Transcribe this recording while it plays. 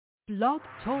Blog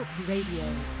Talk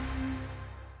Radio.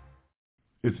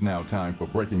 It's now time for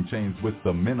Breaking Chains with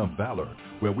the Men of Valor,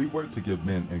 where we work to give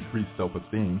men increased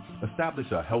self-esteem, establish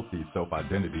a healthy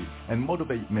self-identity, and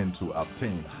motivate men to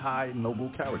obtain high, noble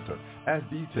character, as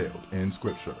detailed in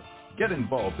Scripture. Get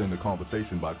involved in the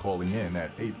conversation by calling in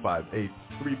at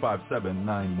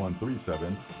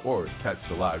 858-357-9137 or catch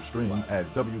the live stream at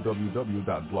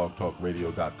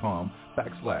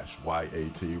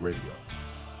www.blogtalkradio.com/YAT Radio.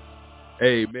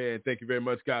 Amen. Thank you very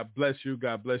much. God bless you.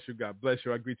 God bless you. God bless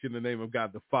you. I greet you in the name of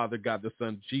God the Father, God the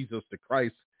Son, Jesus the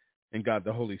Christ, and God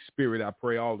the Holy Spirit. I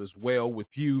pray all is well with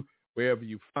you wherever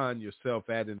you find yourself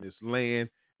at in this land,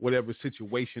 whatever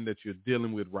situation that you're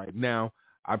dealing with right now.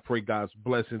 I pray God's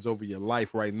blessings over your life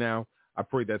right now. I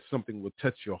pray that something will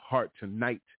touch your heart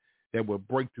tonight that will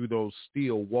break through those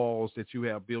steel walls that you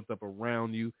have built up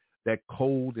around you, that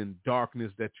cold and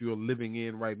darkness that you're living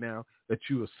in right now, that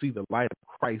you will see the light of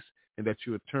Christ and that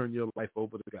you will turn your life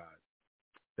over to God.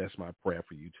 That's my prayer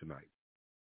for you tonight.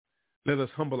 Let us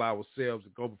humble ourselves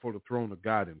and go before the throne of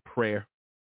God in prayer.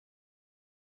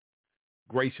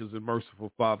 Gracious and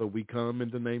merciful Father, we come in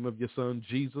the name of your Son,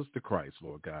 Jesus the Christ,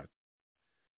 Lord God.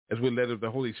 As we led of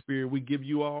the Holy Spirit, we give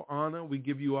you all honor, we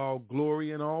give you all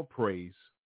glory and all praise.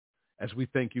 As we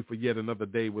thank you for yet another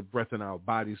day with breath in our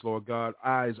bodies, Lord God,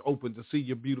 eyes open to see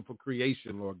your beautiful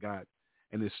creation, Lord God,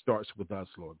 and it starts with us,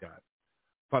 Lord God.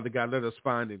 Father God, let us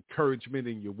find encouragement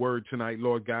in your word tonight,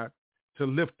 Lord God, to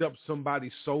lift up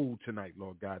somebody's soul tonight,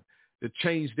 Lord God, to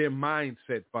change their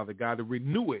mindset, Father God, to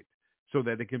renew it so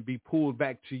that it can be pulled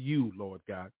back to you, Lord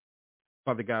God.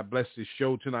 Father God, bless this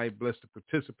show tonight. Bless the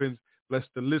participants. Bless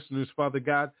the listeners, Father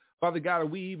God. Father God,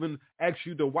 we even ask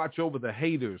you to watch over the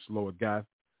haters, Lord God,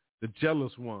 the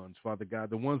jealous ones, Father God,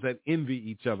 the ones that envy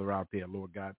each other out there,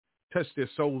 Lord God. Touch their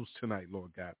souls tonight,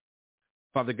 Lord God.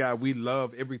 Father God, we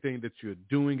love everything that you're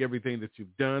doing, everything that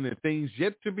you've done, and things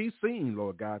yet to be seen,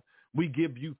 Lord God. We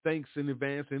give you thanks in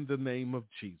advance in the name of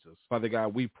Jesus. Father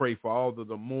God, we pray for all of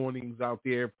the mournings out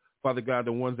there. Father God,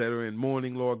 the ones that are in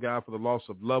mourning, Lord God, for the loss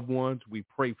of loved ones, we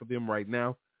pray for them right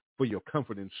now, for your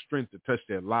comfort and strength to touch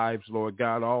their lives, Lord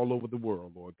God, all over the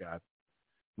world, Lord God.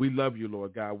 We love you,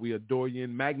 Lord God. We adore you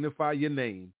and magnify your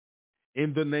name.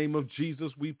 In the name of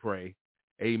Jesus, we pray.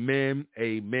 Amen,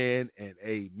 amen, and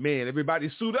amen. Everybody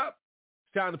suit up.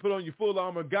 It's time to put on your full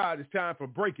armor of God. It's time for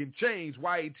Breaking Chains.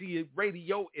 YAT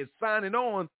Radio is signing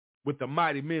on with the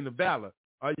mighty men of valor.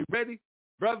 Are you ready,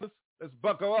 brothers? Let's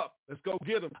buckle up. Let's go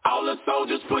get them. All the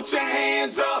soldiers, put your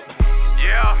hands up.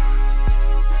 Yeah.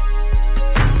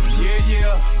 Yeah,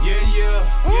 yeah, yeah, yeah,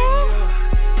 yeah, yeah.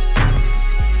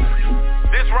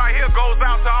 This right here goes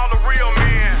out to all the real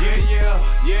men. Yeah,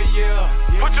 yeah, yeah,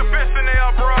 yeah. Put your fist in the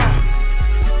air, bro.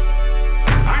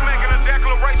 We making a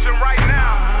declaration right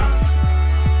now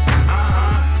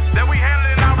that we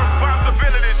handling our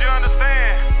responsibilities, you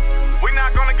understand? We're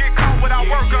not gonna get caught with our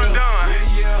work undone.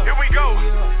 Here we go.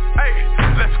 Hey,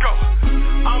 let's go.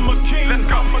 I'm a king, let's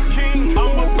go. I'm a king,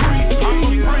 I'm a priest, I'm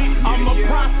a priest, I'm a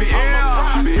prophet, yeah. I'm a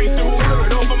prophet. Speak the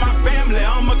word over my family,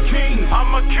 I'm a king,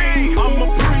 I'm a king, I'm a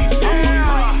priest,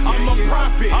 yeah. I'm a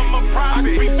prophet, I'm a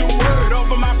prophet. I speak the word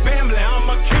over my family,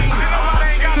 I'm a king,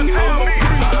 nobody ain't gotta tell me.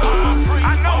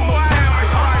 I know who I am in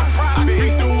Christ.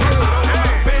 Speak the word over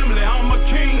my family, I'm a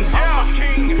king, yeah. I'm a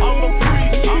king, I'm a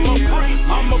priest, I'm a priest,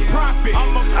 I'm a prophet,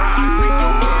 I'm a prophet. Speak the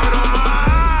word over my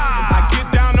I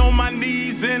get down on my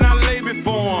knees and I lay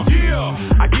before him.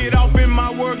 Yeah. I get off in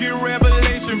my word, get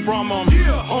revelation from him.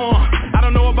 Yeah. I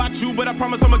don't know about you, but I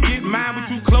promise I'ma get mine. We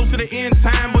too close to the end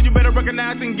time, boy, you better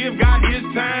recognize and give God his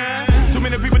time. Too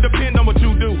many people depend on what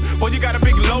you do. Boy, you got a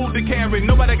big load to carry.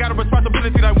 Nobody got a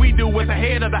responsibility like we do as the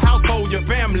head of the household, your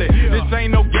family. This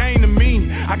ain't no game to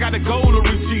me. I got a goal to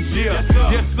reach each year.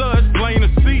 Yes, sir, it's plain to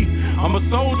see. I'm a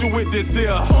soldier with this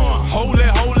here. Holy,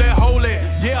 holy, holy.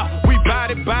 Yeah, we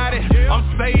body.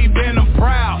 I'm saved and I'm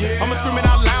proud. I'ma scream it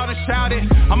out loud and shout it.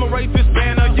 I'ma raise this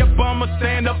banner. Yep, I'ma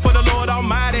stand up for the Lord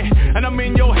Almighty. And I'm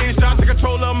in your hands, trying to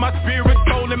control of my spirit,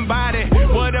 soul, and body.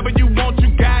 Whatever you want,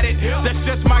 you got it. That's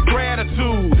just my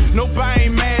gratitude. Nobody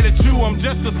ain't mad at you. I'm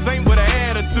just a saint with an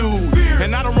attitude.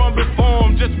 And I don't run before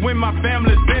them just when my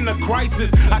family's in a crisis.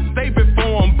 I stay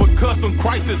before them because in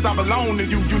crisis I belong to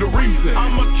you. You the reason.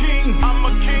 I'm a king. I'm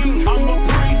a king. I'm a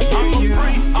priest. I'm a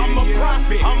priest. I'm a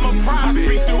prophet. I'm a prophet. I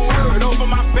speak the word over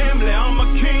my family. I'm a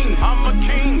king. I'm a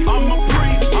king. I'm a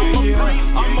priest. I'm a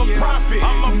priest. I'm a prophet.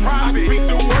 I'm a prophet. I speak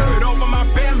the word over my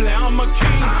family. I'm a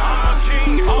king. I'm a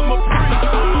king. I'm a priest.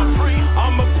 I'm a priest.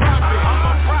 I'm a prophet. I'm a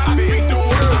prophet. I speak the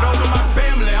word over my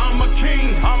family. I'm a king.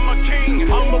 I'm a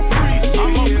king. I'm a priest.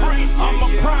 I'm a priest. I'm a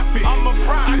prophet. I'm a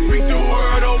prophet. I speak the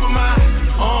word over my.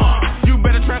 You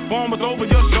better transform what's over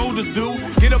your shoulders,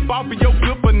 dude. Get up up off of your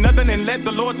good for nothing and let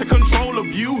the Lord take control of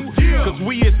you. Cause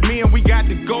we as men, we got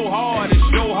to go hard and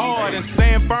show hard and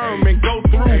stand firm and go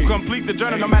through. Complete the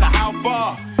journey no matter how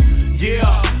far.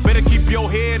 Yeah, better keep your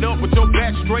head up with your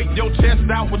back straight, your chest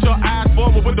out with your eyes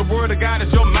forward with the word of God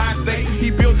as your mind state.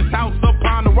 He built his house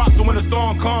upon the rock, so when the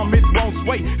storm comes, it won't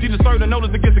sway. Jesus served the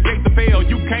notice against the gates to fail.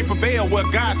 You can't prevail where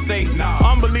God stays.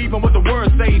 I'm believing what the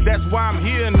word says, that's why I'm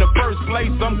here in the first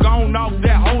place. I'm gone off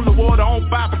that holy water on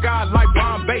fire for God like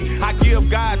Bombay. I give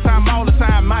God time all the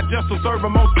time, I just will serve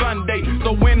him on Sunday.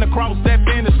 So when I cross that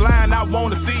finish line, I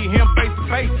want to see him face to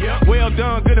face. Well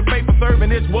done, good and faithful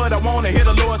serving, it's what I want to hear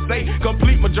the Lord say.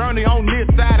 Complete my journey on this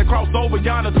side and cross over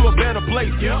yonder to a better place.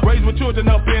 Raise my children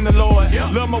up in the Lord.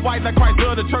 Love my wife like Christ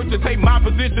loved the church and take my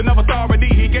position of authority.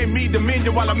 He gave me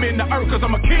dominion while I'm in the earth, cause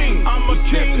I'm a king. I'm a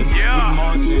king.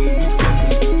 Yeah.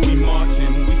 We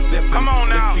marching, we stepping. Come on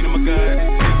now. The kingdom of God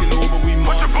is taking over. We marching.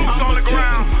 Put your boots on the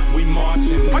ground. We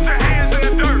marching. Put your hands in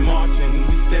the dirt. We marching,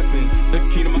 we stepping. The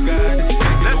kingdom of God is taking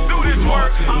over. Let's do this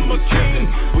work. I'm a king.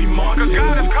 We marching. Cause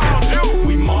God has called you.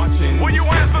 We marching. Will you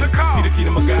answer the call? See the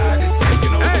kingdom of God is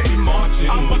taking over. Hey. We marching.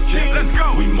 I'm a king. Let's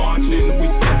go. We marching. We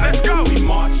stepping. Let's go. We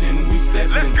marching. We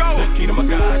stepping. Let's go. The kingdom of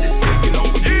God is taking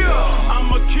over. Yeah.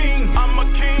 I'm a king. I'm a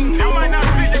king. You might not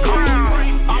see your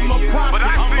crown. I'm a prophet. But I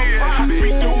see it. I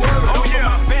speak the word Oh, over yeah.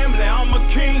 my family. I'm a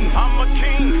king. I'm a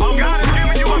king. God has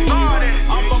given you authority.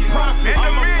 I'm a prophet. And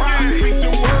I'm a prophet. dominion. Speak the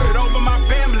word over my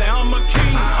family. I'm a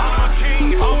king. I'm a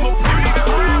king. I'm a prophet. You need to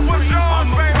grab what's yours,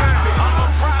 I'm a baby. prophet. I'm a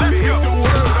prophet. Let's Speak go. the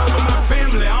word over my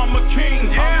family. I'm a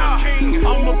king. Yeah. I'm a king.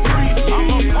 I'm a priest. I'm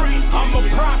a priest. I'm a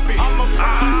prophet. I'm a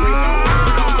prophet. Speak the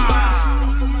word over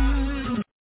my.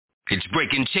 It's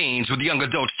Breaking Chains with Young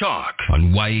Adults Talk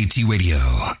on YAT Radio.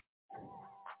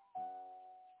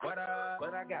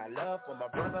 But I got love for my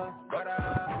brother.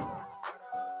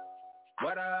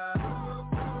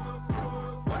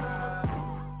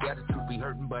 Yeah, the truth be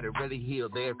hurting, but it really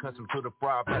healed. They're accustomed to the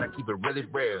fraud, but I keep it really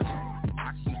real.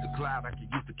 I can use the cloud, I can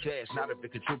use the cash. Not if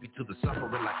it contribute to the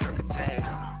suffering like Turkey.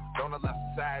 Don't allow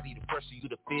society to pressure you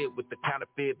to fit with the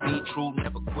counterfeit. Be true,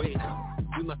 never quit.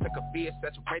 You must take a fear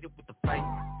saturated with the faith.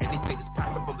 Anything is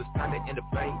possible, it's time to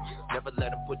innovate. Never let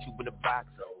them put you in a box.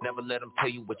 Never let them tell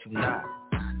you what you're not.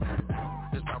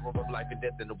 There's power of life and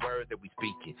death in the word that we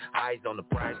speaking. Eyes on the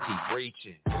prize, keep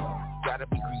reaching. Gotta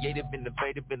be creative,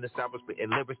 innovative in the sound, spitting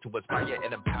lyrics to inspire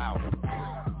and empower.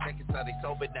 Thinking something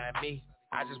sober, not me.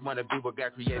 I just wanna be what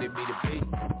God created me to be.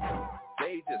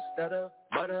 They just stutter,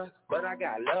 mutter, but I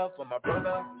got love for my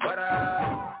brother.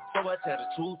 So I tell the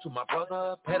truth to my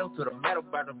brother, pedal to the metal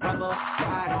by the brother.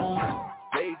 Ride on.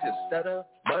 They just stutter,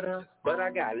 mutter, but I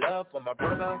got love for my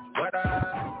brother.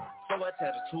 So I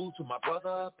tell the truth to my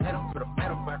brother, pedal to the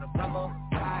metal by the brother.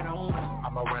 Ride on.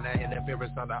 I'm a runner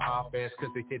interference on the offense,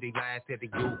 cause they said they lying, said they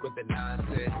you with the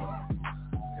nonsense.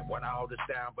 And wanna hold us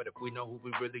down, but if we know who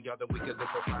we really are, then we can look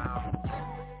around.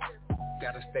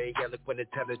 Gotta stay eloquent,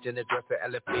 intelligent, address the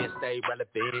elephant, stay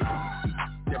relevant.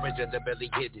 Damage in the belly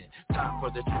hidden. Time for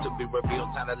the truth to be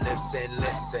revealed, time to listen.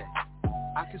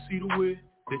 I can see the way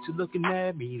that you're looking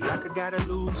at me like I gotta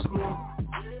lose screw.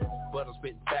 But I'm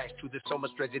spitting facts, truth is so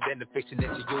much stranger than the fiction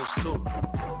that you used to.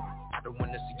 I don't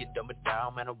wanna see you dumb it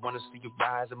down, man, I wanna see you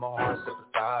rise and my heart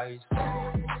sympathize.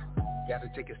 Gotta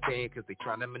take a stand, cause they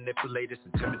tryna manipulate us,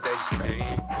 intimidate us,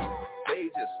 man. They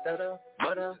just stutter,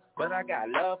 mutter, but I got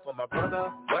love for my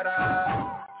brother.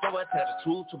 So I tell the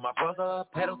truth to my brother,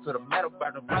 pedal to the metal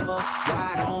by the brother.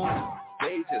 Ride on.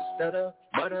 They just stutter,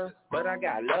 mutter, but I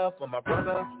got love for my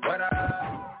brother. So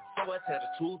I tell the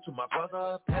truth to my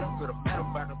brother, pedal to the metal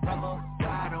by the brother.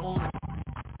 Ride on.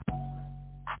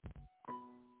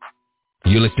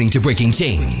 You're listening to Breaking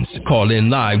Chains. Call in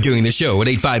live during the show at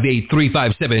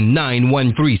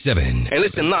 858-357-9137. And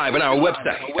listen live on our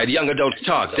website at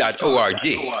youngadultstalk.org.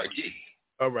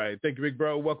 All right. Thank you, big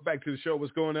bro. Welcome back to the show.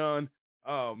 What's going on?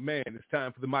 Oh, man, it's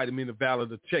time for the mighty men of Valor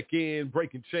to check in.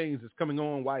 Breaking Chains is coming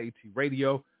on YAT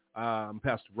Radio. I'm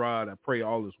Pastor Rod. I pray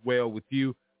all is well with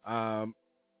you.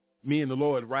 Me and the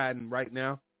Lord riding right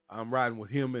now. I'm riding with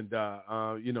him and,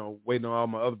 waiting on all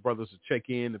my other brothers to check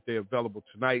in if they're available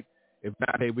tonight. If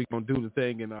not, hey, we're going to do the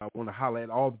thing, and I want to holler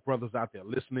at all the brothers out there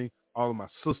listening, all of my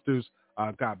sisters.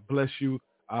 God bless you.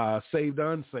 Saved,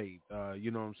 unsaved.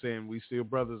 You know what I'm saying? We still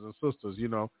brothers and sisters,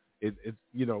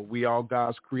 we all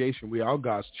God's creation. We all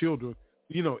God's children.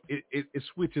 It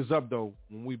switches up, though,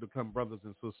 when we become brothers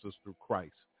and sisters through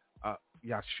Christ.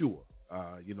 Yahshua,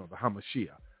 the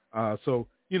Hamashiach. So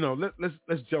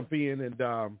let's jump in and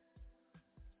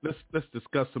let's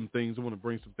discuss some things. I want to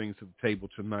bring some things to the table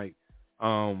tonight.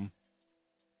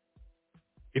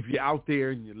 If you're out there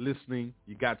and you're listening,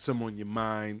 you got some on your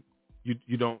mind,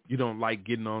 you don't like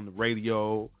getting on the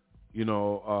radio,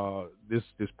 this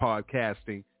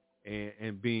podcasting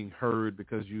and being heard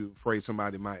because you're afraid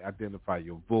somebody might identify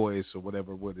your voice or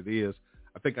whatever what it is.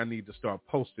 I think I need to start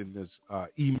posting this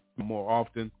email more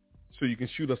often, so you can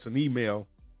shoot us an email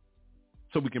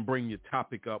so we can bring your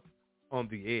topic up on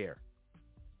the air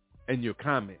and your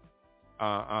comment,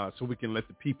 so we can let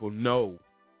the people know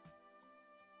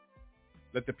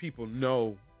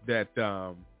that,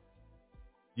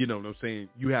 you know what I'm saying,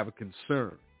 you have a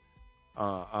concern.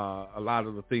 A lot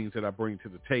of the things that I bring to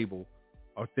the table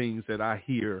are things that I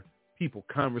hear people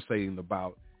conversating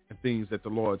about and things that the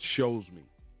Lord shows me,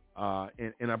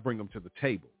 and I bring them to the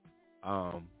table.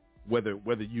 Whether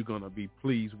you're going to be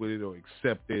pleased with it or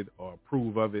accept it or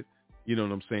approve of it, you know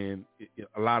what I'm saying,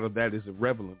 a lot of that is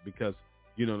irrelevant because,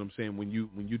 you know what I'm saying, when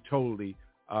you totally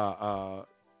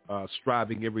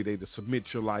striving every day to submit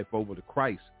your life over to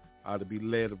Christ, to be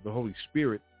led of the Holy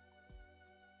Spirit,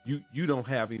 you don't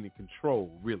have any control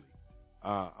really,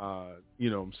 you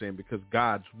know what I'm saying, because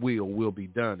God's will be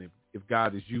done. If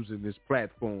God is using this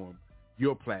platform,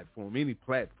 your platform, any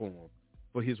platform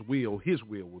for his will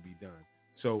will be done.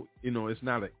 So, it's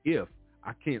not an if.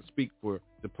 I can't speak for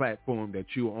the platform that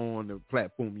you're on, the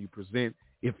platform you present,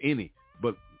 if any,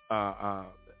 but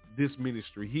this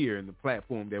ministry here and the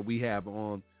platform that we have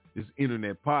on this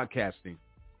internet podcasting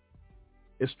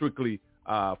is strictly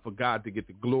for God to get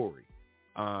the glory.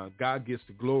 God gets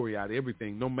the glory out of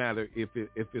everything, no matter if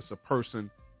it's a person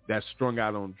that's strung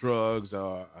out on drugs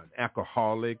or an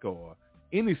alcoholic or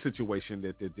any situation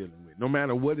that they're dealing with, no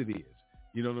matter what it is.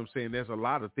 You know what I'm saying? There's a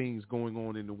lot of things going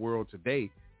on in the world today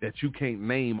that you can't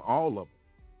name all of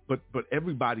them, but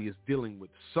everybody is dealing with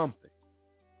something.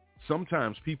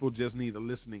 Sometimes people just need a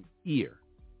listening ear.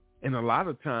 And a lot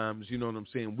of times, you know what I'm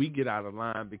saying, we get out of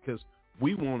line because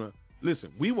we want to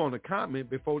listen. We want to comment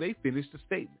before they finish the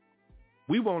statement.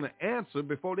 We want to answer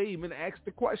before they even ask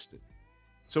the question.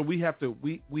 So we have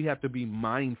to be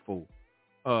mindful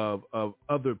of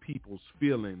other people's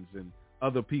feelings and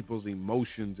other people's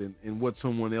emotions and what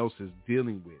someone else is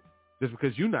dealing with. Just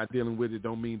because you're not dealing with it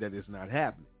don't mean that it's not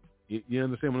happening. You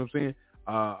understand what I'm saying?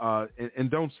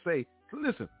 And don't say,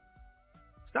 listen,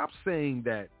 stop saying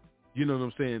that, you know what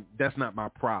I'm saying, that's not my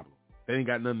problem. That ain't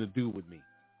got nothing to do with me.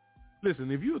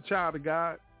 Listen, if you're a child of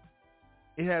God,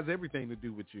 it has everything to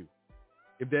do with you.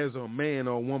 If there's a man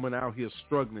or a woman out here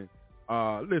struggling,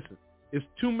 listen, it's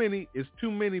too many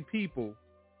people.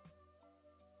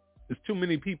 There's too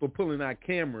many people pulling out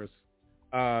cameras,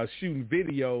 shooting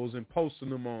videos and posting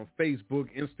them on Facebook,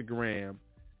 Instagram,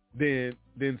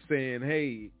 than saying,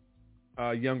 hey,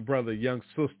 young brother, young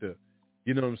sister,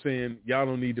 you know what I'm saying, y'all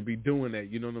don't need to be doing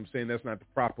that. You know what I'm saying? That's not the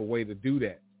proper way to do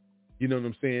that. You know what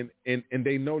I'm saying? And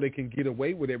they know they can get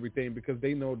away with everything because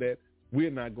they know that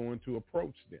we're not going to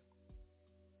approach them.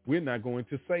 We're not going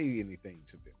to say anything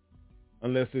to them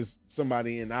unless it's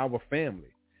somebody in our family.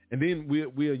 And then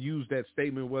we'll use that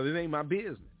statement, well, it ain't my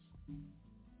business.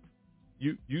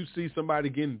 You see somebody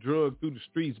getting drugged through the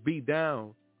streets, beat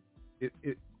down,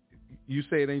 you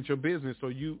say it ain't your business.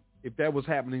 So if that was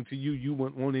happening to you, you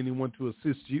wouldn't want anyone to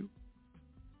assist you.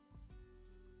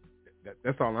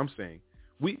 That's all I'm saying.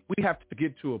 We have to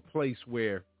get to a place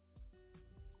where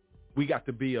we got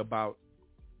to be about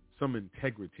some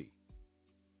integrity.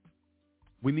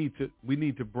 We need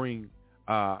to bring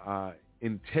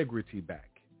integrity back.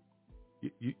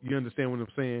 You understand what I'm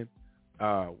saying?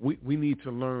 We need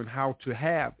to learn how to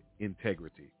have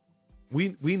integrity.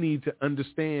 We need to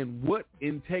understand what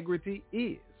integrity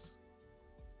is.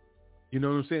 You know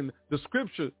what I'm saying? The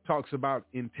scripture talks about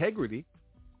integrity.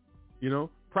 You know,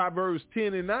 Proverbs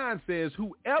 10:9 says,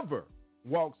 whoever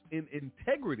walks in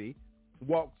integrity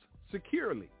walks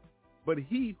securely, but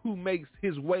he who makes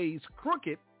his ways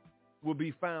crooked will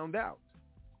be found out.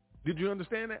 Did you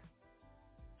understand that?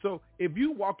 So if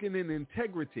you walking in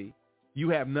integrity, you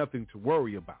have nothing to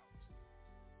worry about.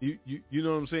 You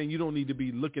know what I'm saying? You don't need to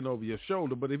be looking over your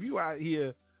shoulder. But if you out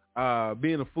here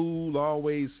being a fool,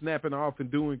 always snapping off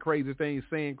and doing crazy things,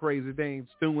 saying crazy things,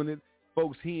 doing it,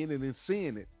 folks hearing it and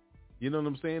seeing it, you know what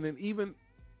I'm saying? And even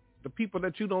the people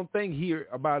that you don't think hear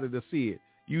about it or see it,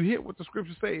 you hear what the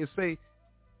scriptures say. It say,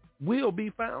 will be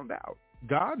found out.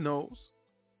 God knows.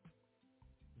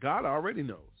 God already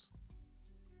knows.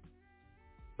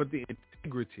 But the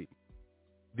integrity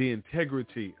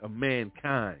of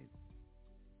mankind,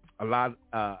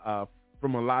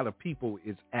 from a lot of people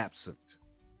is absent.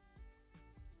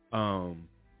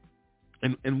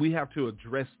 And we have to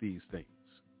address these things.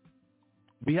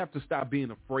 We have to stop being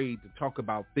afraid to talk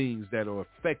about things that are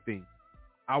affecting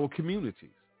our communities,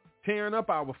 tearing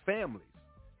up our families,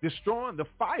 destroying the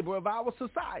fiber of our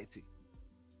society.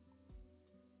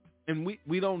 And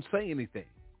we don't say anything.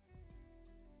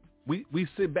 We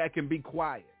sit back and be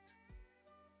quiet.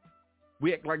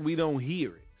 We act like we don't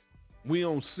hear it. We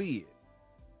don't see it.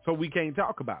 So we can't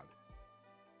talk about it.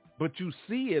 But you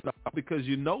see it all because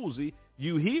you're nosy.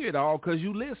 You hear it all because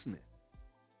you're listening.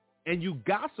 And you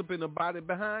gossiping about it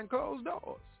behind closed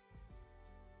doors.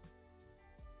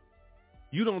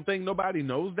 You don't think nobody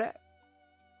knows that?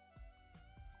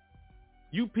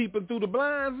 You peeping through the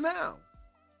blinds now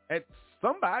at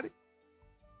somebody,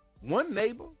 one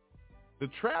neighbor, the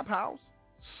trap house,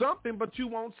 something, but you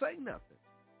won't say nothing.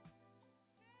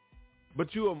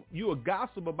 But you a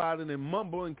gossip about it and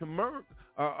mumble and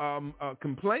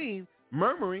complain,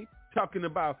 murmuring, talking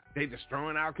about they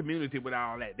destroying our community with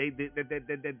all that. They did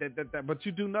that, but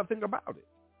you do nothing about it.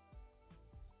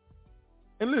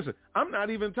 And listen, I'm not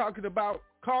even talking about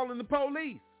calling the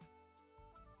police.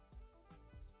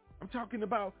 I'm talking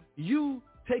about you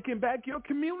taking back your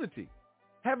community,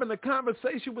 having a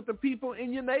conversation with the people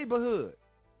in your neighborhood,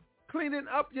 cleaning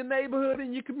up your neighborhood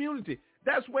and your community.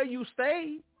 That's where you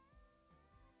stay.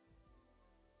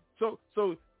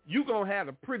 So you going to have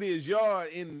the prettiest yard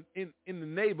in the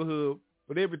neighborhood,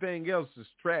 but everything else is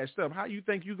trashed up. How you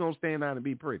think you going to stand out and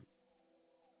be pretty?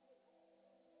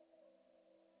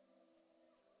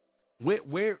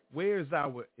 Where's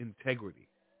our integrity?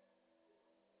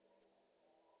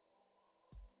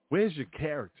 Where's your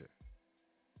character?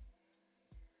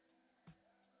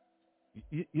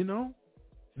 You know,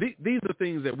 these are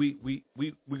things that we're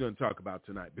going to talk about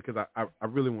tonight because I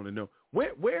really want to know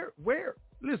where,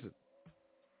 listen,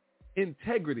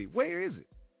 integrity, where is it?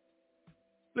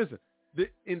 Listen, the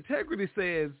integrity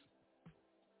says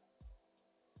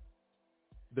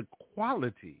the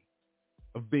quality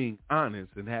of being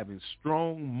honest and having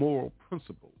strong moral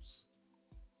principles,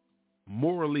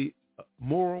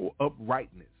 moral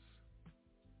uprightness,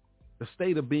 the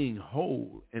state of being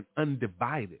whole and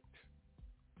undivided.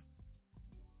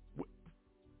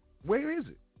 Where is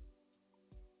it?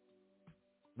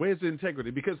 Where's the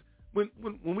integrity? Because when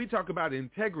we talk about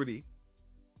integrity,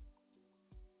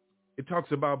 it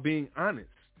talks about being honest.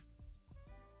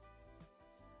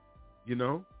 You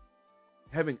know,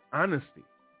 having honesty.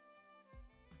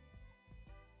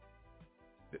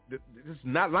 This is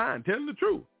not lying. Telling the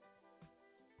truth.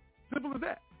 Simple as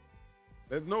that.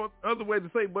 There's no other way to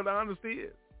say what honesty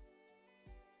is.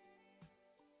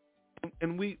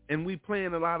 And we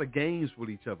playing a lot of games with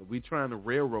each other. We trying to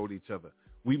railroad each other.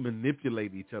 We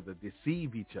manipulate each other,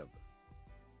 deceive each other.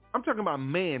 I'm talking about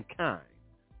mankind.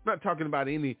 I'm not talking about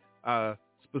any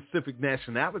specific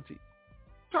nationality.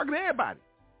 I'm talking to everybody.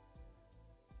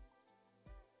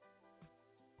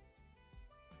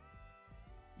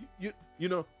 You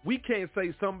know, we can't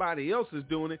say somebody else is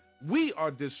doing it. We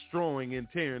are destroying and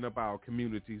tearing up our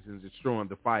communities and destroying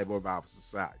the fiber of our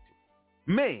society.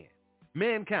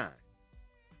 Mankind.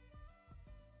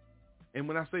 And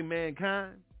when I say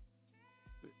mankind,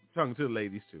 I'm talking to the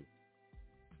ladies too.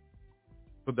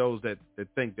 For those that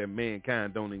think that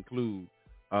mankind don't include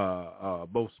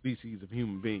both species of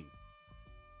human beings.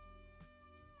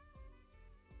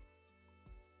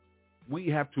 We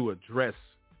have to address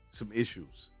some issues.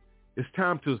 It's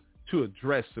time to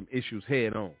address some issues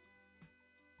head on.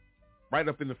 Right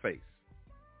up in the face.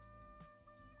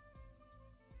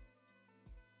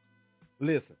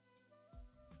 Listen.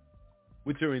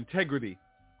 With your integrity,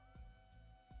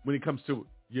 when it comes to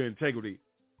your integrity,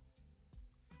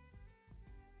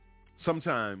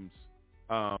 sometimes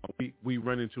we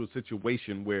run into a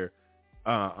situation where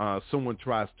someone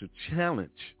tries to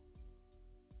challenge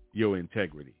your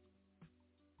integrity.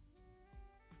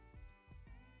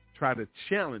 Try to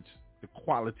challenge the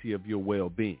quality of your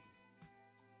well-being,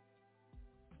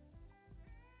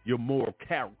 your moral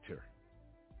character.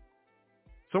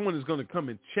 Someone is going to come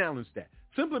and challenge that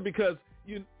simply because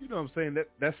you know what I'm saying,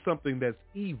 that's something that's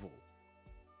evil.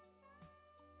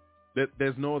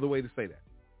 There's no other way to say that.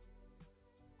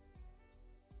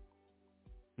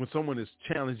 When someone is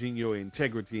challenging your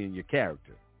integrity and your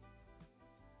character,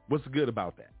 what's good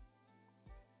about that?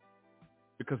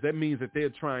 Because that means that they're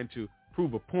trying to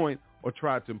prove a point or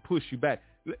try to push you back.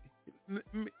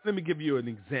 Let me give you an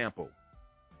example.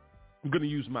 I'm going to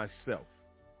use myself.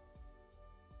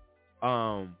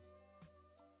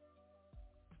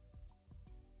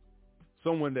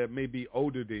 Someone that may be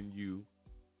older than you,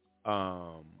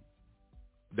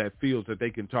 that feels that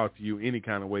they can talk to you any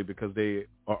kind of way because they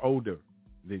are older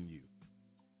than you,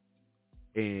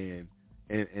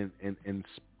 and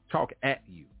talk at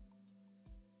you.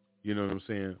 You know what I'm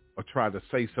saying? Or try to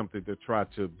say something to try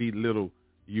to belittle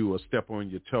you or step on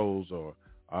your toes or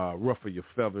ruffle your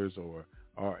feathers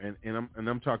and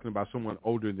I'm talking about someone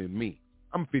older than me.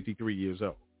 I'm 53 years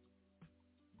old.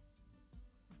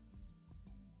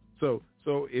 So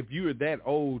if you're that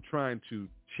old trying to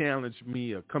challenge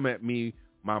me or come at me,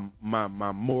 my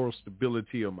moral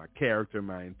stability or my character,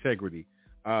 my integrity,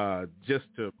 just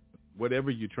to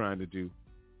whatever you're trying to do,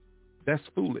 that's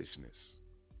foolishness.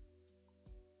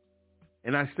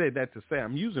 And I said that to say,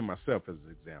 I'm using myself as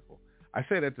an example. I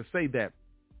say that to say that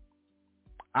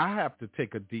I have to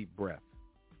take a deep breath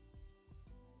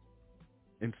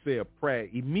and say a prayer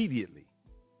immediately.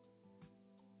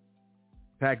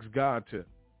 Ask God to,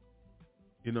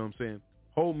 you know what I'm saying,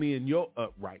 hold me in your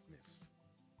uprightness.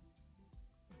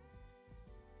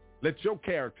 Let your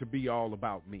character be all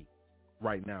about me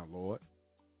right now, Lord.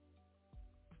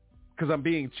 Because I'm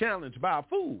being challenged by a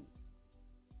fool.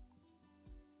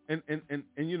 And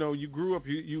you know, you grew up,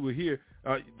 you were here.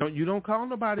 You don't call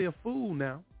nobody a fool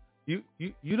now. You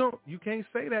can't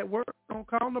say that word. Don't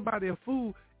call nobody a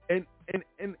fool. And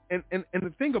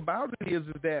the thing about it is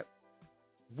that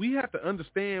we have to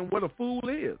understand what a fool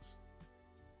is.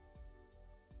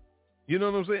 You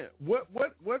know what I'm saying?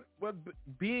 What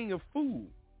being a fool?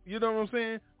 You know what I'm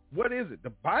saying? What is it? The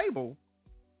Bible,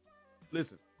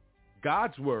 listen,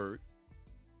 God's word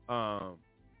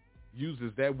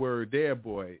uses that word there,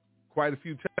 boy, quite a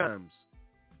few times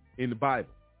in the Bible.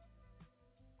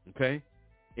 Okay?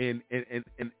 And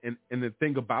the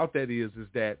thing about that is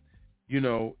that, you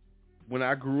know, when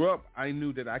I grew up, I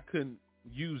knew that I couldn't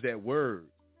use that word.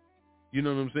 You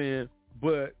know what I'm saying?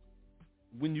 But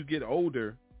when you get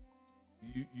older,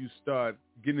 you start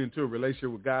getting into a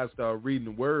relationship with God, start reading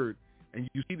the word, and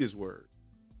you see this word.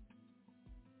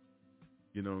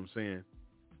 You know what I'm saying?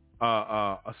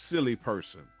 A silly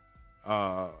person,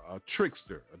 a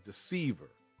trickster, a deceiver,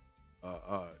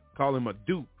 call him a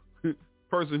dupe,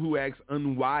 person who acts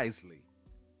unwisely.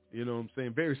 You know what I'm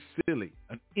saying? Very silly,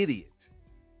 an idiot.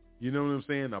 You know what I'm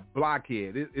saying? A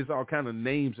blockhead. It's all kind of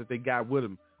names that they got with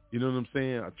him. You know what I'm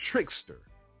saying? A trickster.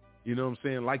 You know what I'm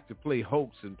saying? Like to play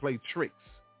hoax and play tricks.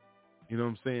 You know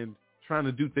what I'm saying? Trying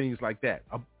to do things like that.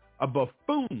 A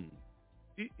buffoon.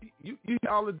 You hear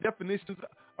all the definitions.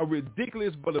 A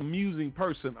ridiculous but amusing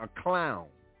person. A clown.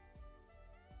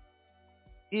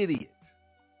 Idiot.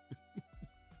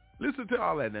 Listen to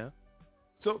all that now.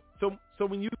 So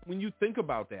when you think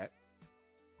about that,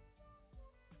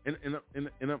 and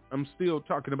I'm still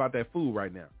talking about that fool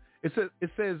right now. It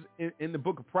says in the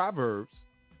book of Proverbs.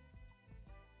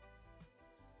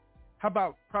 How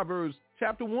about Proverbs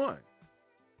chapter 1,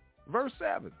 verse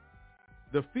 7?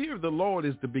 The fear of the Lord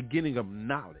is the beginning of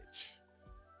knowledge.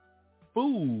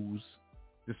 Fools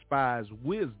despise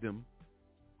wisdom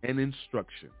and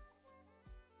instruction.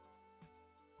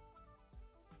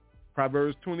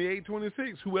 Proverbs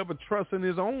 28:26. Whoever trusts in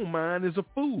his own mind is a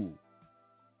fool,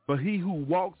 but he who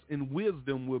walks in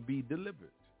wisdom will be delivered.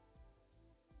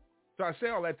 So I say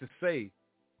all that to say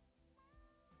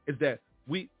is that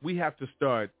we have to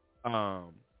start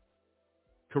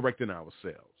correcting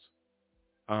ourselves,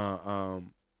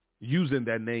 using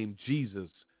that name Jesus,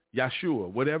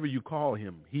 Yeshua, whatever you call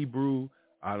him, Hebrew,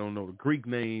 I don't know, the Greek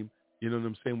name, you know what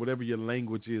I'm saying, whatever your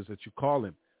language is that you call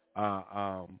him.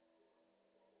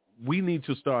 We need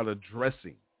to start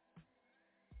addressing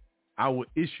our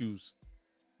issues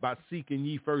by seeking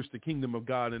ye first the kingdom of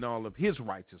God and all of his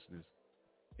righteousness,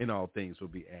 and all things will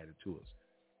be added to us.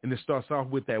 And it starts off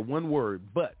with that one word,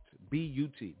 but,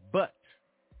 B-U-T, but.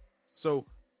 So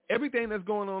everything that's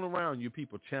going on around you,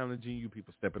 people challenging you,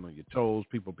 people stepping on your toes,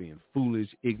 people being foolish,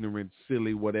 ignorant,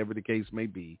 silly, whatever the case may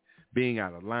be, being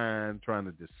out of line, trying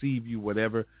to deceive you,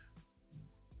 whatever,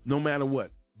 no matter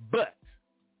what. But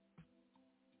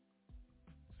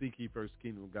seek ye first the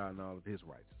kingdom of God and all of his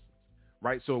righteousness.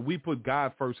 Right? So if we put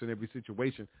God first in every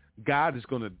situation, God is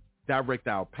going to direct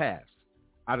our paths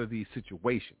out of these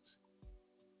situations.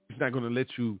 He's not going to let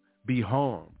you be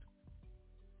harmed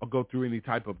or go through any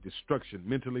type of destruction,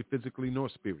 mentally, physically, nor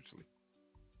spiritually.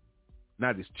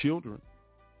 Not his children.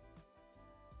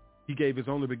 He gave his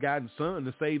only begotten son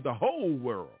to save the whole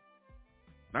world.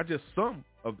 Not just some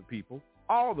of the people,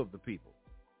 all of the people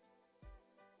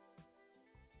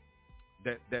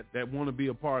that want to be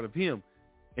a part of him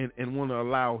and want to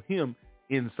allow him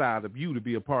inside of you to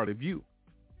be a part of you.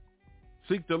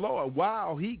 Seek the Lord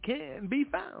while he can be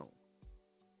found.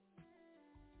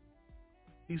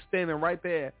 He's standing right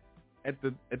there at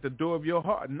the door of your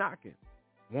heart knocking,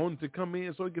 wanting to come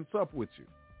in so he can sup with you.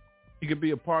 He can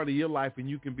be a part of your life and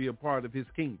you can be a part of his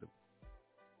kingdom.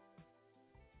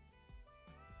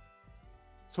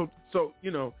 So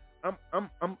you know,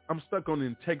 I'm stuck on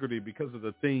integrity because of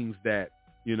the things that,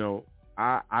 you know,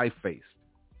 I faced.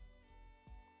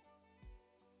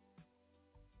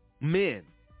 Men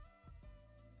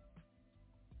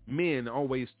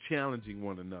always challenging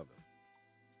one another.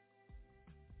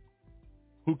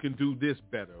 who can do this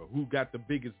better, or who got the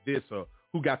biggest this, or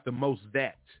who got the most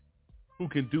that, who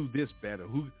can do this better,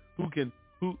 who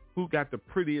got the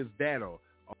prettiest that, or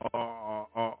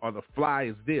the fly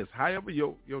is this. However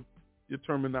your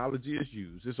terminology is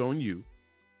used, it's on you.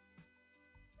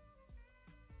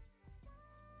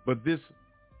 But this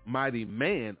mighty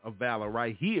man of valor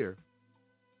right here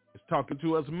is talking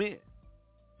to us men.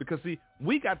 Because, see,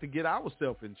 we got to get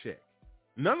ourselves in check.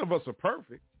 None of us are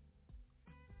perfect.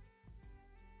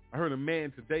 I heard a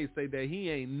man today say that he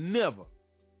ain't never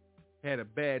had a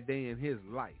bad day in his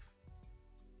life.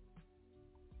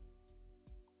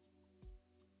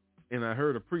 And I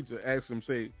heard a preacher ask him,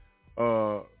 say,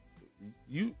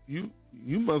 you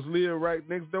must live right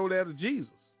next door there to Jesus.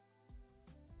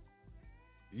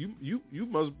 You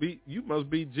must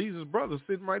be Jesus' brother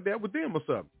sitting right there with them or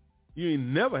something. You ain't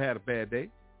never had a bad day.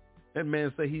 That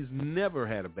man say he's never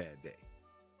had a bad day.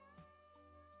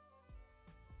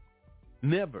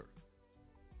 Never.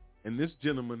 And this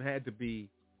gentleman had to be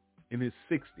in his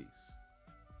 60s.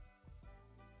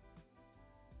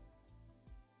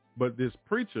 But this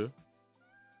preacher,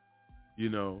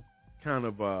 kind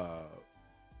of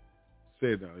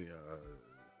said,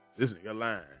 this nigga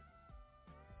lying.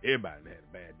 Everybody had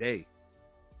a bad day.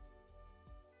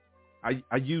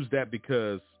 I use that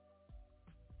because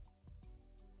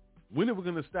when are we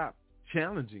going to stop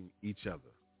challenging each other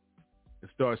and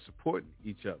start supporting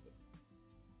each other?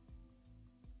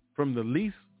 From the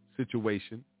least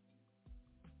situation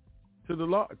to the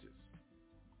largest.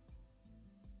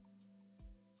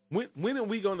 When are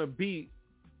we going to be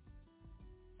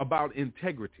about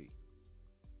integrity?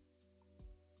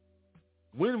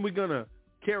 When are we going to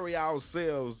carry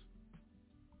ourselves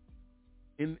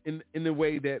in the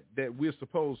way that we're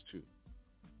supposed to?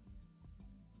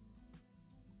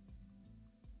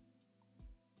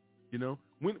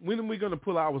 When are we going to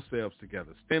pull ourselves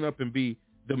together, stand up and be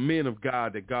the men of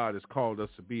God that God has called us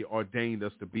to be, ordained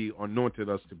us to be, anointed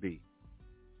us to be?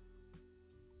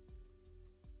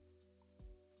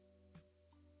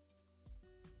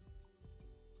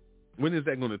 When is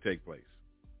that going to take place?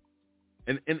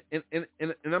 And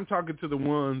I'm talking to the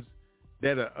ones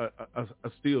that are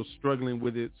still struggling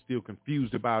with it, still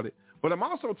confused about it. But I'm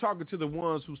also talking to the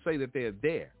ones who say that they're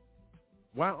there.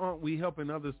 Why aren't we helping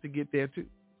others to get there too?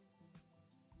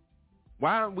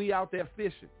 Why aren't we out there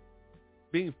fishing,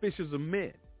 being fishers of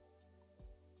men?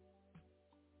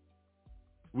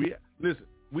 We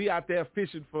out there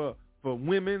fishing for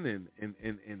women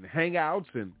and hangouts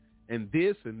and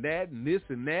this and that and this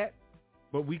and that,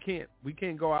 but we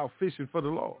can't go out fishing for the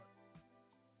Lord.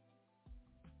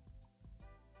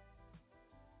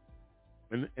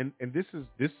 And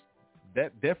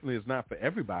that definitely is not for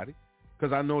everybody,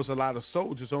 because I know it's a lot of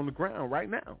soldiers on the ground right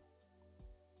now.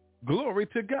 Glory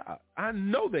to God. I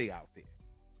know they out there.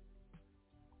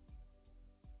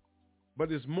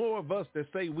 But it's more of us that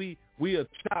say we are a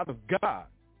child of God.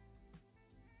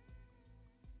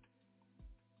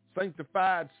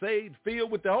 Sanctified, saved,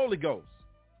 filled with the Holy Ghost.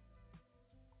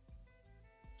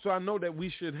 So I know that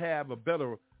we should have a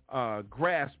better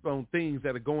grasp on things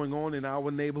that are going on in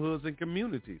our neighborhoods and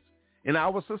communities, in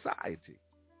our society.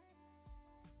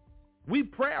 We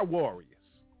prayer warriors.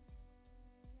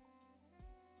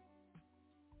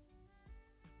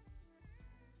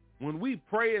 When we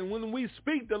pray and when we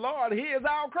speak, the Lord hears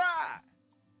our cry.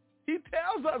 He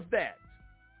tells us that.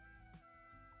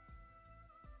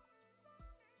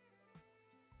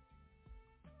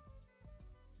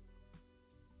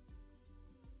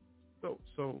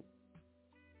 So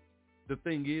the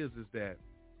thing is that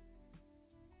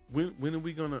when are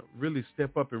we going to really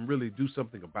step up and really do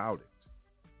something about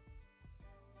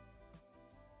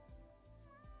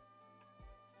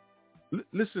it?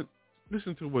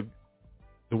 Listen to what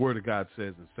the Word of God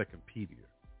says in 2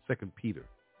 Peter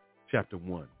chapter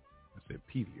 1. I said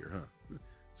Peter, huh?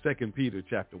 2 Peter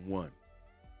chapter 1.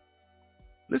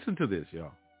 Listen to this,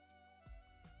 y'all.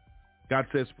 God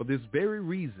says, for this very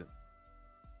reason,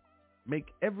 make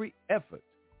every effort.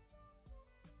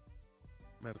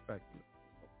 Matter of fact,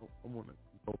 I want to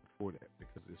go before that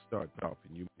because it starts off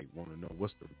and you may want to know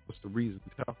what's the reason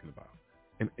we're talking about.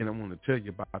 And I want to tell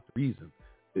you about the reason.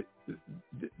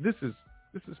 This is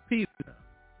Peter now.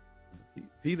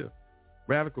 Peter,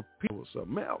 radical Peter was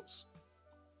something else.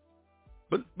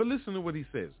 But listen to what he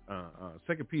says.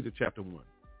 2 Peter chapter 1.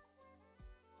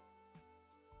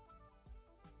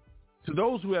 To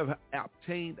those who have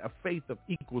obtained a faith of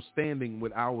equal standing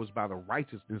with ours by the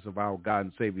righteousness of our God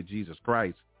and Savior Jesus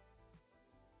Christ,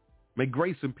 may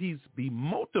grace and peace be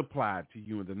multiplied to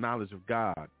you in the knowledge of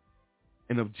God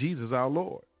and of Jesus our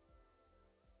Lord.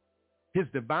 His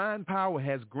divine power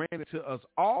has granted to us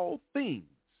all things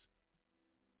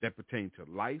that pertain to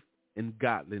life and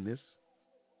godliness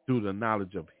through the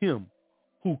knowledge of him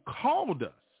who called us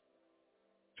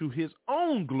to his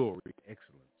own glory and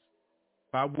excellence,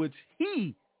 by which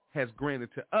he has granted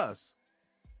to us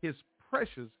his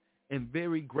precious and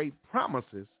very great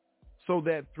promises, so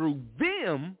that through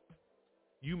them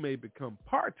you may become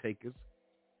partakers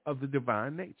of the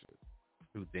divine nature.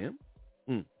 Through them?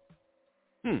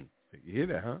 You hear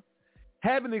that, huh?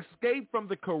 Having escaped from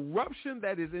the corruption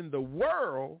that is in the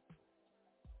world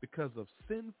because of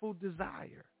sinful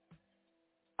desire.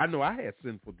 I know I had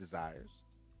sinful desires.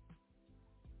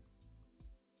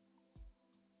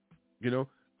 You know,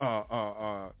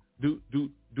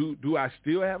 do I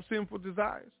still have sinful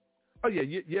desires? Oh yeah,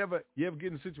 you ever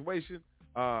get in a situation?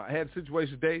 I had a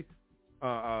situation today.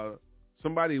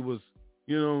 Somebody was,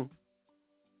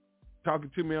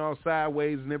 talking to me all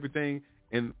sideways and everything,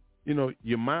 and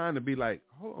your mind to be like,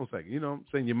 hold on a second, I'm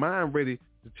saying, your mind ready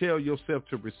to tell yourself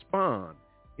to respond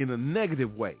in a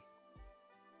negative way.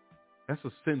 That's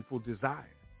a sinful desire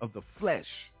of the flesh.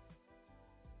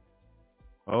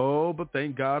 Oh, but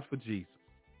thank God for Jesus.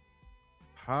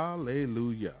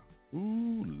 Hallelujah.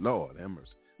 Ooh, Lord have mercy.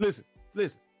 Listen.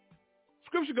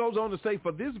 Scripture goes on to say,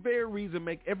 for this very reason,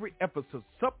 make every effort to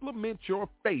supplement your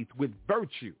faith with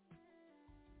virtue.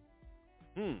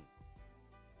 Did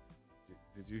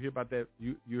you hear about that?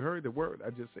 You heard the word I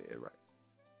just said, right?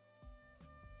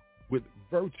 With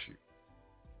virtue.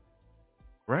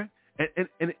 Right? And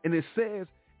it says,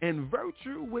 and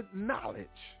virtue with knowledge,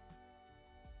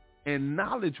 and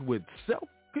knowledge with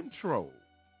self-control,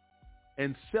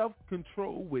 and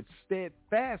self-control with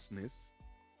steadfastness,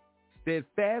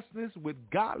 steadfastness with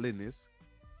godliness,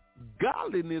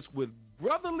 godliness with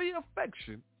brotherly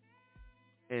affection,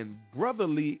 and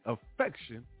brotherly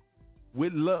affection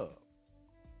with love.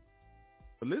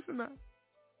 But listen now,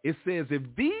 it says if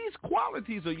these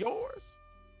qualities are yours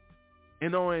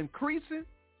and are increasing,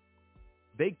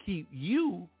 they keep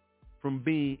you from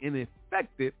being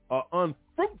ineffective or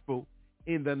unfruitful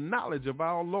in the knowledge of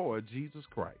our Lord Jesus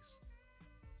Christ.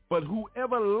 But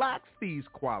whoever lacks these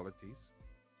qualities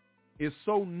is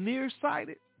so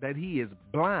nearsighted that he is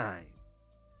blind,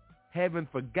 having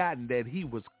forgotten that he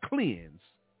was cleansed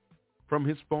from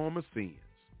his former sins.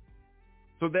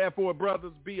 So therefore,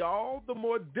 brothers, be all the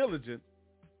more diligent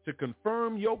to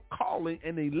confirm your calling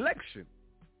and election.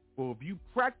 For if you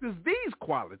practice these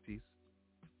qualities,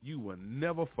 you will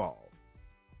never fall.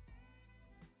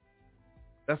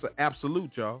 That's an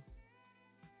absolute, y'all.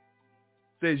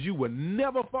 Says you will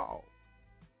never fall.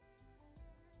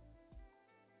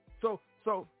 So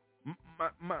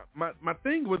my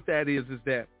thing with that is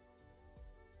that,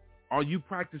 are you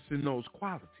practicing those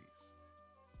qualities?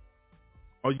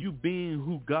 Are you being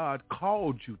who God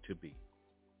called you to be?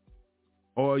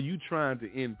 Or are you trying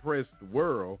to impress the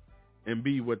world and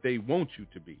be what they want you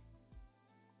to be?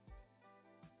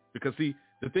 Because see,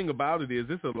 the thing about it is,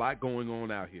 there's a lot going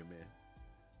on out here, man.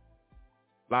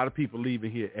 A lot of people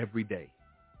leaving here every day.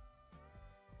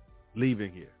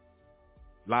 Leaving here.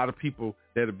 A lot of people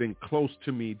that have been close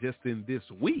to me just in this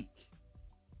week,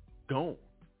 gone.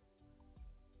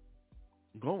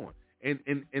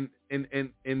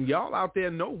 And y'all out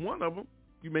there know one of them.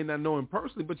 You may not know him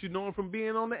personally, but you know him from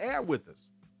being on the air with us.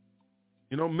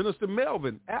 Minister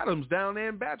Melvin Adams down there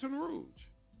in Baton Rouge,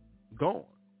 gone.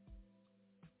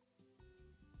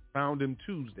 Found him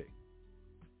Tuesday.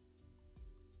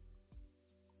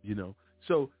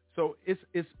 So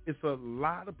it's a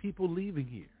lot of people leaving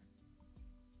here.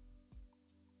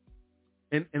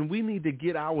 And we need to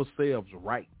get ourselves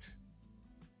right.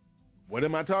 What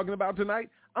am I talking about tonight?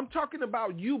 I'm talking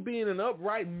about you being an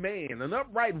upright man, an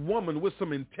upright woman with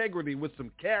some integrity, with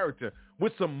some character,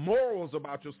 with some morals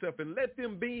about yourself, and let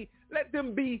them be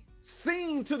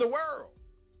seen to the world.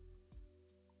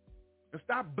 And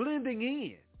stop blending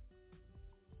in.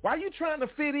 Why are you trying to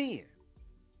fit in?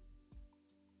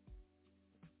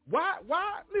 Why?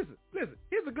 Listen,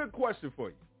 here's a good question for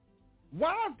you.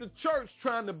 Why is the church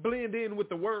trying to blend in with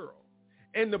the world?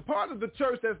 And the part of the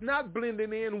church that's not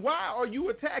blending in, why are you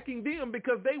attacking them?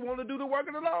 Because they want to do the work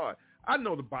of the Lord. I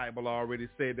know the Bible already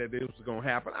said that this was going to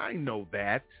happen. I know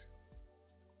that.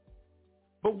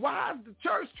 But why is the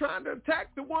church trying to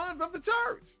attack the ones of the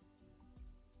church?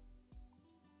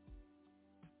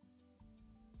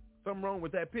 Something wrong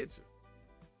with that picture.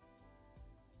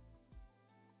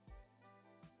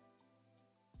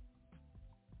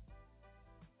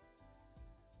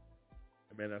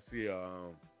 Man, I see a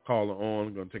caller on.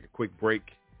 I'm going to take a quick break.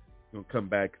 I'm going to come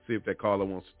back and see if that caller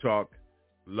wants to talk.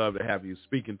 Love to have you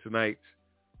speaking tonight.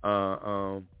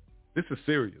 This is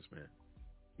serious, man.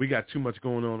 We got too much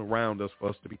going on around us for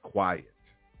us to be quiet.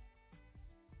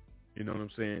 You know what I'm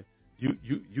saying?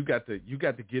 You got to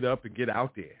get up and get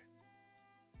out there.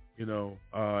 You know,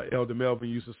 Elder Melvin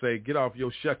used to say, "Get off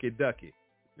your shucky ducky."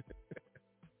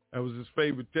 That was his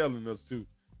favorite telling us to.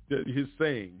 His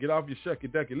saying, "Get off your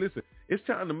shucky ducky." Listen, it's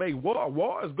time to make war.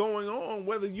 War is going on,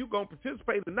 whether you're going to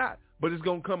participate or not, but it's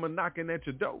going to come a knocking at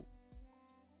your door.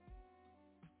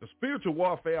 The spiritual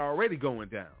warfare already going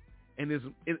down, and it's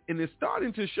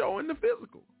starting to show in the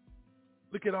physical.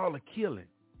 Look at all the killing.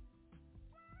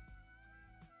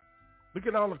 Look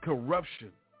at all the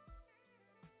corruption.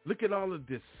 Look at all the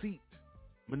deceit,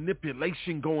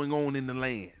 manipulation going on in the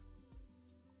land.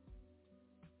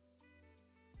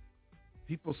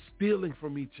 People stealing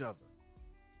from each other.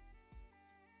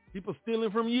 People stealing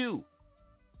from you.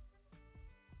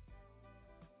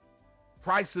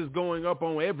 Prices going up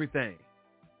on everything.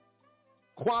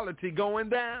 Quality going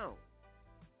down.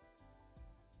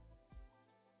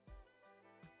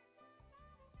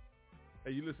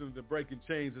 Hey, you listening to Breaking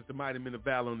Chains. It's the Mighty Men of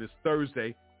Valor on this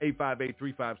Thursday,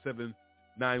 858-357-9137.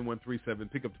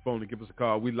 Pick up the phone and give us a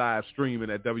call. We live streaming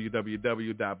at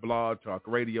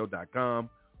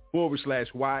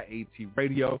www.blogtalkradio.com/YAT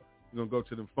radio. We're going to go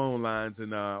to the phone lines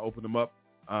and open them up,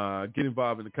 get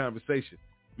involved in the conversation.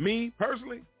 Me,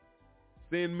 personally,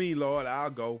 send me, Lord.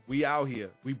 I'll go. We out here.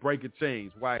 We breaking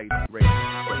chains. YAT radio.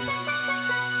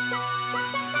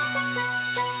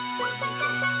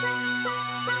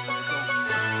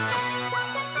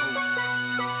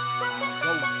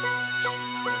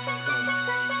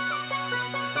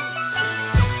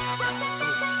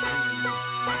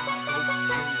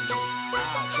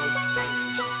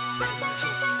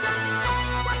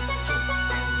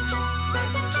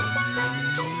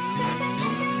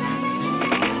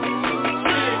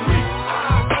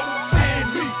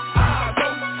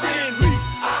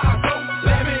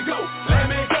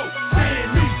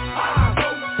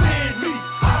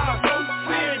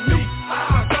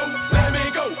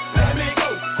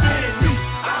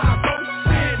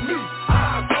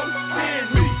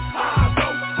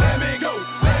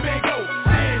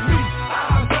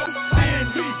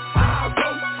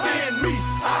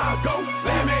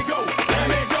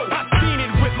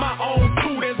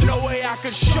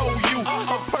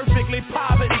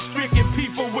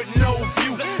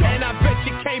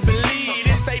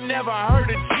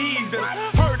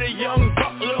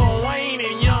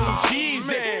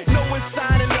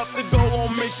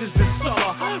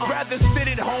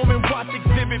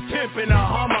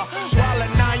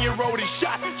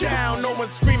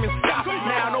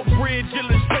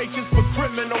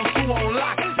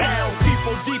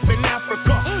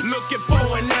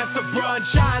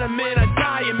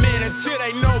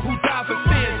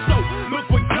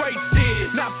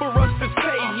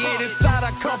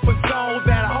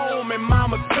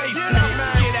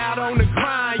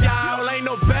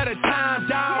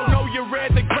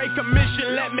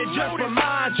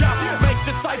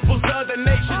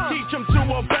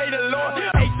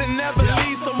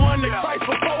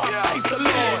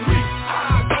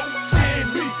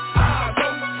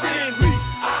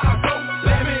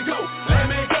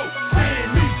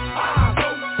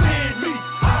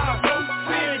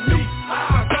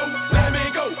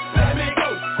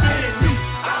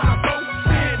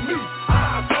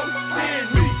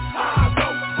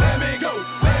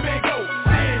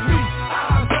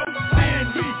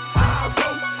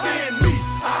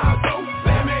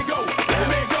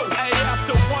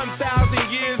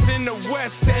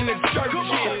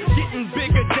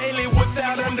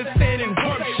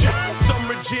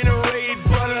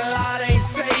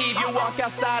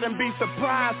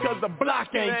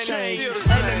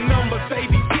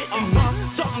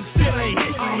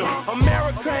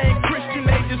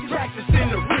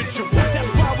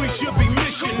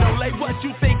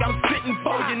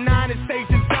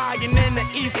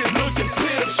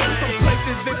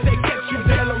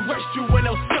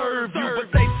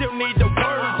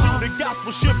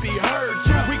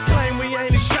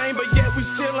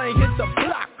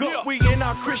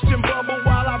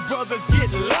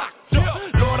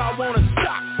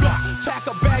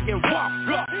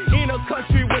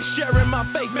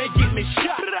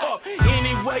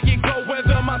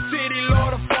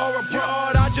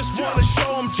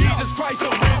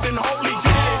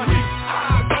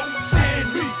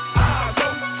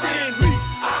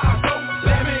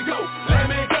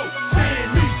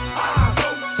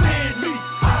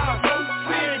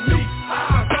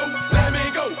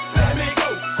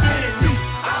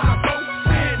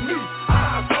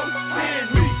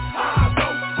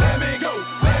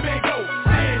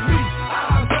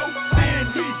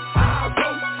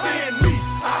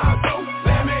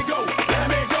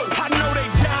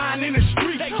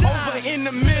 in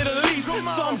the Middle East.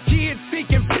 Some kids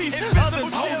seeking peace, others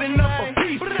holding up a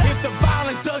peace. If the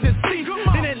violence doesn't cease,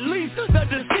 then at least the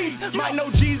deceased might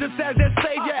know Jesus as their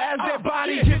Savior as their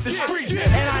body hits the street.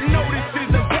 And I know this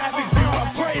is a savage view. I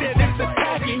pray that it's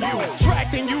attacking you,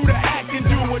 attracting you to act and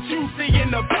do what you see in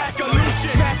the back of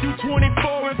Lucian. Matthew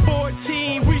 24 and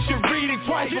 14, we should read it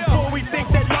twice before we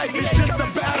think that life is just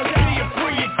about us being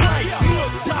free in Christ.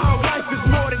 Look, dog, life is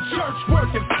more than church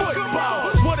work and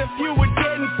football. What if you were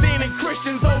dead and sin and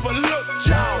Christians overlooked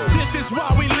y'all? This is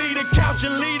why we lead a couch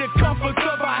and lead the comforts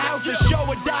of our house to show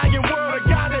a dying world a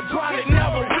God that probably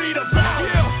never read about.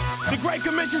 The Great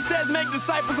Commission says make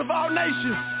disciples of all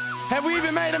nations. Have we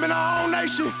even made them in our own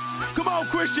nation? Come on,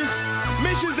 Christians.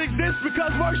 Missions exist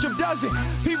because worship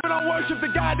doesn't. People don't worship the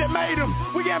God that made them.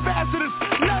 We ambassadors.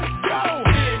 Let's go.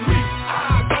 Send me,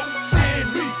 I go.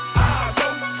 Send me, I go.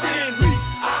 Send me,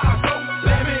 I go.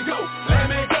 Let me go. Let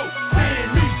me go.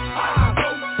 Send me, I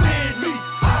go. Send me,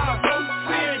 I go.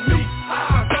 Send me,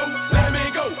 I go. Let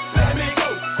me go. Let me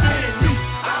go. Send me,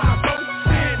 I go.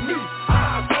 Send me,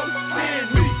 I go.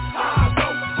 Send me, I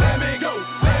go. Let me go.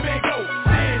 Let me go.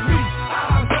 Send me,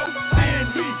 I go.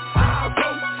 Send me, I go.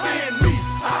 Send me,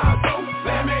 I go.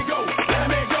 Let me go. Let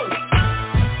me go.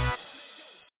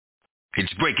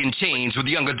 It's Breaking Chains with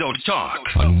Young Adult Talk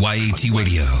on YAT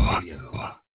Radio.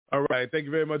 All right. Thank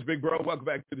you very much, big bro. Welcome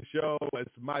back to the show. It's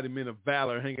Mighty Men of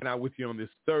Valor hanging out with you on this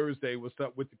Thursday. What's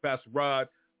up with you, Pastor Rod?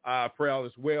 I pray all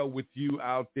is well with you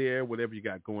out there, whatever you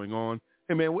got going on.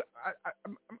 Hey, man,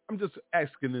 I'm just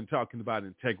asking and talking about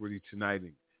integrity tonight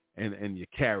and your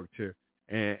character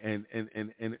and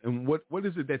what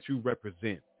is it that you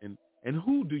represent and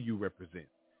who do you represent?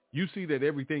 You see that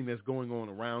everything that's going on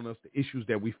around us, the issues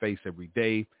that we face every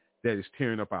day, that is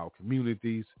tearing up our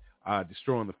communities,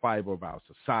 destroying the fiber of our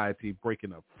society,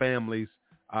 breaking up families,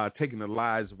 taking the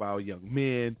lives of our young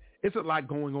men. It's a lot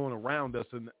going on around us,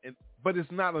 but it's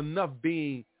not enough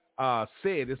being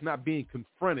said. It's not being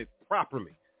confronted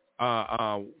properly.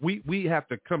 We have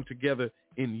to come together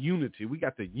in unity. We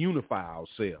got to unify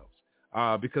ourselves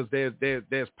because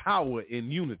there's power in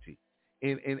unity,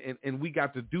 and we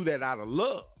got to do that out of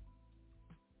love.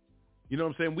 You know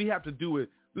what I'm saying? We have to do it.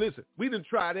 Listen, we done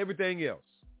tried everything else.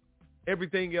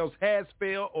 Everything else has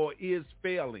failed or is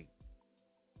failing.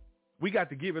 We got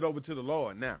to give it over to the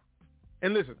Lord now.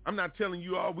 And listen, I'm not telling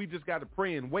you all we just got to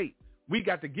pray and wait. We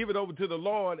got to give it over to the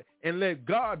Lord and let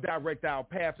God direct our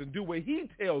paths and do what he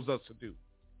tells us to do.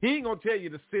 He ain't going to tell you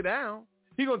to sit down.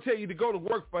 He's going to tell you to go to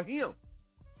work for him.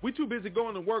 We're too busy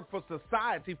going to work for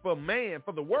society, for man,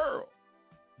 for the world,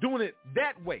 doing it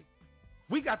that way.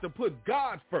 We got to put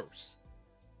God first.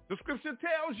 The scripture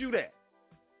tells you that.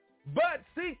 But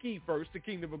seek ye first the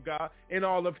kingdom of God and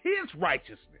all of his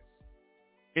righteousness,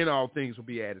 and all things will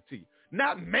be added to you.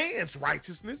 Not man's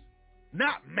righteousness,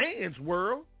 not man's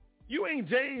world. You ain't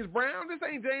James Brown. This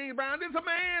ain't James Brown. This is a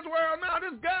man's world. No,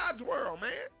 this is God's world,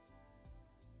 man.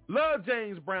 Love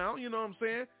James Brown, you know what I'm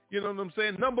saying? You know what I'm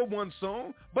saying? Number one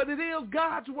song, but it is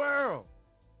God's world.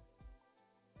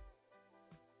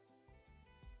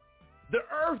 The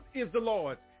earth is the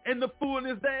Lord's and the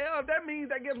fullness thereof. That means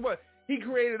that guess what? He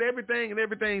created everything and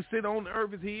everything sit on the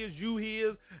earth is his, you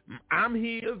his, I'm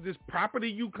his, this property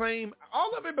you claim,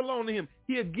 all of it belongs to him.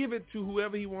 He'll give it to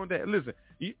whoever he wants to.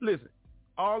 Listen,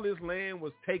 all this land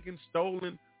was taken,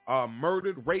 stolen,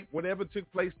 murdered, raped, whatever took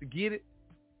place to get it.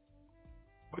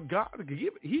 But God could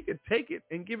give it. He could take it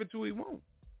and give it to who he wants.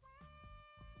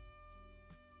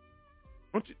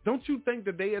 Don't you think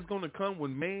the day is going to come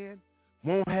when man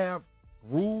won't have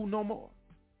rule no more?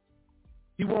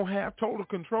 He won't have total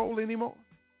control anymore.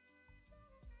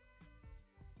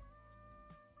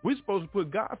 We're supposed to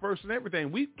put God first in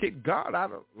everything. We kicked God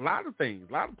out of a lot of things,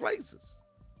 a lot of places.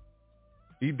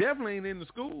 He definitely ain't in the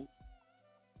schools.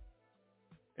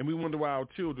 And we wonder why our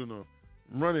children are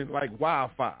running like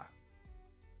wildfire.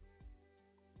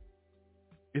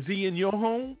 Is he in your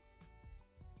home?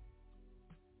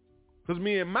 Because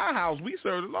me in my house, we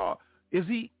serve the Lord. Is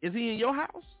he in your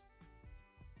house?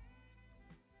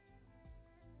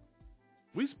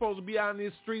 We supposed to be out in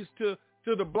these streets to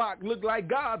the block look like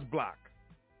God's block.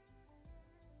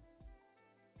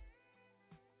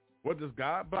 What does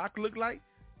God's block look like?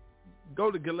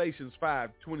 Go to Galatians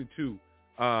 5:22,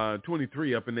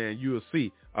 23 up in there, and you'll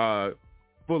see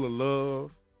full of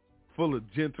love, full of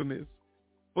gentleness,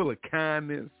 full of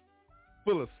kindness,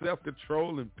 full of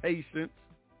self-control and patience.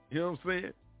 You know what I'm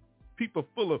saying? People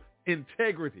full of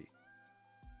integrity,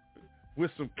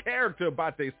 with some character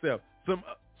about themselves,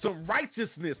 some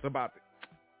righteousness about it.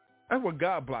 That's what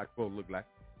God block folk look like.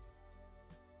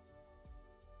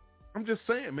 I'm just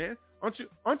saying, man. Aren't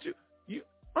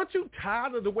you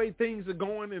tired of the way things are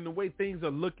going and the way things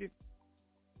are looking?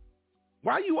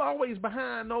 Why are you always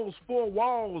behind those four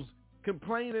walls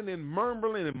complaining and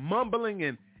murmuring and mumbling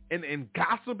and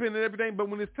gossiping and everything? But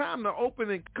when it's time to open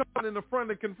and come in the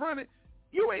front and confront it,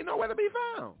 you ain't nowhere to be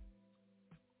found.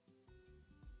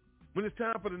 When it's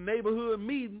time for the neighborhood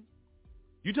meeting,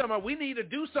 you talking about we need to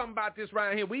do something about this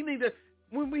right here. We need to,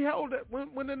 when we hold it,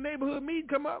 when the neighborhood meeting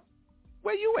come up,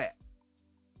 where you at?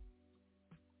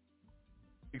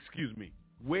 Excuse me,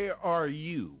 where are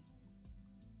you?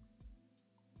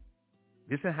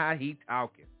 This is how he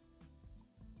talking.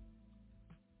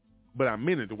 But I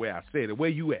meant it the way I said it. Where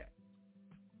you at?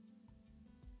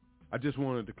 I just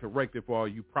wanted to correct it for all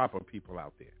you proper people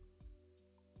out there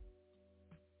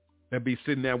that be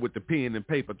sitting there with the pen and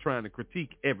paper trying to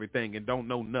critique everything and don't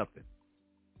know nothing.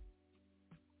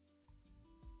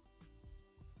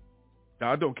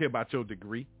 Now, I don't care about your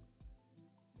degree.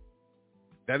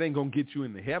 That ain't going to get you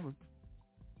into heaven.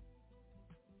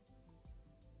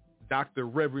 Doctor,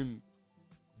 Reverend,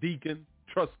 Deacon,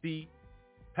 Trustee,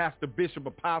 Pastor, Bishop,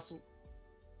 Apostle,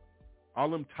 all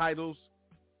them titles,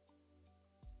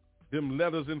 them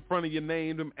letters in front of your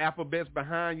name, them alphabets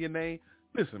behind your name.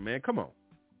 Listen, man, come on.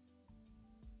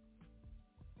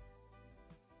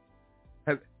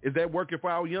 Is that working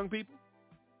for our young people?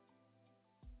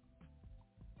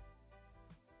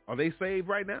 Are they saved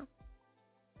right now?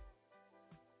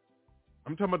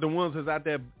 I'm talking about the ones that's out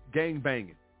there gang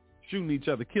banging, shooting each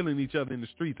other, killing each other in the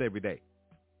streets every day.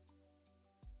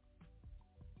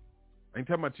 I ain't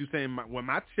talking about you saying,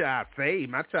 my child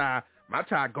saved, my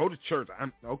child go to church.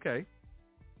 Okay.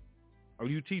 Are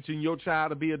you teaching your child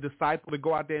to be a disciple, to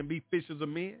go out there and be fishers of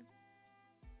men?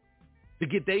 To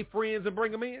get their friends and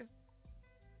bring them in?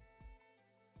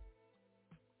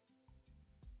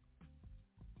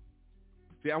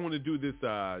 See, I want to do this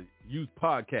youth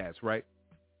podcast, right?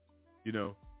 You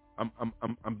know,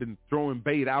 I'm been throwing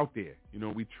bait out there. You know,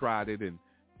 we tried it, and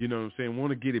you know what I'm saying, want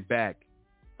to get it back.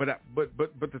 But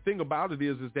the thing about it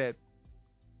is that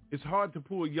it's hard to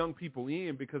pull young people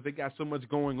in because they got so much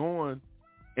going on,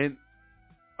 and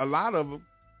a lot of them,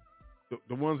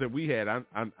 the ones that we had,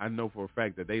 I know for a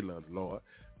fact that they love the Lord,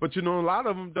 but you know, a lot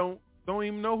of them don't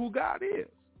even know who God is.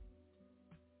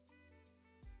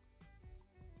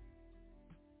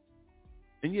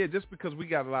 And yeah, just because we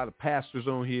got a lot of pastors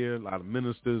on here, a lot of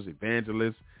ministers,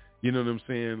 evangelists, you know what I'm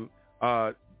saying,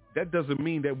 that doesn't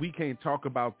mean that we can't talk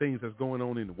about things that's going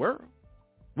on in the world.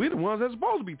 We're the ones that's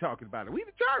supposed to be talking about it. We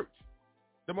the church,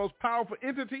 the most powerful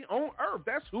entity on earth.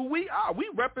 That's who we are. We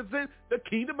represent the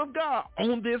kingdom of God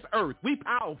on this earth. We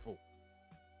powerful.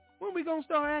 When we going to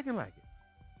start acting like it?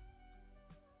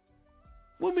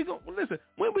 When we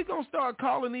gonna start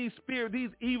calling these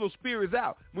evil spirits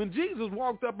out? When Jesus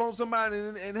walked up on somebody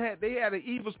and they had an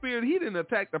evil spirit, he didn't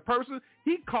attack the person.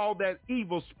 He called that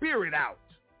evil spirit out.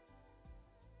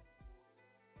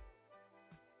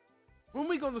 When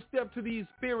we gonna step to these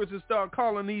spirits and start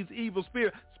calling these evil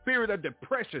spirits, spirit of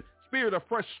depression, spirit of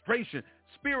frustration,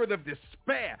 spirit of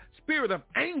despair, spirit of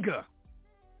anger?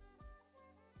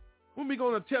 When we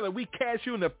gonna tell it we cast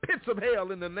you in the pits of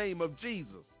hell in the name of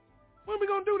Jesus? When are we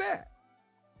going to do that?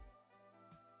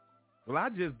 Well, I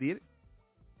just did it.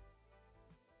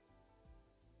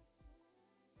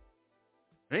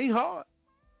 It ain't hard.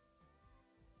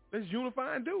 Let's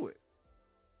unify and do it.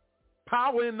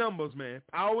 Power in numbers, man.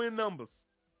 Power in numbers.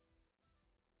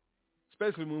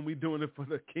 Especially when we're doing it for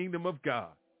the kingdom of God.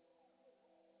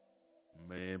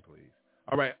 Man, please.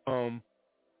 All right. And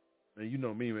you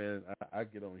know me, man. I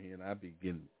get on here and I be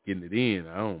getting it in.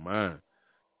 I don't mind.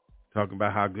 Talking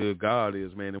about how good God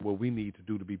is, man, and what we need to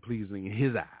do to be pleasing in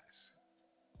his eyes.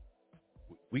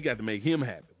 We got to make him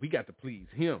happy. We got to please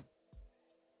him.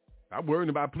 I'm worrying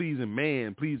about pleasing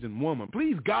man, pleasing woman.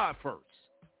 Please God first.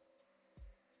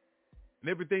 And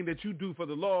everything that you do for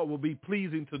the Lord will be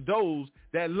pleasing to those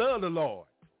that love the Lord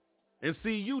and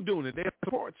see you doing it. They'll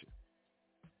support you.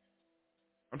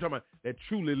 I'm talking about that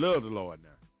truly love the Lord now.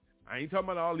 I ain't talking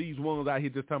about all these ones out here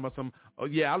just talking about some, oh,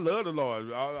 yeah, I love the Lord.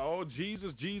 Oh,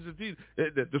 Jesus, Jesus, Jesus.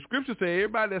 The scripture says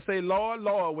everybody that say, Lord,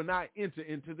 Lord, will not enter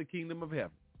into the kingdom of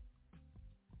heaven.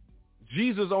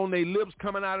 Jesus on their lips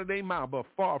coming out of their mouth, but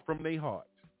far from their hearts.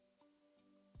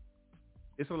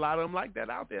 It's a lot of them like that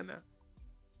out there now.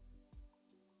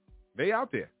 They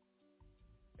out there.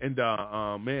 And,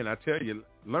 man, I tell you,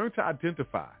 learn to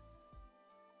identify.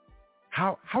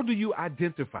 How do you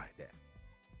identify that?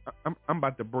 I'm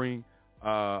about to bring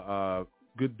a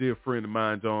good dear friend of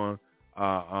mine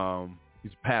on.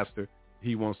 He's a pastor.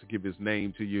 He wants to give his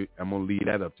name to you. I'm going to leave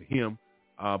that up to him,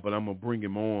 but I'm going to bring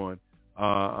him on.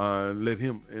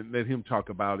 Let him talk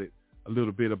about it a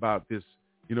little bit about this,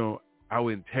 you know,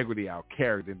 our integrity, our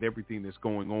character, and everything that's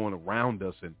going on around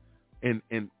us, and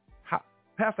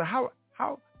Pastor, how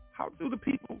do the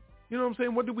people, you know what I'm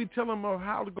saying? What do we tell them of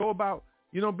how to go about,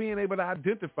 being able to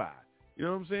identify? You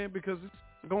know what I'm saying? Because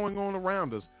it's going on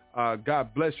around us.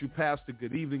 God bless you, Pastor.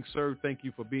 Good evening, sir. Thank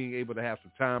you for being able to have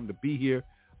some time to be here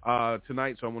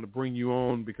tonight. So I want to bring you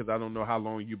on because I don't know how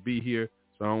long you'll be here.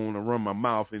 So I don't want to run my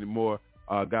mouth anymore.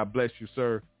 God bless you,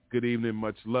 sir. Good evening.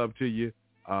 Much love to you.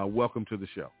 Welcome to the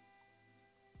show.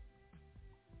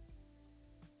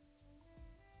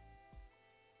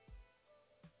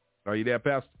 Are you there,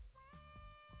 Pastor?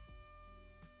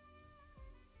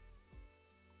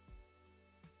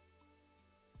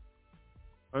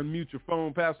 Unmute your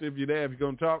phone, Pastor, if you're there, if you're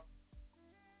going to talk.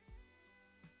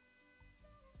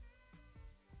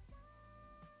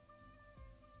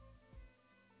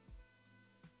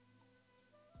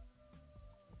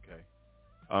 Okay.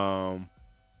 I'm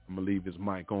going to leave his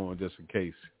mic on just in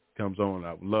case he comes on.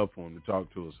 I would love for him to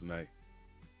talk to us tonight.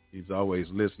 He's always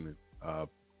listening.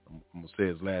 I'm going to say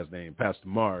his last name, Pastor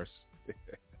Morris.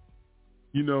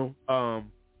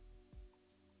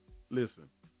 Listen,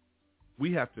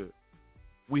 we have to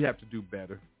do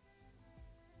better.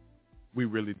 We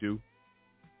really do.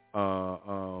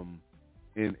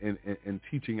 In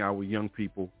teaching our young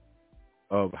people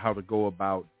of how to go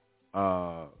about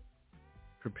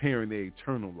preparing their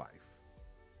eternal life,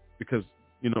 because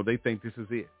they think this is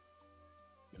it.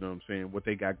 You know what I'm saying? What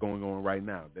they got going on right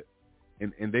now,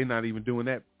 and they're not even doing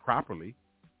that properly.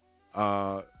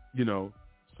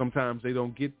 Sometimes they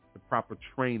don't get the proper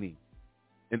training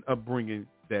and upbringing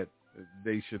that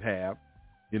they should have.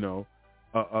 A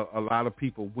lot of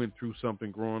people went through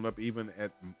something growing up, even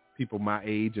at people my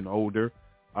age and older.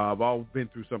 I've all been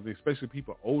through something, especially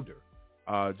people older.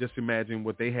 Just imagine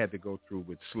what they had to go through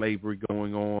with slavery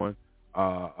going on,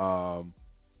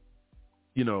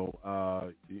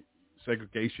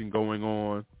 segregation going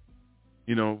on,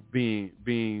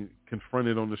 being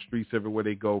confronted on the streets everywhere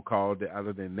they go, called out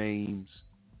of their names.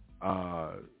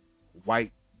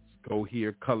 Whites go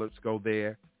here, coloreds go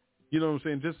there. You know what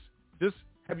I'm saying? Just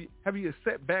have you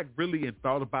sat back really and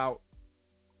thought about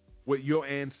what your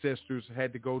ancestors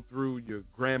had to go through, your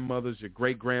grandmothers, your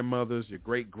great-grandmothers, your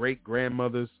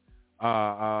great-great-grandmothers,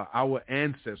 our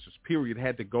ancestors, period,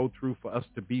 had to go through for us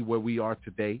to be where we are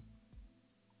today?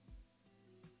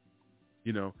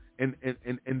 And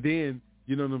then,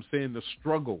 you know what I'm saying, the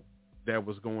struggle that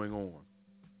was going on.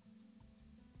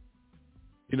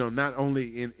 Not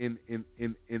only in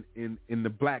the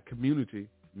black community,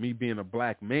 me being a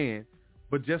black man,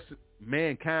 but just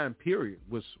mankind, period,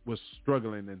 was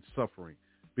struggling and suffering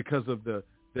because of the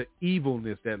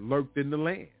evilness that lurked in the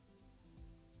land.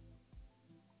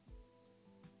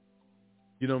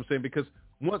 You know what I'm saying? Because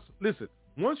once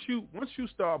you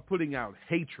start putting out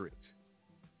hatred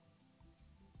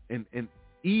and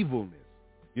evilness,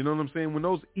 you know what I'm saying? When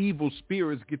those evil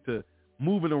spirits get to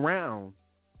moving around,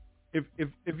 if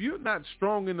you're not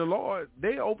strong in the Lord,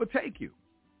 they overtake you.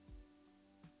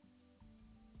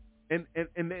 And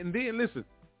then listen,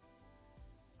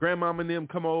 grandmama and them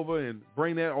come over and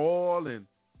bring that oil and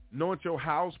anoint your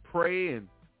house, pray and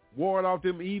ward off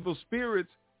them evil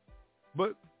spirits.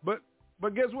 But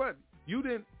guess what? You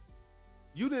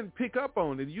didn't pick up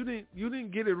on it. You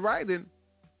didn't get it right, and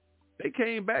they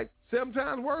came back 7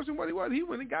 times worse than what he was. He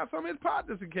went and got some of his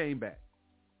partners and came back.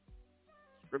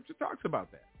 Scripture talks about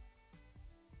that.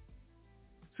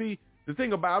 See, the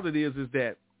thing about it is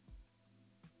that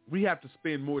we have to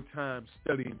spend more time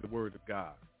studying the Word of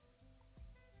God.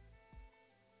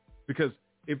 Because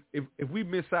if we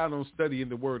miss out on studying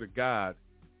the Word of God,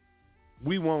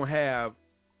 we won't have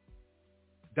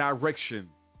direction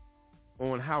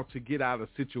on how to get out of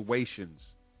situations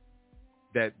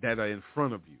that are in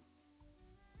front of you.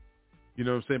 You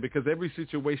know what I'm saying? Because every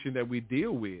situation that we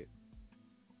deal with,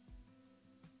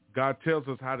 God tells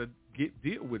us how to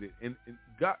deal with it. And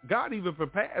God even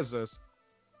prepares us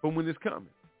for when it's coming.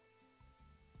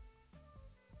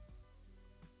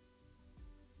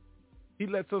 He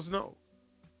lets us know.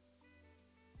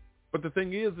 But the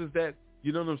thing is that,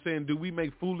 you know what I'm saying, do we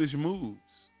make foolish moves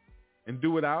and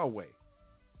do it our way?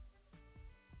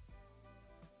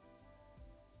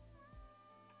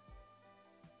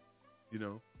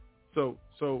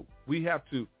 So we have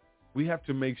to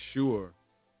make sure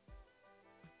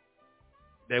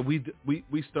that we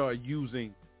start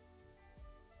using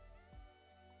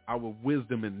our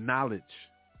wisdom and knowledge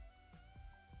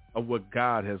of what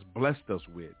God has blessed us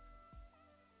with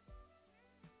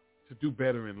to do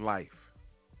better in life.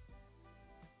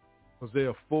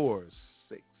 Hosea 4,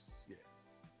 6,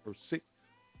 verse 6.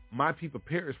 My people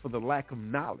perish for the lack of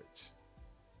knowledge.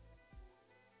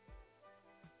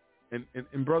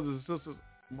 And brothers and sisters,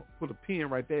 put a pin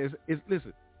right there.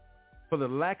 Listen, for the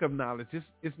lack of knowledge,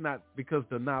 it's not because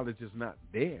the knowledge is not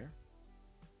there.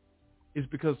 It's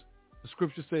because the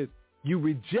scripture says you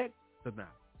reject the knowledge.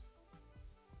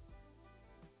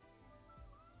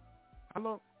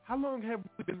 How long have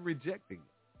we been rejecting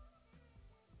it?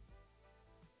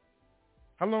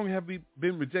 How long have we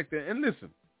been rejecting? And listen,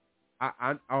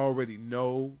 I already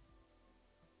know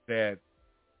that,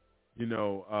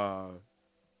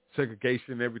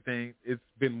 segregation and everything, it's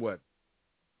been what?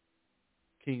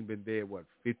 King been dead,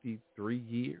 53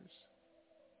 years?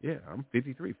 Yeah, I'm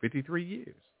 53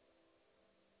 years.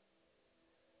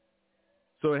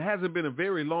 So it hasn't been a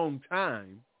very long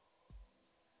time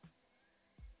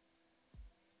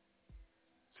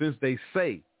since they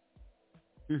say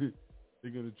they're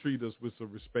going to treat us with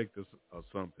some respect or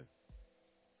something.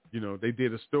 They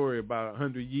did a story about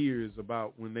 100 years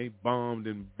about when they bombed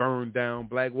and burned down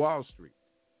Black Wall Street.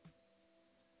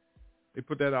 They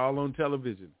put that all on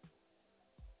television.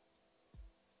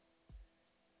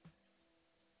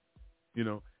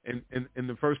 And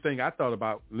the first thing I thought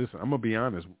about, listen, I'm going to be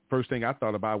honest. First thing I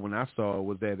thought about when I saw it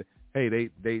was that, hey,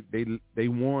 they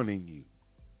warning you.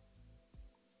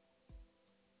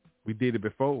 We did it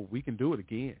before. We can do it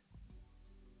again.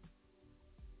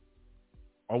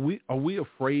 Are we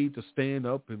afraid to stand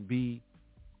up and be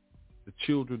the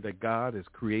children that God has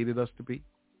created us to be?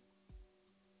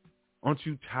 Aren't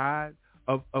you tired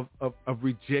of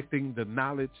rejecting the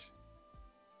knowledge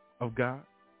of God?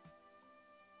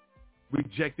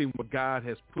 Rejecting what God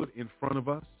has put in front of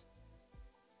us?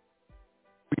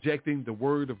 Rejecting the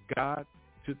word of God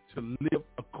to live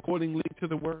accordingly to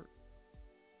the word?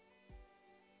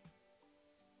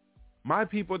 My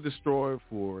people are destroyed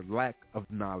for lack of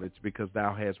knowledge because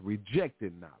thou hast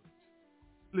rejected knowledge.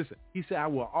 Listen, he said, I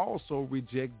will also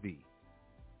reject thee,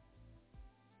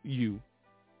 you,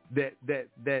 that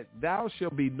thou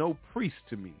shalt be no priest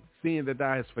to me, seeing that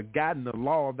thou hast forgotten the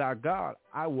law of thy God.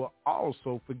 I will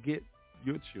also forget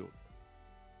your children.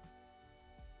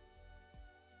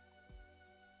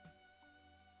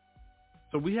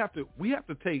 So we have to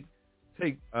take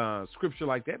scripture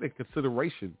like that in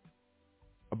consideration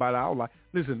about our life.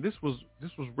 Listen, this was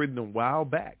written a while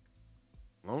back,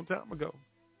 a long time ago.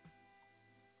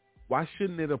 Why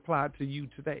shouldn't it apply to you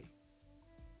today?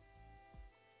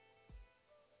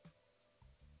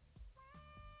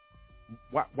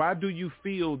 Why do you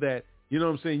feel that,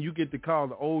 you get to call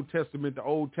the Old Testament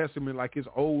like it's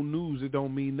old news? It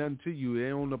don't mean nothing to you. It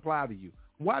don't apply to you.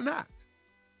 Why not?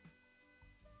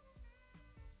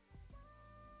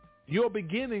 Your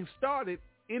beginning started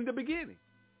in the beginning.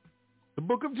 The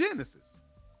book of Genesis.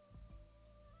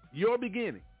 Your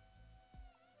beginning.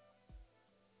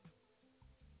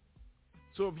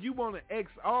 So if you want to X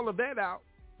all of that out,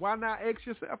 why not X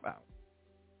yourself out?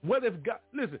 What if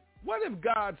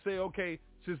God say, okay,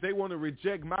 since they want to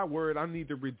reject my word, I need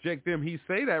to reject them? He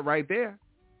say that right there.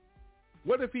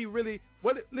 What if he really,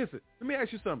 listen, let me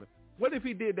ask you something. What if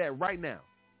he did that right now?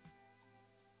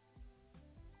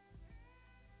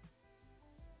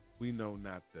 We know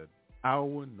not the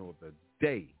hour nor the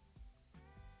day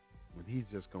when he's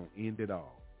just going to end it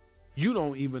all. You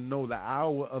don't even know the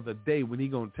hour of the day when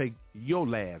he's going to take your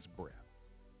last breath.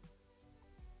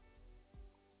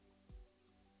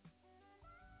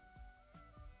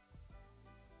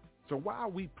 So why are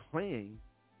we playing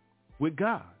with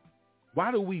God?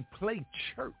 Why do we play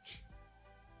church?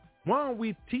 Why aren't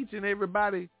we teaching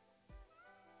everybody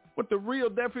what the real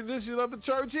definition of the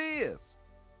church is?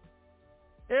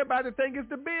 Everybody think it's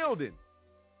the building.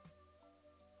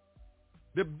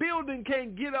 The building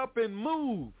can't get up and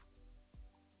move.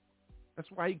 That's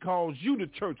why he calls you the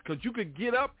church, because you could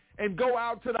get up and go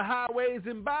out to the highways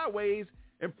and byways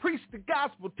and preach the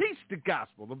gospel, teach the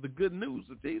gospel of the good news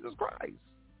of Jesus Christ.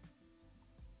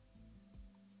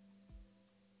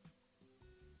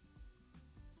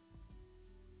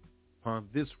 Upon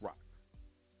this rock,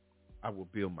 I will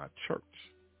build my church,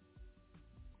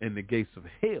 and the gates of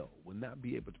hell will not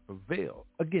be able to prevail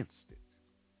against it.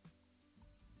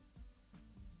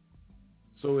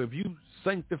 So if you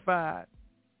sanctified,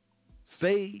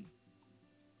 saved,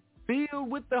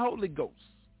 filled with the Holy Ghost,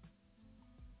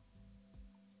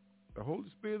 the Holy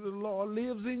Spirit of the Lord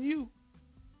lives in you.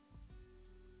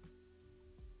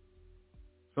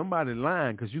 Somebody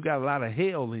lying because you got a lot of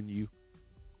hell in you.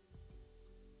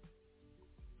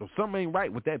 So something ain't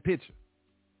right with that picture.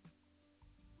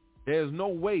 There's no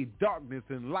way darkness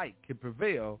and light can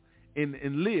prevail and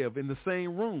live in the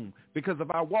same room. Because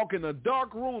if I walk in a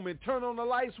dark room and turn on the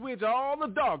light switch, all the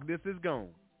darkness is gone.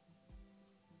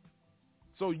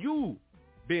 So you,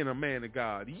 being a man of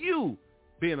God, you,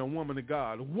 being a woman of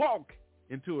God, walk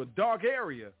into a dark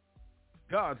area,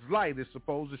 God's light is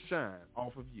supposed to shine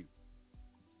off of you.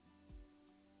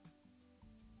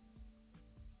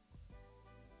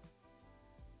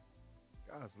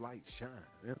 God's light shine.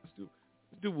 Man, let's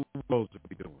do what we're supposed to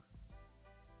be doing.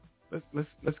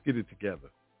 Let's get it together.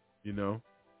 You know,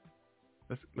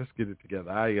 let's get it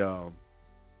together. I'm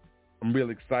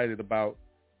really excited about.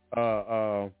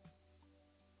 I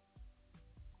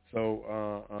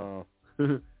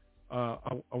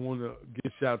want to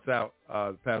give shouts out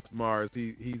to Pastor Mars.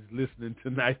 He's listening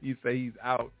tonight. He say he's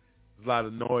out. There's a lot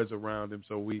of noise around him,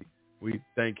 so we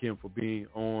thank him for being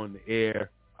on the air,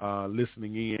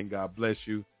 listening in. God bless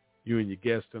you and your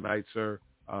guest tonight, sir.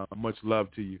 Much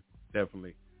love to you,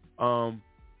 definitely.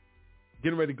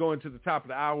 Getting ready to go into the top of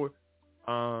the hour.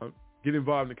 Get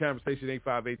involved in the conversation,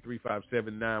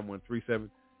 858-357-9137,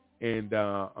 and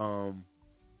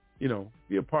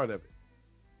be a part of it.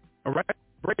 All right,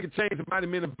 break and change the mighty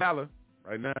men of valor.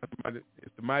 Right now,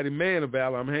 it's the mighty man of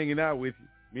valor. I'm hanging out with you.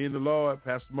 Me and the Lord.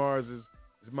 Pastor Mars is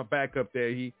my backup there.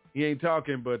 He ain't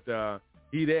talking, but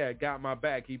he there, got my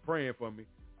back. He praying for me.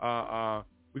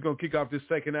 We're gonna kick off this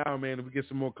second hour, man. If we get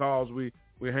some more calls, we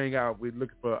hang out. We're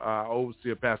looking for our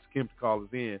overseer, Pastor Kim, to call us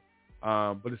in.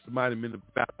 But it's the mighty men of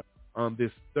valor on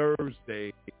this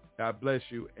Thursday. God bless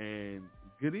you and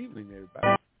good evening,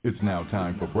 everybody. It's now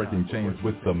time for Breaking Chains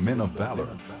with the Men of Valor,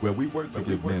 where we work to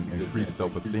give men increased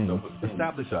self-esteem,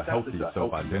 establish a healthy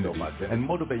self-identity, and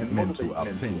motivate men to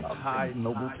obtain high,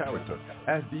 noble character,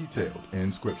 as detailed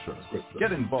in Scripture.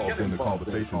 Get involved in the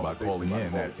conversation by calling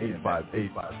in at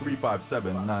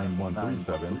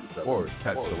 858-357-9137 or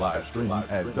catch the live stream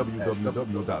at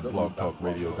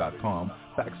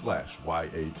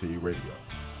www.blogtalkradio.com/YAT Radio.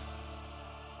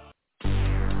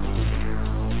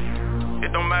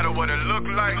 It don't matter what it look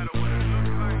like.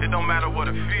 It don't matter what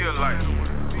it feel like.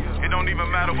 It don't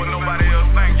even matter what nobody else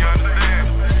think, you understand?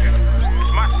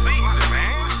 It's my season,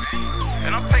 man.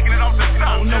 And I'm taking it off the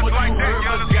top just like that, you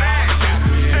understand?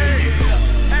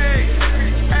 Hey.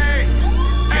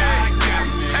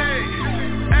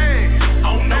 I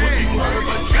don't know what you heard,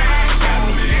 but God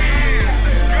got me.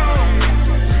 Go.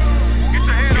 Get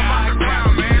your head up off the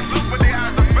ground, man. Look with the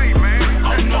eyes of faith, man. I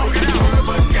don't know what you heard,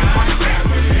 but God got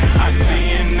me. I see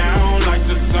it now like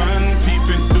the sun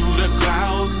peeping through the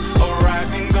clouds,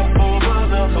 arising up over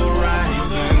the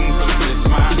horizon. 'Cause it's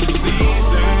my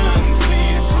season. See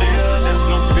it clear, there's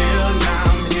no fear. Now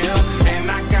I'm here,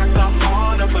 and I got the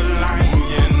heart of a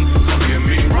lion. So give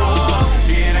me roar,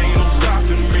 it ain't no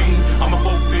stopping me. I'ma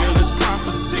fulfill this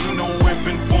prophecy. No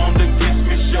weapon formed against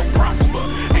me shall prosper.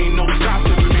 Ain't no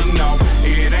stopping me, no.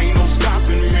 It ain't no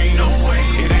stopping me, no way.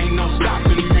 It ain't no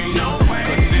stopping me, no way.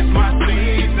 'Cause it's my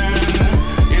season.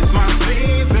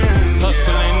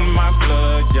 Hustling my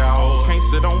blood, y'all. Can't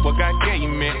sit on what God gave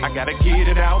me. I gotta get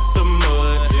it out the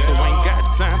mud. So ain't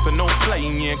got time for no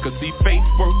playing. 'Cause see, faith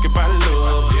work if I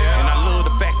love. And I love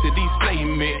the fact that he saved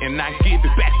me. And I give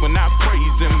it back when I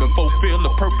praise him and fulfill the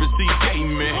purpose he gave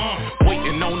me.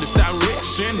 Waiting on this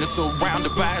direction. It's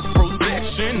surrounded by his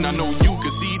protection. I know you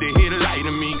can see the headlight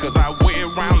in me. 'Cause I wear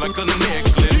around like a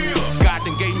necklace. God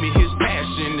done gave me his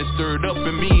passion. It's stirred up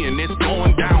in me and it's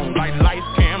going down like lights,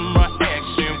 camera,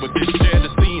 action. With this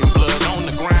jealousy and blood on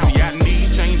the ground. Yeah, I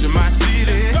need change in my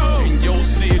city. In your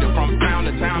city, from town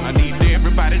to town. I need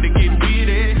everybody to get with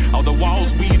it. All the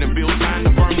walls we done built, time to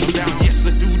burn them down. Yes,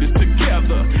 let's do this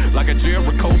together. Like a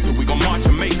Jericho, so we gon' march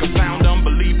and make a sound.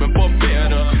 Unbelieving for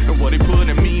better. And what he put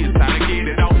in me is time to get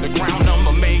it off the ground.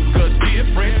 I'ma make a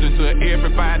difference. And to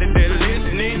everybody that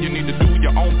listening, you need to do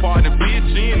your own part and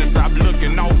pitch in. And stop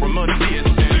looking off from a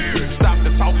distance. Stop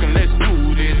the talking, let's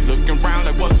do this. Looking around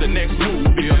like what's the next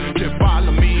move here. Just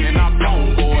follow me and I'm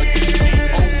on board. This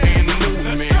G-O-N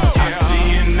movement. I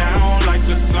see it now like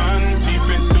the sun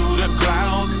peeping through the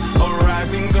clouds,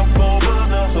 arising up over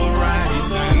the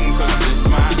horizon. 'Cause it's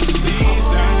my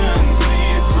season. See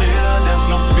it clear, there's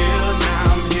no fear.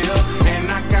 Now I'm here, and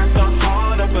I got the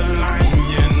heart of a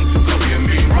lion. So give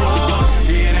me roar,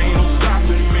 it ain't no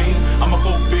stopping me. I'ma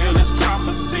fulfill this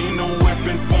prophecy. No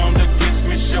weapon formed against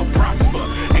me shall prosper.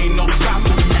 Ain't no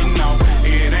stopping me, no.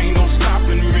 It ain't no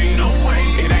stopping me, no way.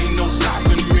 It ain't no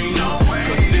stopping me, no way.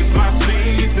 'Cause it's my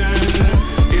season.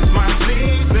 It's my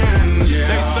season.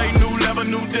 They say new level,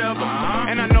 new devil.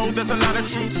 And I know there's a lot of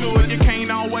truth to it. You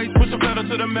can't always push a pedal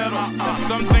to the metal.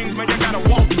 Some things, man, you gotta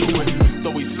walk through it.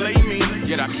 So he slay me,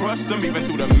 yet I trust him. Even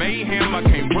through the mayhem, I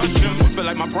can't rush him. Feel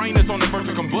like my brain is on the verge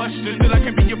of combustion. Still I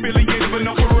can be affiliated, but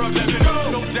no corruption.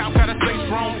 No doubt, gotta stay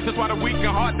strong. That's why the weak and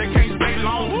heart, they can't stay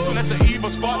long. Soon as the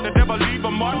evil spot, the devil leave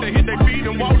a mark. They hit their feet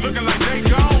and walk looking like they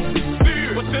gone.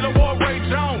 But still a war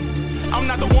rage on. I'm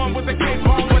not the one with the cape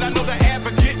on, but I know the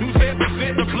advocate who said to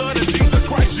send the blood of Jesus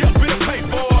Christ. Yeah, been paid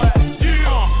for it.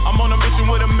 I'm on a mission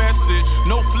with a message.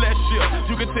 No flesh here.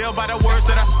 You can tell by the words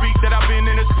that I speak that I've been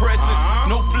in his presence.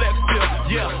 No flex here.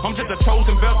 Yeah, I'm just a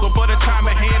chosen vessel for the time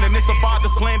at hand, and it's the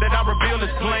Father's plan that I reveal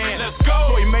His plan. Let's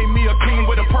go. So He made me a king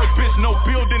with a purpose, no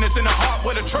building is in the heart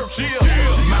where the church is.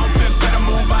 Mountains better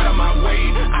move out of my way,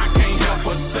 I can't help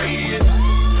but say it.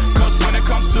 Cause when it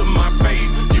comes to my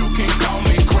faith, you can call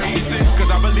me crazy. Cause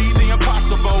I believe the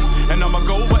impossible, and I'ma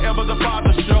go wherever the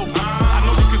Father show. I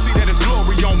know you can see that His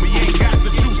glory on me, ain't got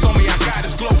the juice on me, I got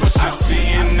His glory. I see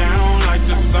it now like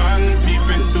the sun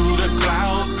peeping through the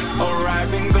clouds,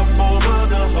 arriving up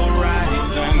over the horizon.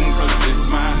 Cause it's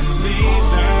my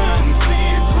season, see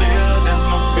it clear, there's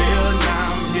no fear,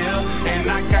 now I'm here.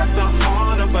 And I got the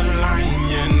heart of a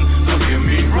lion, so give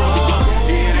me roar,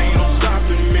 it ain't no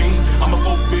stopping me. I'ma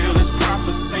fulfill His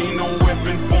prophecy, no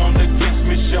weapon formed against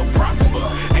me shall prosper.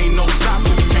 Ain't no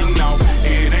stopping me, no,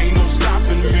 it ain't no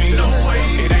stopping me, no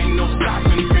way. It ain't no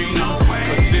stopping me, no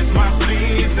way. Cause it's my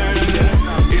season,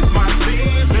 it's my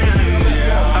season,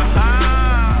 yeah.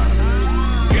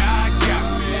 God got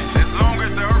me, as long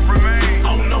as the earth remains.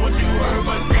 I don't know what you heard,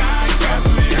 but God got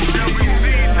me. There shall be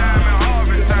seed time and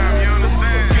harvest time, you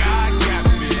understand? God got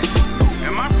me,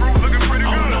 and my fruit looking pretty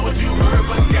good. I don't know what you heard,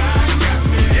 but God got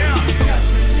me, yeah.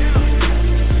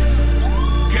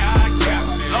 God got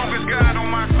me, as long as God on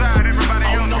my side, everybody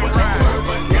else can ride.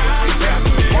 But God got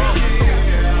me,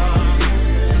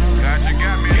 God, you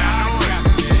got me, I know it.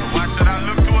 So why should I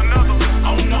look to another?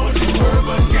 I don't know what you heard,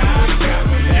 but God got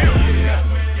me.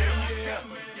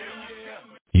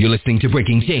 You're listening to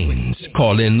Breaking Chains.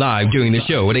 Call in live during the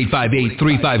show at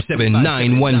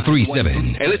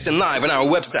 858-357-9137. And listen live on our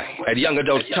website at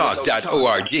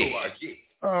youngadultstalk.org.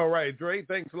 All right, Dre,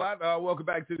 thanks a lot. Welcome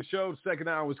back to the show. The second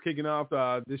hour is kicking off.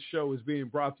 This show is being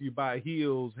brought to you by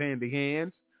Heels Handy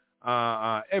Hands.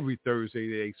 Every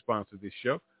Thursday they sponsor this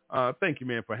show. Thank you,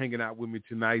 man, for hanging out with me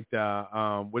tonight.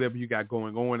 Whatever you got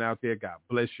going on out there, God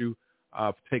bless you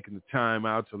for taking the time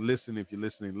out to listen if you're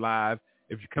listening live.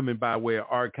 If you're coming by way of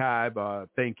archive,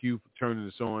 thank you for turning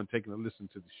this on, taking a listen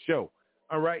to the show.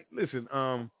 All right, listen.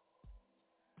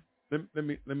 Let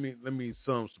me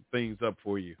sum some things up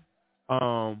for you.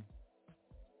 Number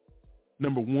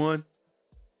one,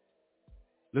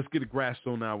 let's get a grasp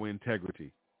on our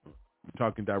integrity. I'm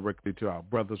talking directly to our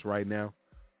brothers right now,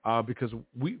 because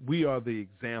we are the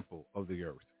example of the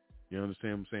earth. You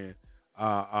understand what I'm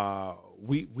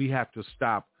saying? We have to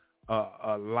stop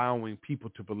allowing people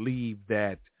to believe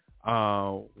that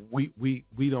we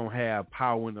don't have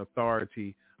power and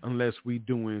authority unless we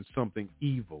doing something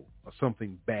evil or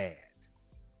something bad.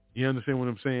 You understand what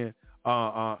I'm saying?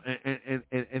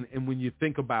 And when you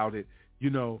think about it, you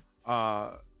know,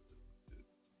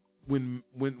 when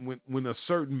a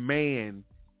certain man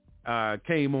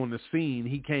came on the scene,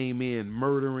 he came in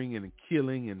murdering and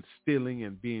killing and stealing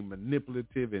and being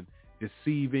manipulative and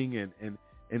deceiving and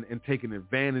taking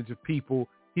advantage of people.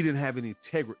 He didn't have any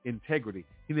integrity.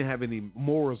 He didn't have any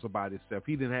morals about himself.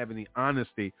 He didn't have any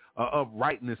honesty or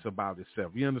uprightness about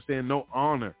himself. You understand? No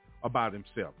honor about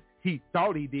himself. He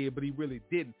thought he did, but he really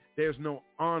didn't. There's no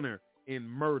honor in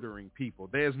murdering people.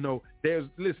 There's no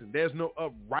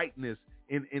uprightness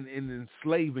in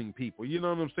enslaving people. You know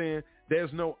what I'm saying?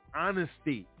 There's no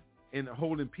honesty in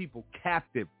holding people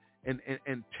captive and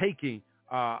taking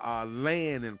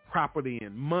land and property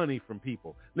and money from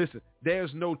people. Listen,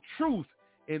 there's no truth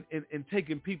in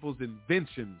taking people's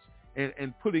inventions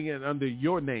and putting it under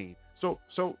your name. So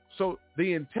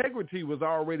the integrity was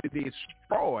already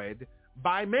destroyed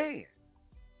by man.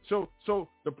 So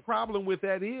the problem with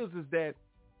that is that,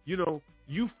 you know,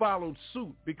 you followed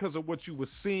suit because of what you were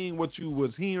seeing, what you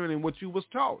was hearing, and what you was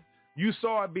taught. You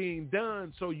saw it being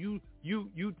done, so you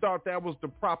thought that was the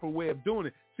proper way of doing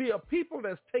it. See, a people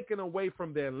that's taken away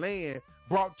from their land,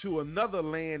 brought to another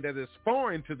land that is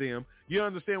foreign to them, you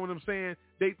understand what I'm saying?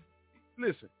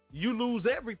 Listen, you lose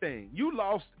everything. You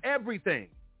lost everything.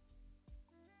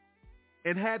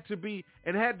 And had to be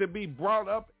brought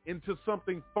up into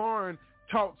something foreign,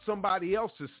 taught somebody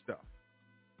else's stuff,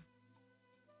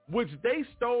 which they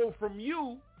stole from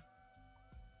you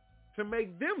to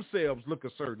make themselves look a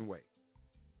certain way.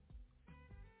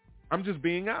 I'm just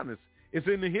being honest. It's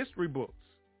in the history books.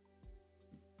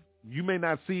 You may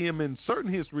not see him in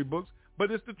certain history books,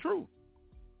 but it's the truth.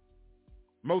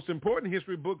 Most important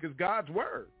history book is God's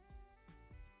word.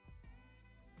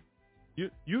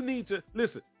 You need to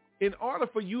listen. In order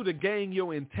for you to gain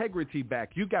your integrity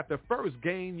back, you got to first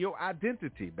gain your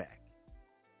identity back.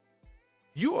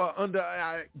 You are under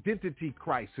an identity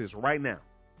crisis right now.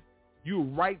 You're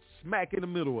right smack in the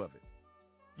middle of it.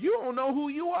 You don't know who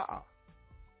you are.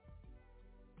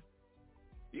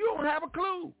 You don't have a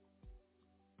clue.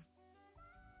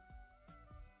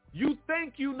 You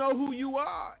think you know who you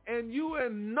are, and you are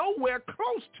nowhere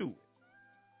close to it.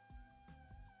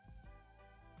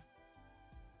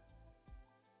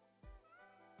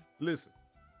 Listen.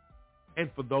 And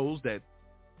for those that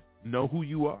know who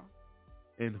you are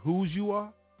and whose you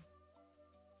are,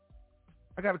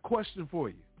 I got a question for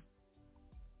you.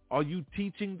 Are you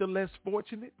teaching the less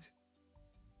fortunate?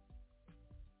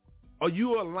 Are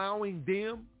you allowing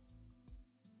them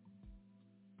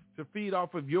to feed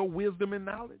off of your wisdom and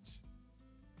knowledge?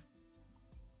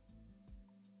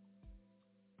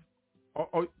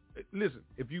 Or listen,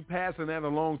 if you passing that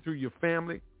along through your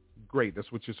family, great,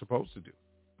 that's what you're supposed to do.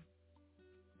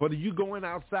 But are you going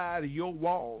outside of your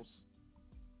walls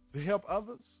to help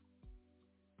others?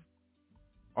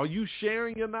 Are you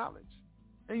sharing your knowledge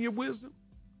and your wisdom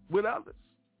with others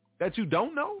that you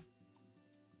don't know?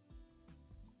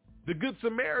 The Good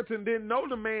Samaritan didn't know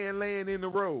the man laying in the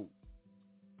road.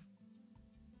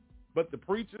 But the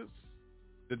preachers,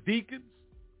 the deacons,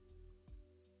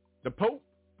 the pope,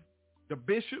 the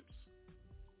bishops,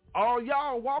 all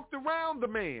y'all walked around the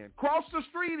man, crossed the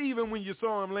street even when you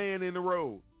saw him laying in the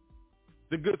road.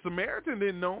 The Good Samaritan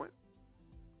didn't know it.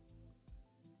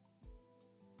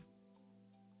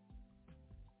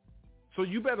 So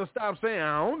you better stop saying,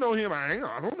 I don't know him. I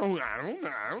don't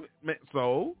know.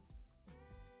 So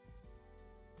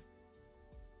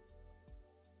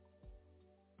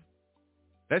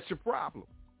that's your problem.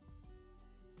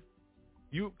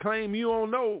 You claim you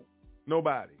don't know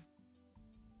nobody.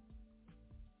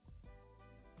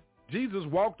 Jesus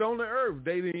walked on the earth.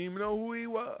 They didn't even know who he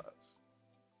was.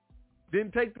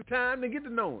 Didn't take the time to get to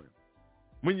know him.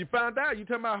 When you found out, you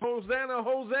talking about Hosanna,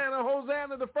 Hosanna,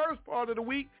 Hosanna the first part of the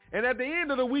week, and at the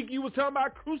end of the week, you was talking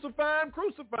about crucify him,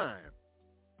 crucify him.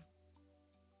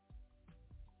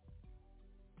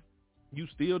 You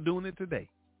still doing it today.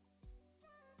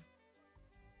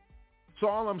 So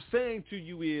all I'm saying to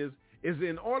you is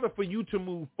in order for you to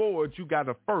move forward, you got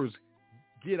to first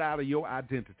get out of your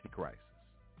identity crisis.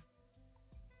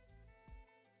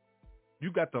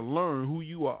 You got to learn who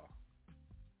you are.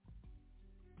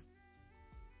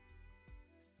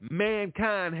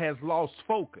 Mankind has lost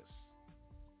focus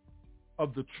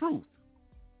of the truth.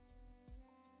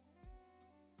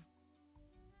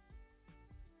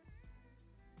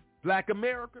 Black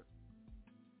America,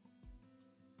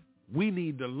 we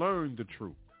need to learn the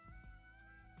truth.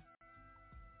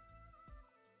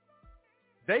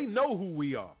 They know who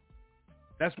we are.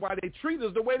 That's why they treat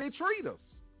us the way they treat us.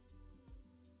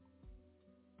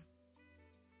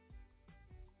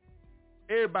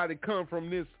 Everybody come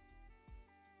from this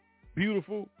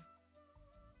beautiful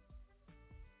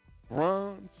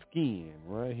bronze skin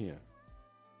right here.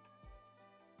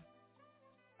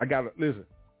 I got to listen.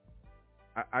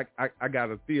 I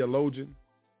got a theologian.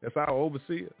 That's our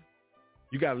overseer.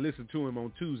 You got to listen to him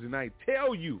on Tuesday night.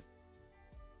 Tell you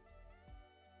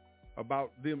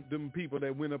about them people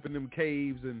that went up in them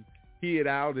caves and hid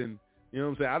out, and you know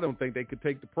what I'm saying. I don't think they could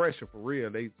take the pressure for real.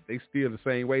 They still the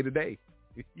same way today.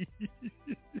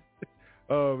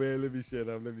 Oh man, let me shut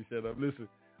up. Listen,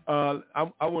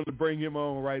 I want to bring him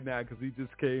on right now because he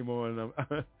just came on,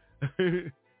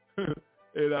 and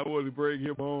I want to bring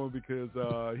him on because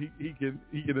he can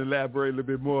elaborate a little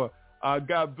bit more.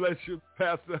 God bless you,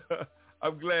 Pastor.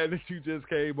 I'm glad that you just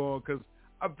came on because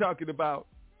I'm talking about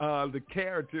the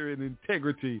character and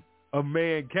integrity of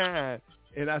mankind,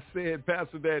 and I said,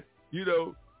 Pastor, that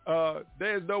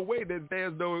there's no way that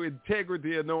there's no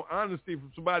integrity or no honesty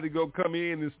for somebody to go come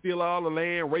in and steal all the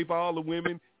land, rape all the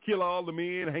women, kill all the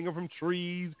men, hang them from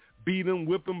trees, beat them,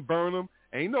 whip them, burn them.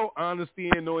 Ain't no honesty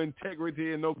and no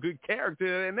integrity and no good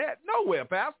character in that nowhere,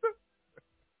 Pastor.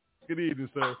 Good evening,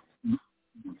 sir.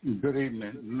 Good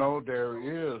evening. No, there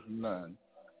is none.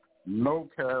 No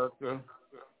character,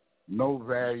 no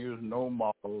values, no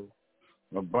morals.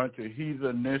 A bunch of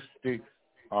heathenistic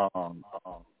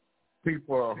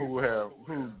people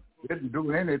who didn't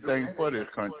do anything for this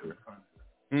country,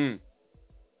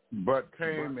 but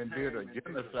came and did a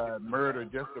genocide, murder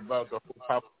just about the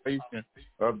whole population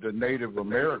of the Native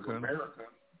Americans.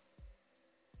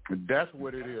 That's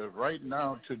what it is right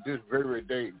now to this very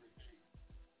day.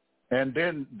 And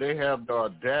then they have the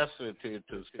audacity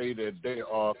to say that they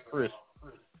are Christians,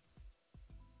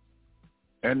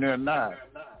 and they're not.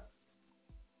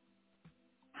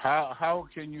 How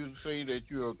can you say that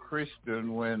you're a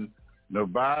Christian when the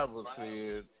Bible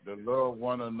says to love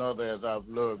one another as I've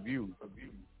loved you?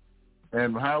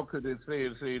 And how could it say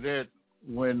that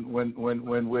when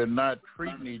we're not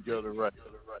treating each other right?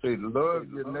 Say love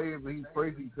your neighbor. He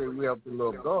prays. He say we have to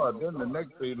love God. Then the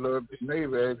next day love your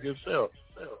neighbor as yourself.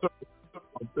 So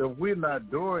if we're not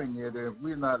doing it, if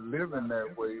we're not living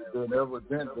that way, then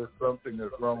evidently something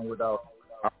is wrong with our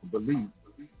belief.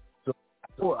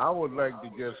 So I would like to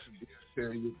just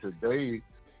tell you today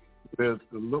is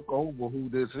to look over who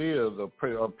this is,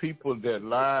 a people that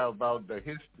lie about the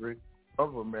history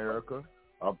of America,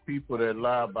 a people that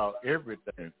lie about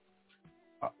everything.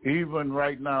 Even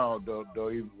right now, the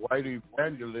white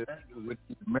evangelists with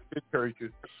these many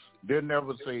churches, they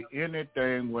never say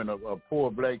anything when a poor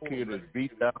black kid is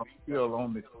beat down, killed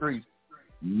on the streets.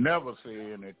 Never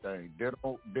say anything.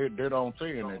 They don't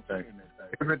say anything.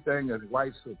 Everything is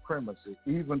white supremacy,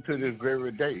 even to this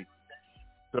very day.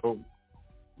 So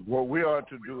what we are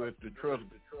to do is to trust,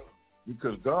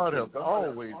 because God has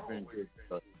always been good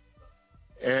to us,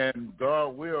 and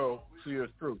God will see us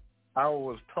through. I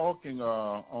was talking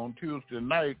on Tuesday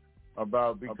night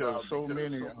about, because so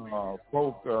many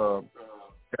folk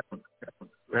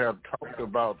have talked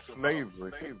about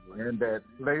slavery, and that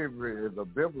slavery is a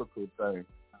biblical thing.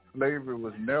 Slavery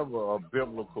was never a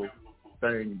biblical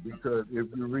thing, because if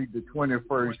you read the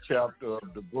 21st chapter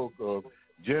of the book of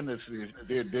Genesis,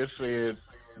 this says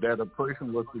that a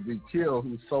person was to be killed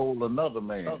who sold another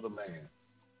man.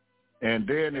 And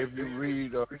then if you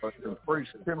read the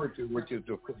First Timothy, which is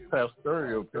the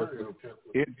pastoral epistle,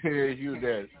 it tells you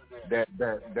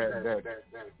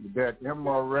that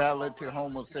immorality,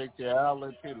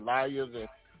 homosexuality, liars, and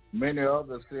many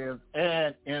other sins,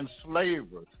 and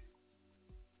enslavers.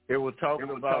 It was talking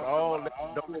about all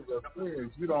those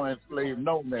sins. You don't enslave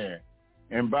no man.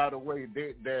 And by the way,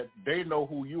 they know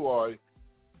who you are.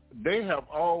 They have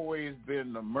always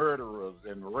been the murderers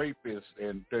and rapists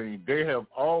and things. They have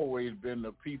always been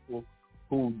the people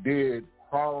who did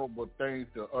horrible things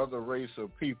to other race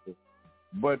of people.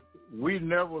 But we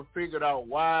never figured out,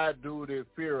 why do they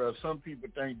fear us? Some people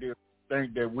think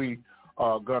that we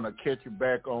are going to catch you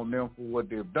back on them for what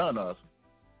they've done us.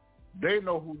 They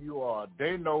know who you are.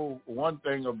 They know one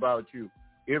thing about you.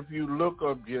 If you look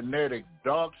up genetics,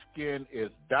 dark skin is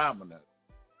dominant.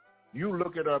 You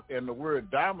look it up, and the word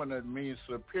dominant means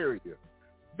superior.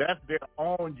 That's their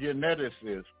own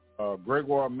geneticist,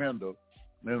 Gregor Mendel.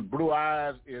 And blue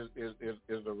eyes is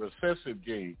a recessive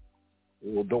gene.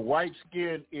 The white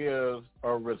skin is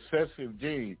a recessive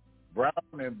gene. Brown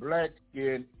and black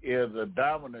skin is a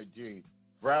dominant gene.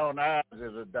 Brown eyes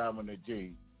is a dominant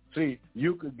gene. See,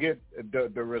 you could get the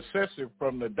recessive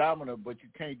from the dominant, but you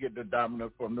can't get the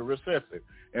dominant from the recessive.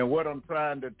 And what I'm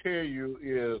trying to tell you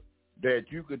is that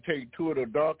you could take two of the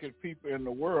darkest people in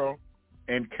the world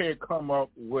and can't come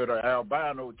up with an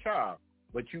albino child.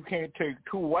 But you can't take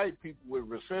two white people with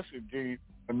recessive genes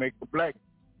and make a black,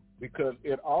 because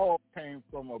it all came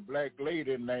from a black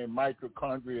lady named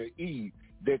Mitochondria Eve.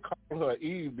 They call her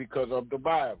Eve because of the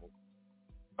Bible.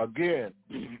 Again,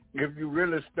 if you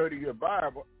really study your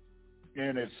Bible,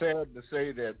 and it's sad to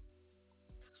say that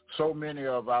so many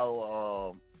of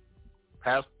our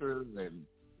pastors and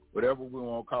whatever we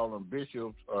want to call them,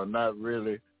 bishops, are not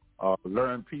really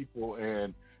learned people.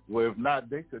 And well, if not,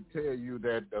 they could tell you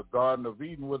that the Garden of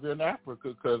Eden was in Africa,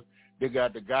 because they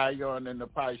got the Guyana and the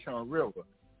Pishon River.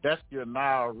 That's your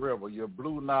Nile River, your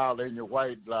blue Nile and your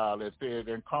white Nile. It says,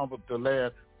 encompass the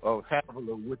land of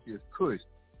Havilah, which is Cush.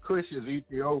 Cush is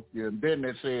Ethiopia. And then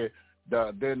they said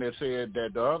that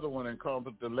the other one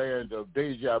encompassed the land of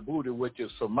Deja Booty, which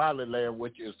is Somaliland,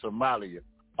 which is Somalia.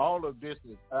 All of this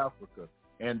is Africa,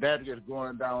 and that is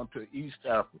going down to East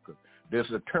Africa.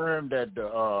 There's a term that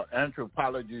the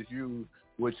anthropologists use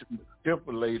which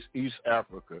stipulates East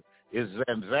Africa, is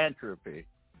Zanthropy.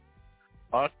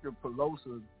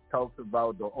 Australopithecus talks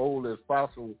about the oldest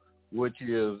fossil, which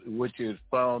is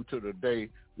found to the day,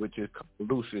 which is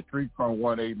Lucy,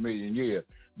 3.18 million years.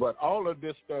 But all of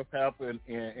this stuff happened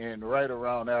in right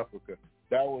around Africa.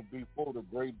 That was before the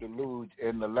Great Deluge,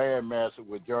 and the land masses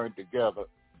were joined together.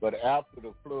 But after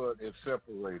the flood, it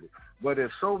separated. But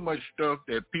there's so much stuff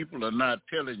that people are not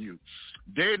telling you.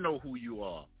 They know who you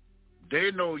are. They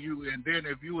know you, and then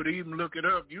if you would even look it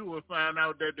up, you will find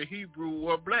out that the Hebrew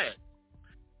were black.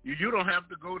 You don't have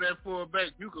to go that far back.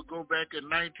 You could go back in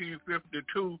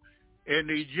 1952, and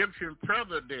the Egyptian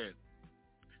president,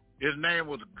 his name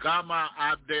was Gamal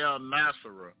Abdel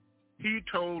Nasser. He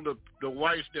told the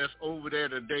whites that's over there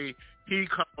today, he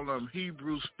called them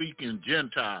Hebrew-speaking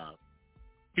Gentiles.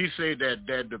 He said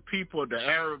that the people, the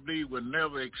Arab League, will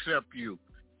never accept you,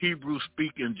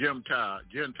 Hebrew-speaking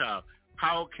Gentile.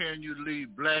 How can you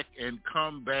leave black and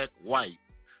come back white?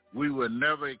 We will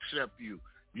never accept you.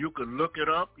 You could look it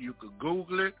up. You could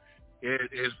Google it.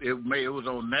 It was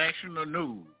on national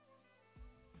news.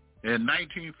 In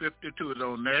 1952, it was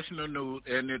on national news,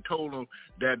 and they told them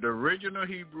that the original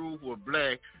Hebrews were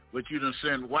black, but you done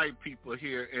send white people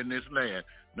here in this land.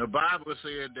 The Bible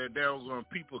said that there were going to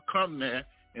people come there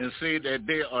and say that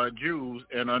they are Jews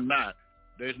and are not.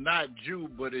 There's not Jew,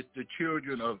 but it's the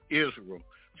children of Israel.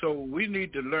 So we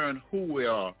need to learn who we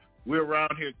are. We're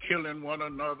around here killing one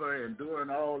another and doing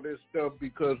all this stuff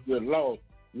because we're lost.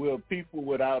 We're people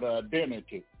without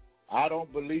identity. I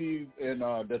don't believe in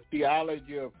the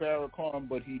theology of Farrakhan,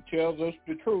 but he tells us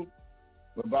the truth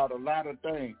about a lot of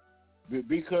things.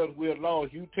 Because we're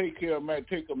lost, you take a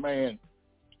man,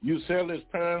 you sell his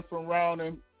parents from around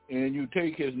him, and you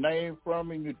take his name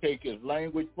from him, you take his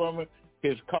language from him,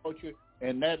 his culture,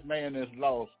 and that man is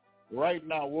lost. Right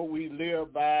now, what we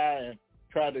live by and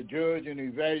try to judge and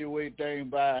evaluate things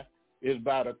by is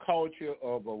by the culture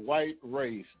of a white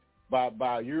race,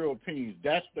 by Europeans.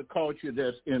 That's the culture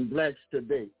that's in blacks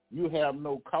today. You have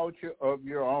no culture of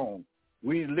your own.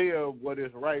 We live what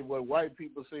is right. What white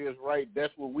people say is right,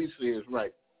 that's what we say is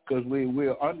right. Because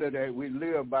we're under that. We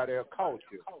live by their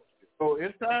culture. So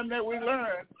it's time that we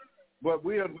learn. But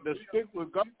we have to stick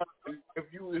with God. If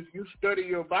you study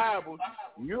your Bible,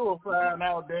 you'll find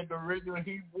out that the original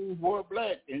Hebrews were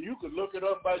black. And you could look it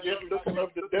up by just looking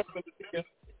up the definition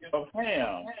of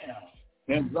Ham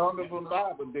in Zondervan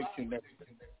Bible Dictionary.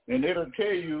 And it'll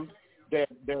tell you that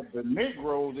the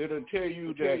Negroes, it'll tell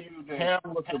you that Ham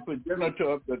was the progenitor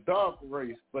of the dark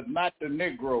race, but not the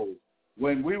Negroes.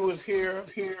 When we was here,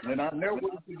 and I never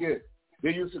will forget,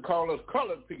 they used to call us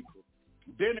colored people.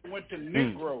 Then it went to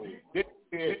Negroes. They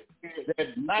said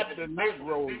that not the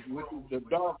Negroes, which is the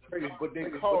dark race, but they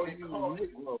call you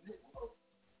Negroes.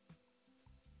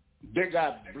 They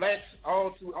got blacks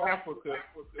all through Africa,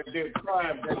 their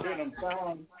tribes that didn't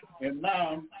found, and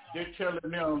now they're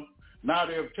telling them, now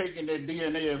they've taken their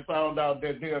DNA and found out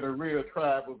that they're the real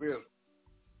tribe of Israel.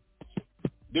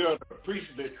 They're the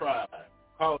priestly tribe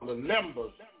called the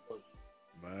Lembas.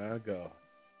 My God.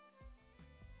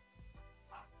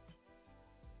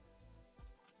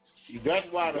 That's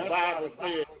why the Bible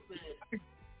says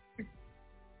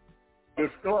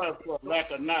destroy for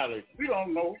lack of knowledge. We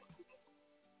don't know.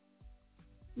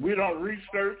 We don't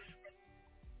research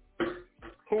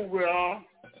who we are.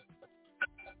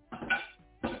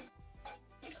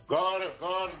 God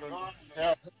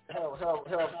have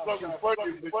something for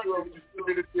you, but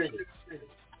you did it.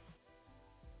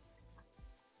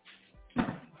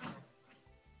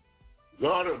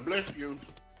 God will bless you,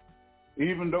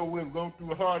 even though we've gone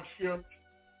through hardship,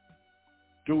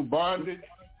 through bondage.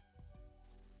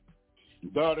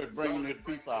 God is bringing His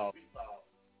people out.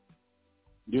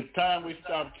 It's time we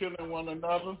stop killing one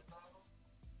another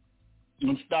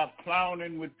and stop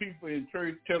clowning with people in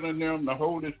church, telling them the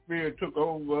Holy Spirit took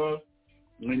over us.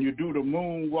 When you do the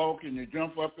moonwalk and you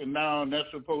jump up and down, that's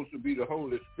supposed to be the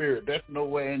Holy Spirit. That's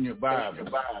nowhere in your Bible.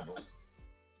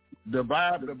 The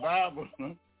Bible,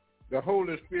 the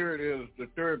Holy Spirit is the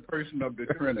third person of the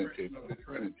Trinity.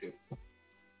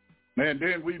 And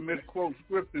then we misquote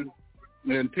scriptures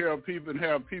and tell people and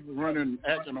have people running,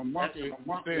 acting a monkey,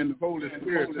 saying the Holy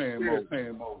Spirit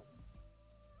came over.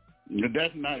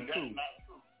 That's not true.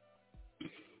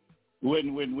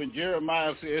 When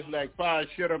Jeremiah says, it's like fire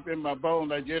shut up in my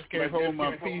bones, I just can't hold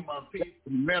my peace,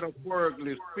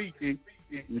 metaphorically speaking,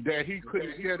 that he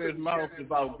couldn't shut his mouth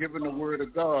about giving the word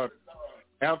of God.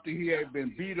 After he had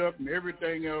been beat up and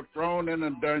everything else, thrown in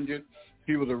a dungeon,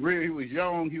 he was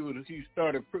young. He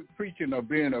started preaching or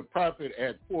being a prophet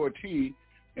at 14,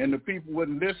 and the people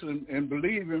wouldn't listen and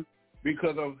believe him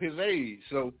because of his age.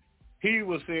 So he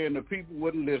was saying the people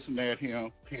wouldn't listen at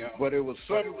him, but it was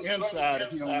something inside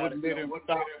of him wouldn't let him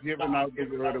stop giving out the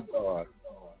word of God.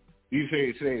 He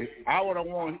said, I don't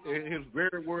want, his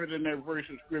very words in that verse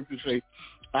of scripture say,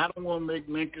 I don't want to make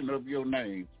mention of your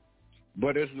name,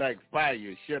 but it's like fire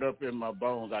shut up in my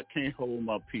bones. I can't hold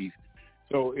my peace.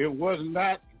 So it was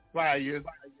not fire.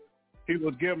 He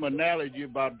was giving an analogy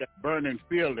about that burning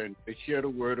feeling to share the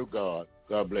word of God.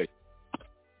 God bless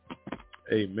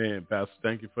you. Amen, Pastor.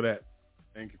 Thank you for that.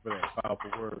 Thank you for that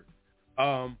powerful word.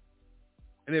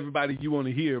 And everybody, you want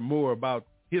to hear more about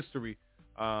history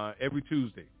every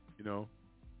Tuesday, you know.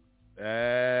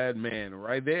 That man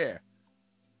right there,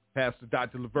 Pastor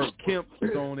Dr. Levert Kemp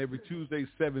is on every Tuesday,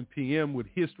 7 p.m. with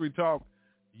History Talk.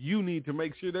 You need to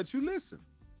make sure that you listen,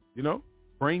 you know.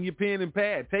 Bring your pen and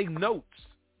pad. Take notes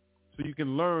so you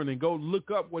can learn and go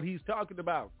look up what he's talking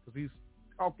about, because he's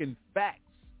talking facts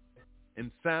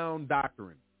and sound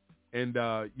doctrine. And,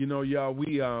 you know, y'all,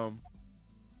 we not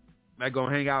going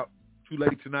to hang out too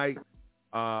late tonight.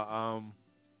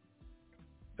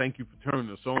 Thank you for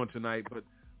turning us on tonight.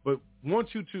 But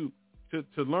want you to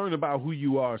learn about who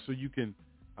you are so you can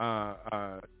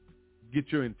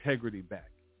get your integrity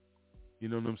back. You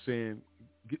know what I'm saying?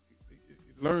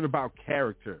 Learn about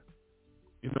character.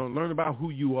 You know, learn about who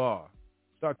you are.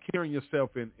 Start carrying yourself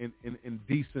in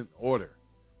decent order,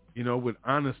 you know, with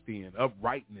honesty and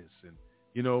uprightness and,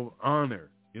 you know, honor.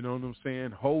 You know what I'm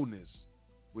saying? Wholeness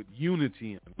with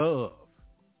unity and love.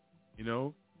 You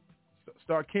know,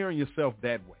 start carrying yourself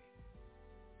that way.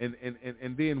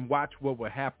 And then watch what will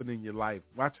happen in your life.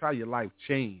 Watch how your life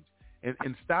change.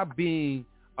 And stop being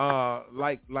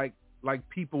like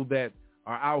people that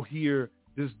are out here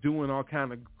just doing all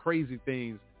kind of crazy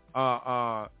things.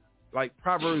 Like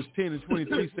Proverbs 10 and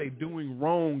 23 say, doing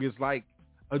wrong is like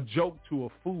a joke to a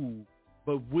fool,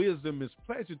 but wisdom is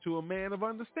pleasure to a man of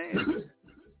understanding.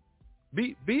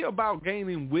 Be about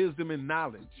gaining wisdom and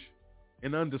knowledge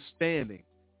and understanding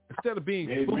instead of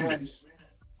being foolish,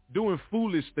 doing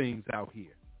foolish things out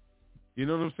here. You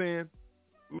know what I'm saying?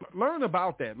 Learn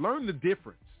about that. Learn the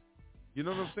difference. You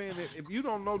know what I'm saying? If you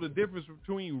don't know the difference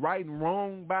between right and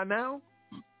wrong by now,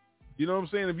 you know what I'm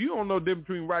saying? If you don't know the difference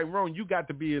between right and wrong, you got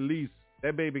to be at least,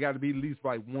 that baby got to be at least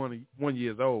like 1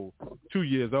 years old, 2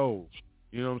 years old.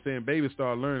 You know what I'm saying? Babies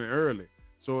start learning early.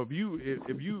 So if you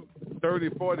 30,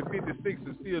 40, 56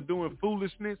 and still doing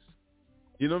foolishness,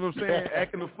 you know what I'm saying?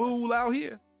 Acting a fool out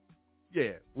here.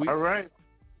 Yeah. All right.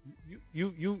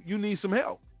 You need some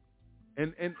help.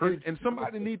 And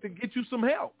somebody needs to get you some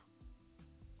help.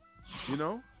 You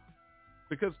know?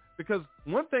 Because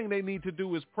one thing they need to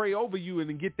do is pray over you and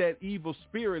then get that evil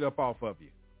spirit up off of you.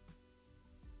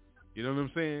 You know what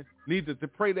I'm saying? Need to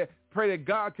pray that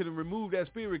God can remove that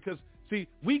spirit, because see,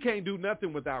 we can't do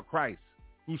nothing without Christ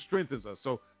who strengthens us.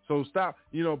 So stop,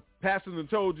 Pastor done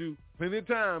told you plenty of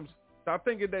times, stop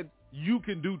thinking that you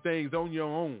can do things on your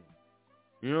own.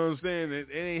 You know what I'm saying? It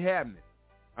ain't happening.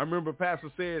 I remember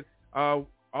Pastor said, all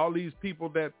these people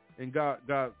that, and God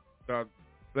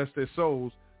bless their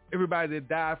souls, everybody that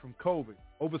died from COVID,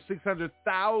 over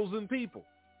 600,000 people.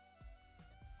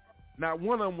 Not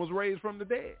one of them was raised from the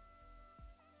dead.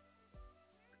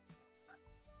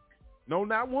 No,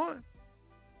 not one.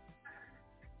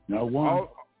 Not one.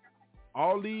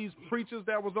 All these preachers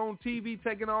that was on TV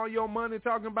taking all your money,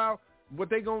 talking about what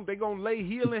they gonna lay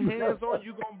healing hands on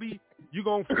you, you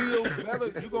gonna feel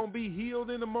better, you gonna be healed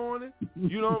in the morning.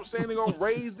 You know what I'm saying? They're gonna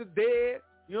raise the dead.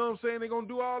 You know what I'm saying? They're gonna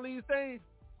do all these things.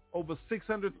 Over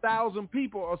 600,000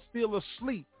 people are still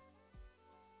asleep.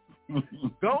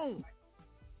 Gone.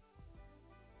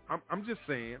 I'm just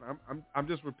saying. I'm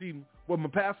just repeating what my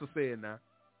pastor said now.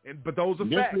 But those are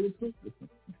facts.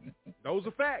 Those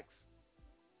are facts.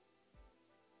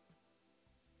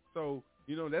 So,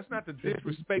 that's not to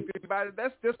disrespect anybody.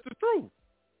 That's just the truth.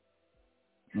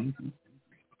 Mm-hmm.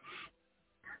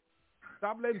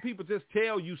 Stop letting people just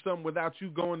tell you something without you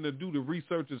going to do the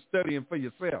research and studying for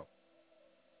yourself.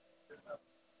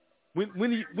 When are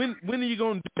you going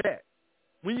to do that?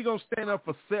 When are you going to stand up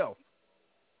for self?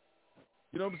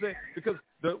 You know what I'm saying? Because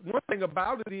the one thing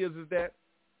about it is that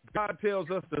God tells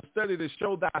us to study to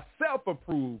show thyself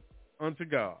approved unto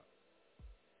God.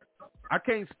 I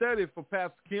can't study for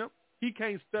Pastor Kemp. He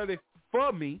can't study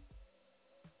for me.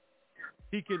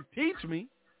 He can teach me.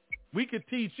 We can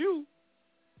teach you.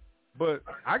 But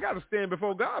I got to stand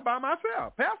before God by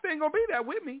myself. Pastor ain't going to be there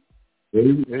with me.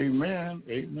 Amen.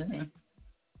 Amen.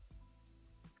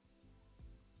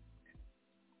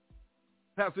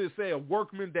 Pastor say a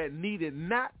workman that needed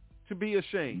not to be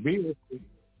ashamed.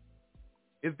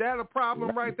 Is that a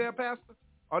problem right there, Pastor?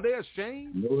 Are they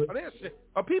ashamed? No.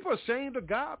 Are people ashamed of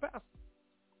God, Pastor?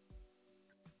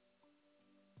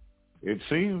 It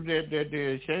seems that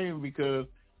they're ashamed because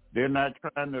they're not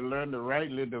trying to learn to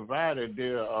rightly divide it.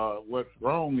 What's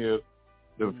wrong is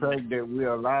the fact that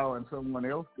we're allowing someone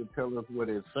else to tell us what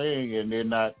it's saying, and they're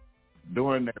not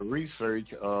doing their research,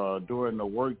 doing the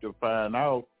work to find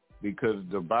out, because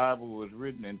the Bible was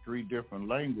written in 3 different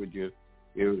languages.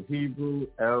 It was Hebrew,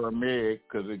 Aramaic,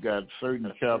 because it got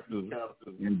certain chapters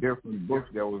in different books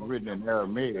that was written in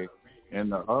Aramaic,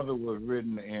 and the other was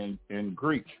written in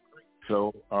Greek.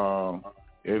 So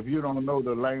if you don't know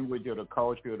the language or the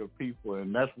culture of the people,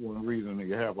 and that's one reason that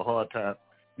you have a hard time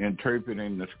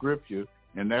interpreting the scriptures,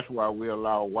 and that's why we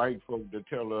allow white folk to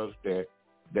tell us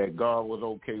that God was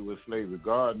okay with slavery.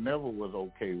 God never was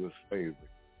okay with slavery.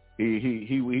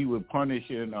 He was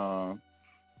punishing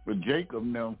for Jacob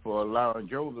and them for allowing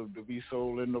Joseph to be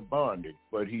sold into bondage,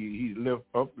 but he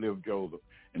uplifted Joseph,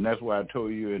 and that's why I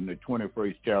told you in the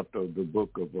 21st chapter of the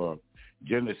book of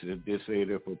Genesis, they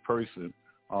said if a person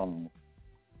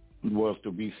was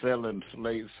to be selling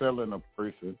a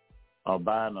person, or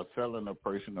buying or selling a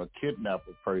person, or kidnap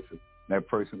a person, that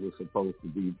person was supposed to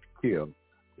be killed.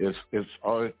 It's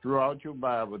all throughout your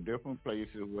Bible, different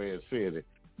places where it said it.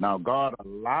 Now, God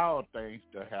allowed things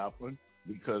to happen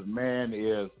because man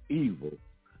is evil.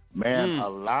 Man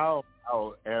allowed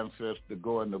our ancestors to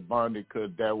go into bondage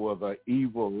because there was an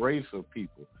evil race of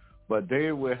people. But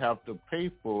they would have to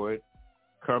pay for it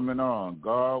coming on.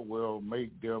 God will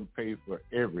make them pay for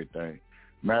everything.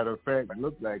 Matter of fact, it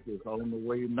looks like it's on the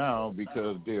way now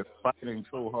because they're fighting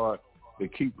so hard to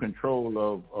keep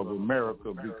control of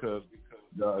America because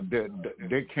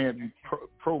they can't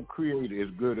procreate as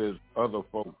good as other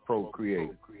folks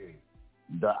procreate.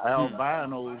 The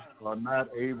albinos are not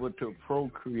able to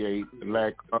procreate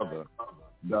like others.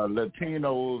 The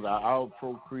Latinos are out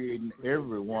procreating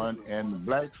everyone, and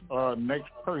blacks are next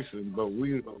person. But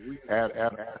we at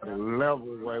a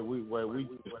level where we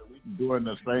doing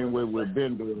the same way we've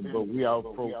been doing, but we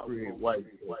out procreate white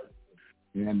people.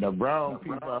 And the brown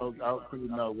people out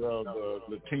creating the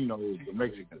Latinos, the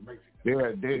Mexicans,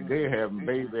 they having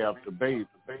baby after baby.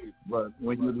 But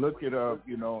when you look it up,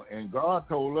 and God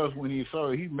told us when He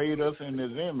made us in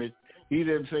His image. He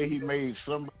didn't say He made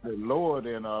somebody lower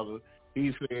than others.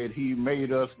 He said He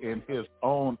made us in His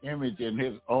own image and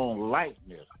His own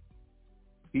likeness.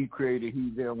 He created He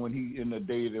them in the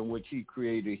days in which He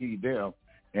created He them.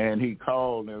 And He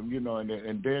called them,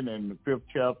 and then in the 5th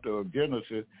chapter of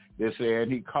Genesis, they said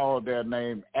He called their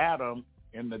name Adam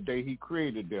in the day He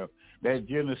created them. That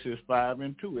Genesis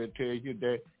 5:2, it tells you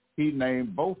that He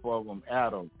named both of them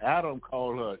Adam. Adam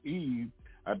called her Eve.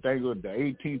 I think it was the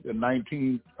 18th and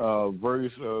 19th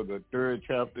verse of the 3rd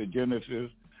chapter of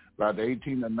Genesis. By the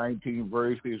 18th and 19th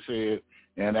verse, it said,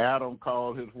 and Adam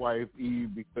called his wife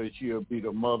Eve because she'll be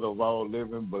the mother of all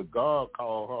living, but God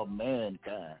called her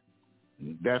mankind.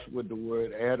 That's what the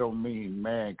word Adam means,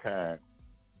 mankind.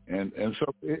 And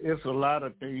so it's a lot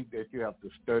of things that you have to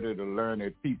study to learn.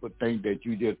 If people think that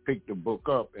you just pick the book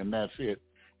up and that's it,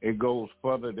 it goes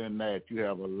further than that. You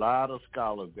have a lot of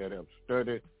scholars that have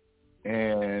studied,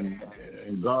 and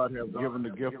God has given the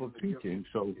gift of teaching.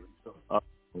 So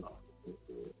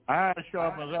iron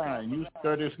sharpens iron. You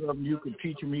study something, you can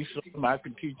teach me something, I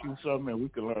can teach you something, and we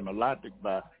can learn a lot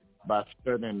by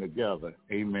studying together.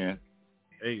 Amen.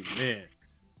 Amen.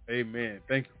 Amen.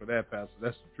 Thank you for that, Pastor.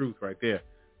 That's the truth right there.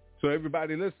 So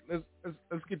everybody, let's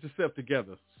get yourself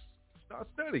together. Start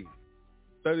studying.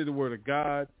 Study the Word of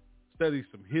God. Study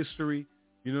some history.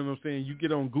 You know what I'm saying? You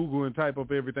get on Google and type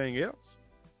up everything else.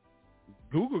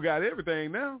 Google got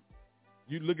everything now.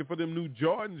 You looking for them new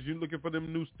Jordans. You looking for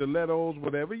them new stilettos,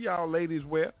 whatever y'all ladies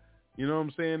wear. You know what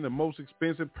I'm saying? The most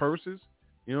expensive purses.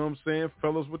 You know what I'm saying?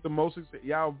 Fellas with the most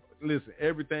y'all listen.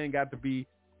 Everything got to be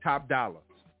top dollar.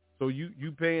 So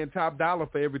you paying top dollar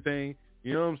for everything.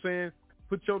 You know what I'm saying?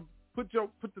 Put your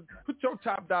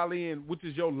top dollar in, which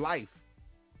is your life,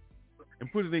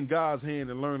 and put it in God's hand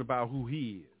and learn about who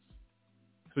He is,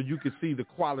 so you can see the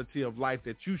quality of life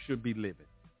that you should be living.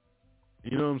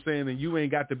 You know what I'm saying? And you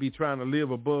ain't got to be trying to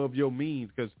live above your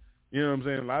means, because you know what I'm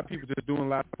saying. A lot of people just doing a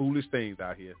lot of foolish things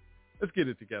out here. Let's get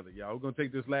it together, y'all. We're gonna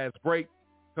take this last break.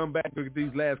 Come back, look at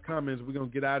these last comments. We're gonna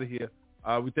get out of here.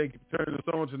 We turn this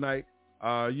on tonight.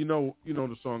 You know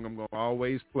the song I'm gonna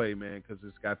always play, man, because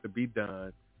it's got to be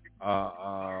done.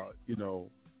 I'm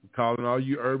calling all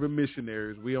you urban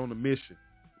missionaries. We on a mission.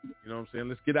 You know what I'm saying?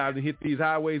 Let's get out and hit these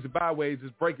highways and byways.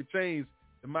 Let's break the chains.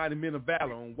 The Mighty Men of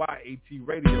Valor on YAT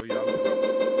Radio, y'all.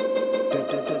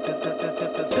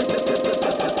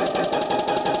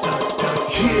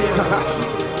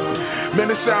 Yeah.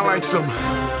 Man, it sound like some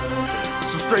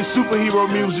straight superhero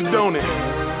music, don't it?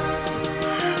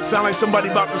 Sound like somebody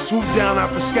about to swoop down out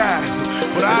the sky.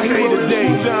 But I hate today,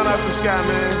 down out the sky,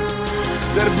 man.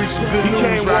 That'll be some good news. He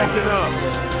came walking up.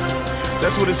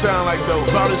 That's what it sound like, though.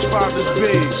 About his father's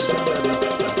pigs.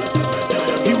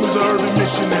 He was an urban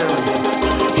missionary.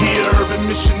 He an urban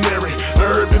missionary.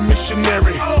 Urban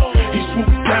missionary. He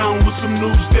swooped down with some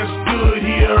news that's good.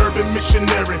 He an urban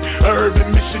missionary. Urban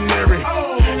missionary.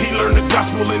 He learned the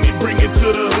gospel and he bring it to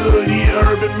the hood. He an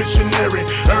urban missionary.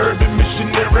 Urban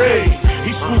missionary.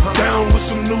 He swooped down with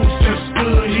some news that's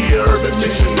good. He an urban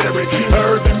missionary.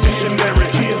 Urban missionary.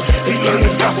 He learned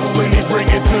the gospel and he bring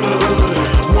it to the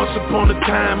hood. Once upon a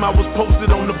time I was posted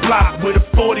on the block with a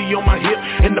 40 on my hip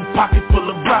and a pocket full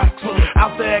of rocks.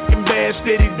 Out there acting bad,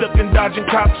 steady ducking, dodging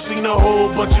cops. Seen a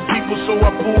whole bunch of people, so I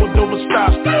pulled over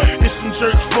stops. There's some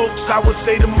church folks, I would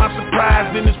say to my surprise.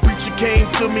 Then this preacher came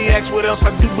to me, asked what else I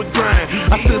do but grind.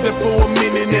 I stood there for a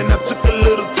minute and I took a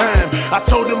little time. I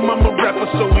told him I'm a rapper,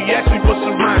 so he asked me for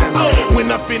some rhyme.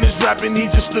 When I finished rapping, he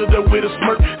just stood there with a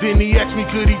smirk. Then he asked me,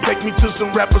 could he take me to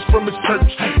some rappers from his church?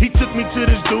 He took me to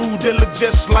this dude that looked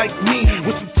just like me,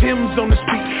 with some Timbs on his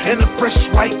feet and a fresh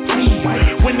white tee.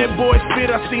 When that boy spit,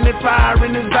 I seen that fire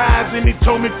in his eyes, and he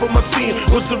told me for my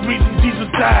sin was the reason Jesus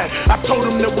died. I told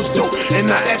him that was dope, and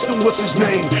I asked him what's his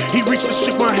name. He reached and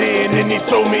shook my hand, and he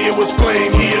told me it was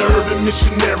Flame. He an urban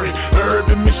missionary,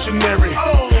 urban missionary.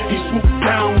 He swooped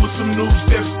down with some news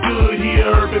that's good. He an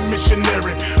urban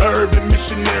missionary, urban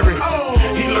missionary.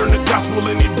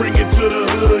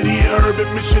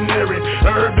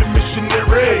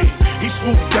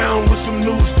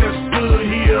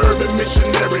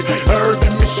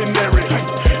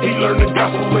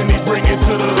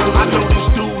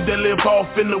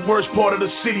 off in the worst part of the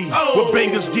city, where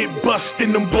bangers get bust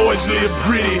and them boys live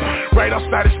gritty. Right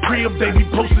outside his crib, they be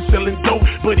posted selling dope,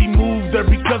 but he moved there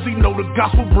because he know the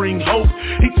gospel bring hope.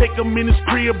 He take them in his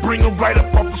crib, bring them right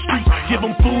up off the streets, give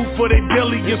them food for their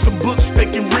belly and some books they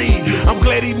can read. I'm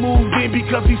glad he moved in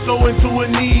because he's so into a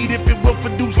need. If it were for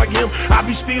dudes like him, I'd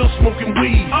be still smoking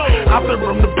weed. Out there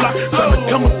on the block, trying to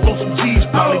come up on some G's.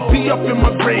 Probably be up in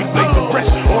my grave, make the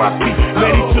rest R.I.P.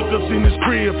 Man, he took us in his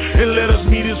crib and let us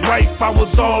meet his wife. I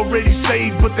was already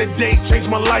saved, but that day changed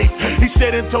my life. He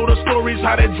said and told us stories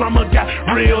how that drama got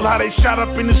real, how they shot up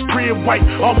in his crib, white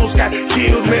almost got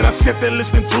killed. Man, I sat there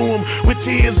listening to him with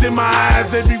tears in my eyes.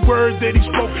 Every word that he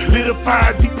spoke lit a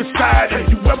fire deep inside. Have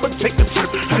you ever take a trip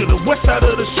to the west side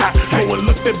of the shot? Go and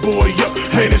look that boy up,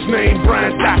 man, his name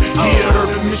Brian Dot. He an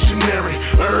urban missionary,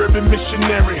 urban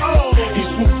missionary. He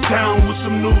swooped down with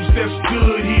some news that's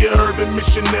good. He an urban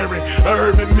missionary,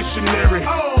 urban missionary.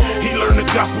 He learned the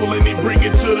gospel and he bring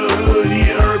it to the hood. He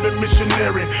an urban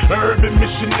missionary, urban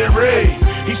missionary.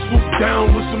 He swooped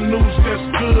down with some news that's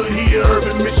good. He an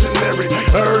urban missionary,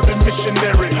 urban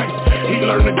missionary. He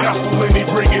learned the gospel and he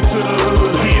bring it to the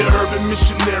hood. He an urban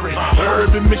missionary,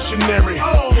 urban missionary.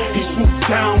 He swooped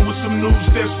down with some news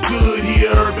that's good. He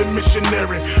an urban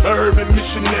missionary, urban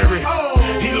missionary.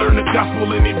 He learned the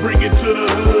gospel and he bring it to the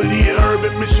hood. He an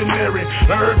urban missionary,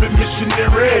 urban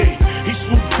missionary. He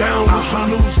swooped down with some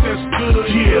news that's good.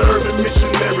 He an urban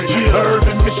missionary,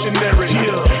 urban missionary.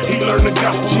 He learned the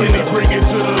gospel and he bring it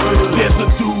to the hood. There's a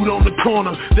dude on the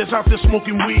corner that's out there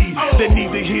smoking weed that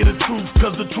need to hear the truth,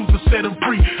 cause the truth will set him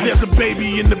free. There's a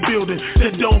baby in the building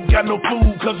that don't got no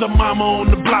food, cause her mama on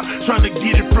the block trying to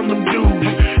get it from them dudes.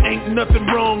 Ain't nothing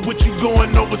wrong with you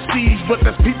going overseas, but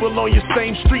there's people on your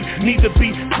same street need to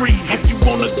be free. If you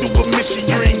wanna do a mission,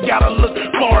 you ain't gotta look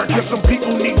far, cause some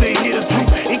people need to hear the truth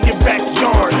in your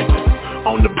backyard.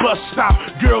 On the bus stop,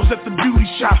 girls at the beauty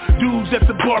shop, dudes at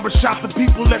the barber shop, the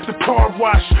people at the car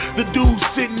wash, the dudes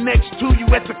sitting next to you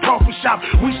at the coffee shop.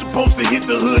 We supposed to hit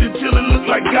the hood until it look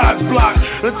like God's block.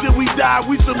 Until we die,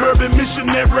 we suburban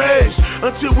missionaries.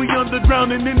 Until we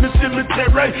underground and in the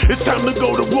cemetery. It's time to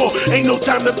go to war, ain't no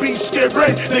time to be scared.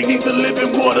 They need the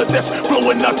living water that's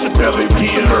flowing out your belly. He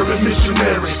an urban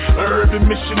missionary, urban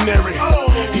missionary.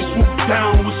 He swooped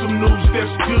down with some news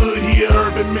that's good. He an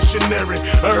urban missionary,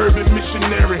 urban missionary.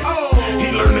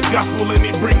 He learned the gospel and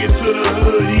he bring it to the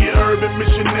hood. He an urban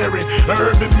missionary,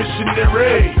 urban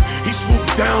missionary. He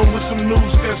swooped down with some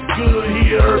news that's good.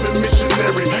 He an urban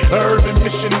missionary, urban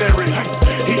missionary.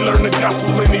 He learned the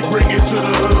gospel and he bring it to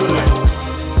the hood.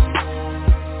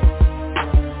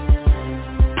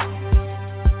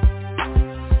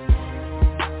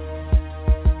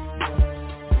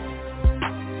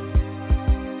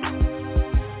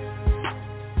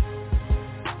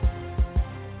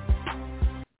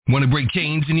 Want to break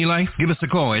chains in your life? Give us a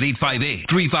call at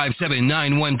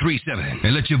 858-357-9137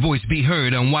 and let your voice be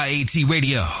heard on YAT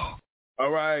Radio.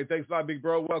 All right. Thanks a lot, big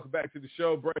bro. Welcome back to the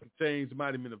show. Breaking Chains,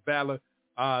 Mighty Men of Valor.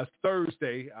 It's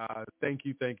Thursday. Thank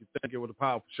you. It was a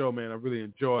powerful show, man. I really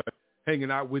enjoyed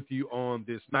hanging out with you on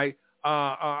this night.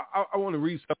 I want to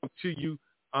read something to you.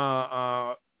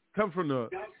 Come from the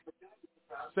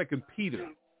 2 Peter,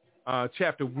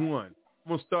 chapter 1. I'm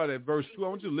going to start at verse 2. I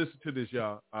want you to listen to this,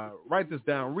 y'all. Write this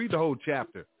down. Read the whole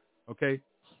chapter, okay?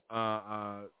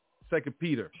 2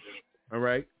 Peter, all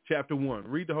right? Chapter 1.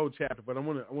 Read the whole chapter, but I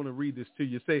want to read this to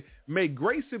you. Say, may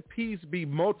grace and peace be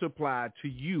multiplied to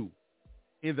you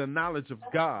in the knowledge of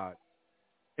God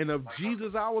and of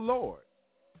Jesus our Lord.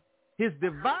 His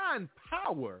divine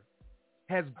power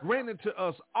has granted to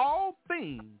us all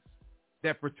things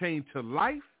that pertain to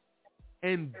life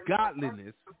and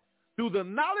godliness through the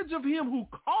knowledge of him who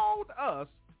called us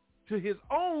to his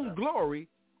own glory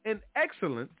and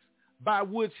excellence, by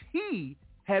which he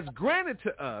has granted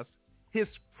to us his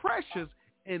precious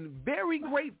and very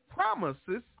great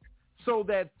promises, so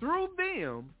that through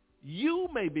them you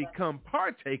may become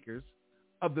partakers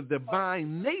of the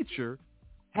divine nature,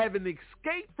 having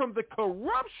escaped from the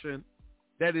corruption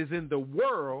that is in the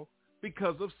world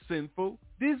because of sinful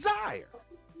desire.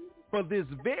 For this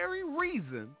very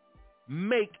reason,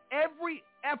 make every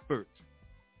effort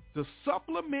to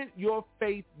supplement your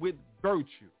faith with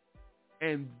virtue,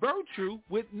 and virtue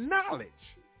with knowledge,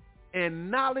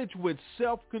 and knowledge with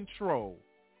self-control,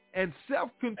 and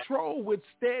self-control with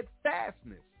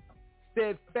steadfastness,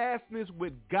 steadfastness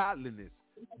with godliness,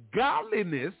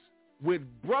 godliness with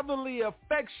brotherly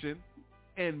affection,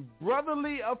 and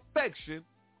brotherly affection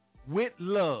with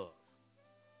love.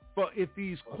 For if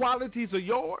these qualities are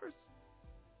yours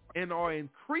and are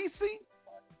increasing,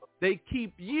 they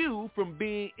keep you from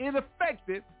being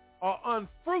ineffective or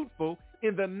unfruitful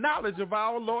in the knowledge of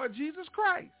our Lord Jesus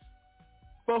Christ.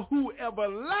 For whoever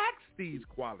lacks these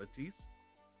qualities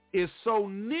is so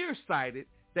nearsighted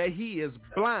that he is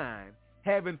blind,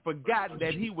 having forgotten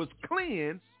that he was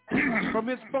cleansed from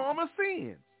his former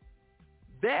sins.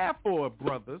 Therefore,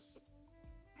 brothers,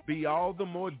 be all the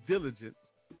more diligent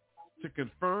to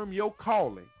confirm your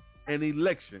calling and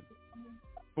election.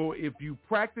 For if you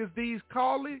practice these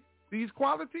qualities,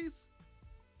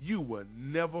 you will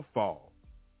never fall.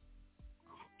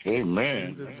 Amen.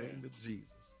 In the name of Jesus.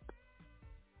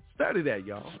 Study that,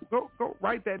 y'all. Go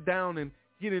write that down and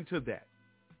get into that.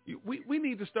 We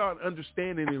need to start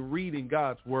understanding and reading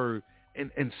God's word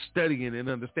and studying and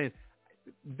understanding.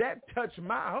 That touched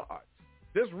my heart.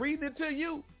 Just reading it to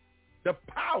you. The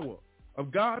power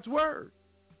of God's word.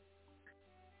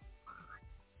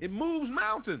 It moves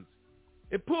mountains.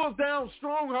 It pulls down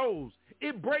strongholds.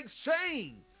 It breaks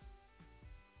chains.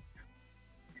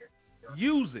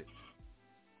 Use it.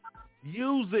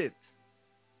 Use it.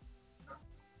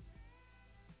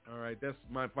 All right, that's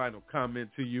my final comment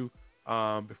to you.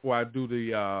 Before I do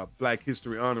the Black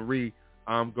History Honoree,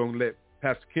 I'm going to let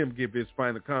Pastor Kim give his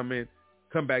final comment,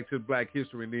 come back to Black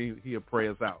History, and then he'll pray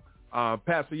us out.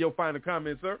 Pastor, your final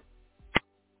comment, sir?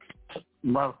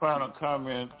 My final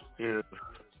comment is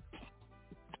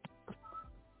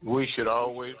we should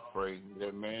always pray.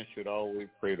 That man should always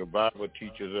pray. The Bible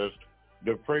teaches us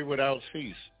to pray without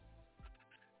cease.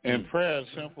 And prayer is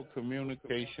simple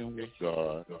communication with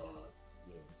God.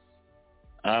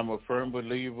 I'm a firm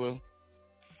believer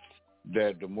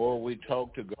that the more we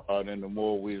talk to God and the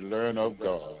more we learn of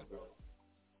God,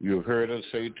 you've heard us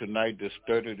say tonight to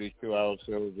study to show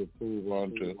ourselves approved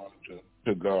unto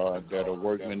to God, that a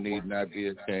workman need not be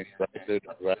ashamed, rightly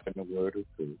dividing the word of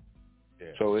truth. Yeah.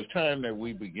 So it's time that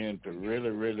we begin to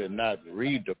really not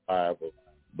read the Bible,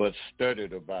 but study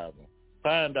the Bible.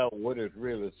 Find out what it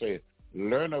really says.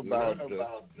 Learn about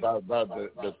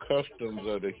the customs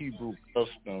of the Hebrew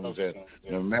customs and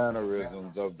the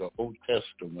mannerisms of the Old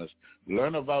Testament.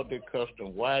 Learn about their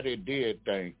customs, why they did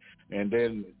things, and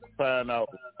then find out.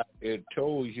 It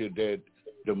told you that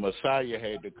the Messiah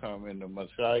had to come, and the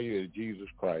Messiah is Jesus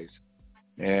Christ.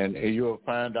 And you'll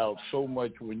find out so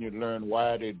much when you learn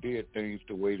why they did things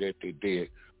the way that they did,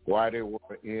 why they were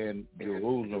in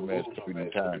Jerusalem at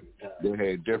certain times. They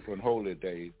had different holy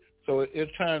days. So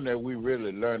it's time that we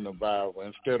really learn the Bible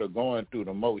instead of going through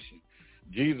the motion.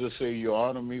 Jesus said, you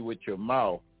honor me with your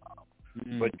mouth,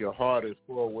 but your heart is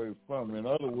far away from me. In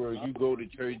other words, you go to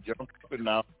church, jump up and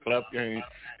down, clap your hands,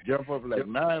 jump up like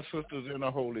 9 sisters in a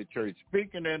holy church,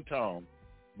 speaking in tongues,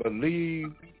 but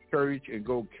leave church and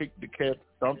go kick the cat,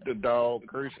 thump the dog,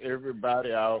 curse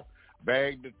everybody out,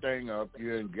 bag the thing up.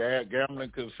 You're in gambling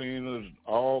casinos,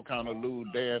 all kind of lewd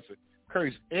dancing.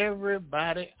 Curse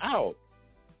everybody out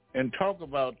and talk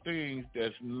about things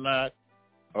that's not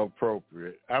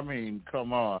appropriate. I mean,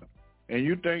 come on. And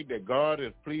you think that God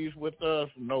is pleased with us?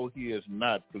 No, he is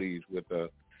not pleased with us.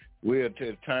 We're at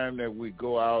the time that we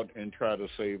go out and try to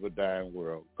save a dying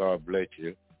world. God bless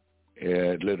you.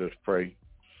 And let us pray.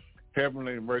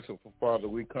 Heavenly and merciful Father,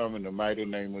 we come in the mighty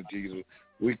name of Jesus.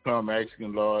 We come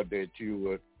asking, Lord, that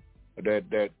you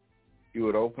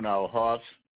would open our hearts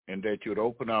and that you would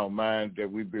open our minds,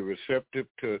 that we be receptive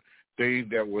to things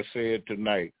that were said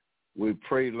tonight. We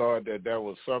pray, Lord, that there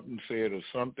was something said or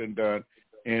something done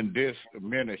in this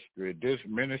ministry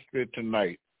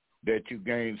tonight, that you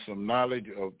gain some knowledge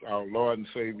of our Lord and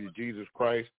Savior Jesus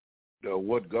Christ,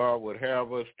 what God would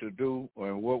have us to do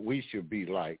and what we should be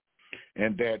like.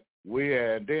 And that we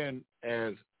are then,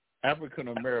 as African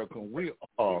American, we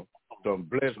are some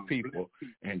blessed people,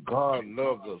 and God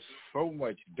loves us so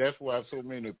much. That's why so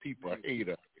many people hate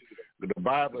us. The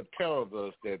Bible tells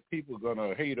us that people are going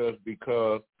to hate us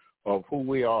because of who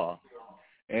we are,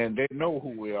 and they know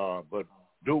who we are, but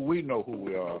do we know who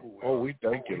we are? Oh, we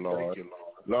thank you, Lord.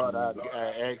 Lord, I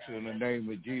ask in the name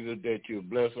of Jesus that you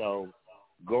bless our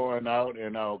going out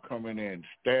and our coming in.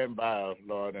 Stand by us,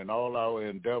 Lord, in all our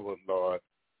endeavors, Lord.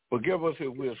 Forgive us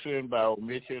if we're sinned by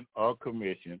omission or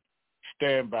commission.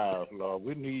 Stand by us, Lord.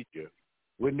 We need you.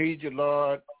 We need you,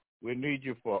 Lord. We need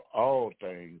you for all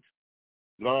things.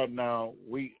 Lord, now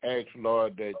we ask,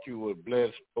 Lord, that you would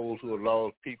bless those who are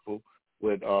lost people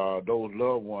with those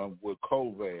loved ones with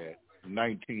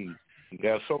COVID-19.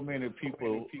 There are so many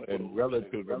people and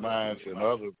relatives of mine and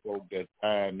other folk that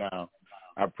die now.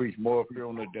 I preach more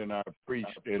funerals than I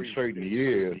preached in certain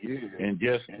years in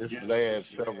just this last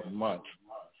several months.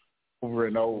 Over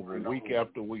and over, week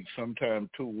after week, sometimes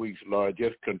 2 weeks, Lord,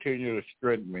 just continue to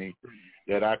strengthen me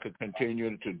that I could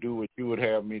continue to do what you would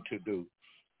have me to do.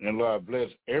 And Lord, bless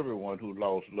everyone who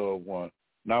lost loved ones.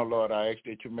 Now, Lord, I ask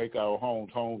that you make our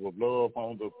homes homes of love,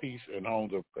 homes of peace, and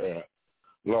homes of prayer.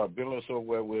 Lord, build us up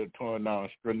where we're torn down,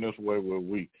 strengthen us where we're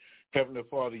weak. Heavenly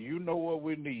Father, you know what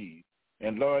we need.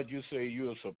 And, Lord, you say you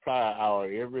will supply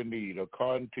our every need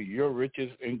according to your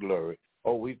riches and glory.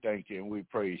 Oh, we thank you and we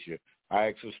praise you. I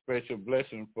ask a special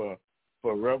blessing for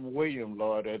Reverend William,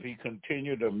 Lord, as he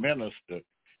continue to minister.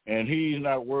 And he's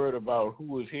not worried about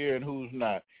who is here and who's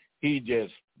not. He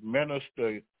just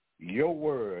minister your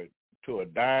word to a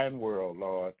dying world,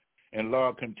 Lord. And,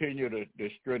 Lord, continue to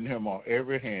strengthen him on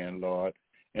every hand, Lord.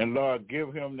 And, Lord,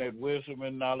 give him that wisdom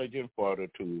and knowledge and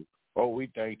fortitude. Oh, we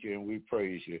thank you and we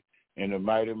praise you. In the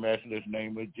mighty, matchless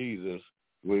name of Jesus,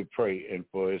 we pray, and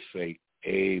for his sake,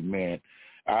 amen.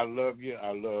 I love you.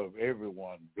 I love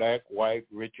everyone, black, white,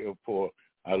 rich, or poor.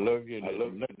 I love you, and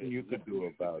there's nothing you can do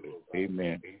about it.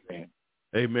 Amen. Amen.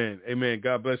 Amen. Amen.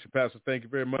 God bless you, Pastor. Thank you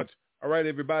very much. All right,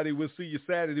 everybody, we'll see you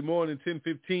Saturday morning,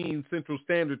 10:15 Central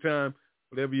Standard Time.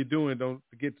 Whatever you're doing, don't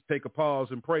forget to take a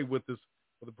pause and pray with us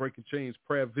for the Breaking Chains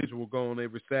prayer vigil going on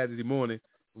every Saturday morning.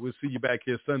 We'll see you back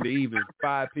here Sunday evening,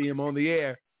 5 p.m. on the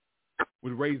air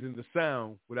with Raising the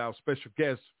Sound with our special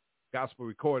guest, gospel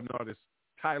recording artist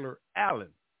Tyler Allen,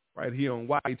 right here on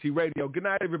YAT Radio. Good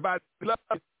night, everybody. Love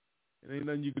you. And ain't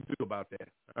nothing you can do about that.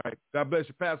 All right. God bless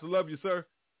you, Pastor. Love you, sir.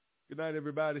 Good night,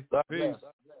 everybody. Peace.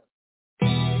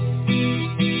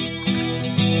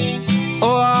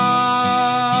 Oh,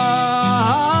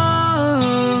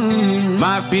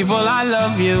 my people, I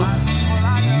love you.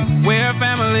 We're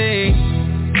family.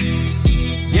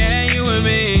 Yeah, you and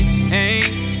me. Hey,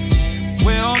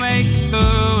 we'll make it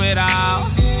through it all.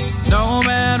 No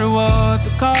matter what the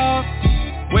cost.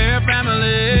 We're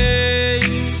family.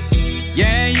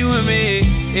 Yeah, you and me.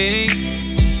 Hey,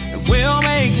 and we'll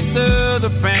make it through the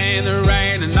pain, the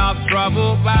rain, and all the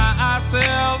trouble by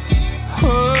ourselves.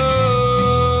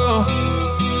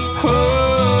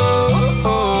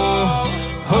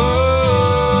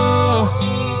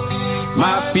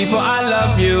 My people, I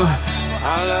love you.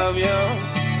 I love you.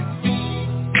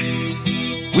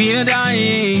 We are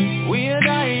dying. We are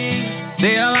dying.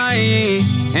 They are lying.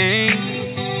 Hey.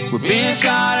 We're being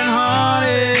shot and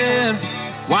haunted.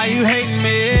 Why you hating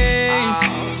me?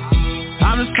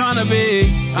 I'm just trying to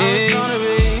be.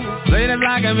 Great as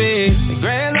I can be.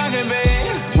 Great as I can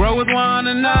be. Grow with one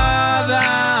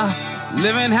another.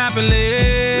 Living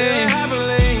happily.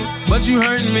 But you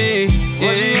hurting me.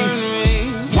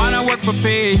 Why not work for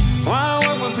peace?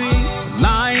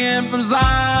 Lion from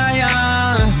Zion,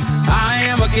 I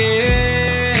am a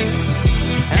king,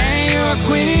 and you're a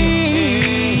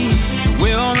queen.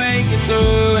 We'll make it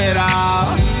through it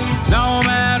all, no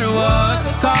matter what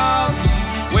the cost.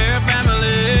 We're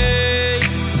family,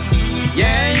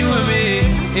 yeah, you and me.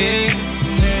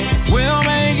 We'll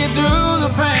make it through the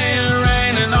pain and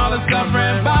rain and all the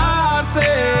suffering by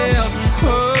ourselves.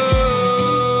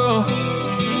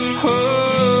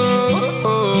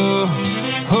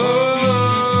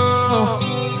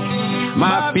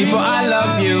 People, I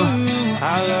love you.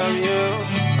 I love you.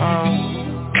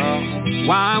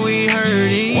 Why we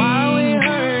hurting?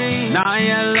 Now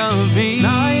you're loving.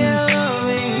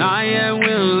 Now you're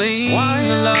willing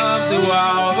to love through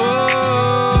all.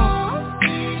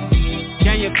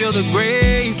 Can you feel the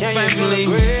grace, family? To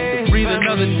breathe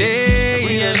another day.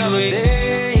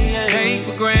 Take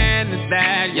for granted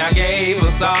that y'all gave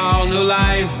us all new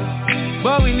life.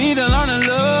 But we need to learn to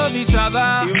love each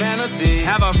other. Humanity.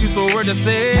 Have a peaceful word to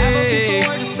say.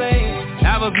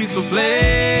 Have a peaceful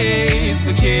place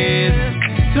for kids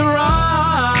to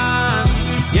run.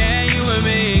 Yeah, you and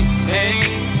me.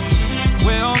 Hey,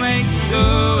 we'll make it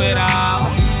through it all.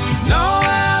 No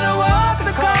matter what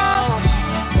the cost.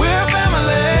 We're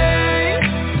family.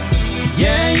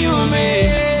 Yeah, you and me.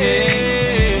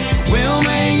 Hey, we'll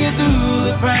make it through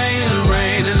the pain and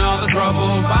rain and all the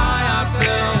trouble by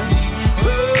ourselves.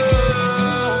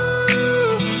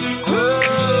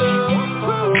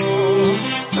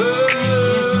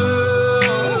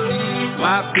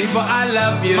 People, I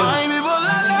love you. My people,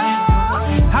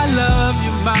 I love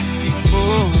you, my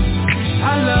people.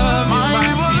 I love you, my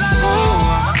people.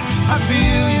 I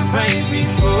feel your pain,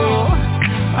 people.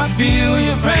 I feel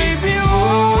your pain,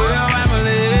 people. We're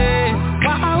family.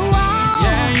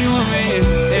 Yeah, you and me.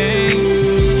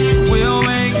 Hey. We'll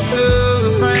make it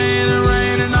through the pain and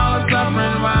rain and all the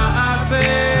suffering by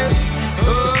ourselves.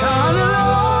 Time to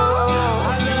love.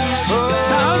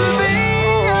 Time to be.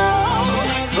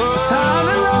 Time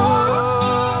to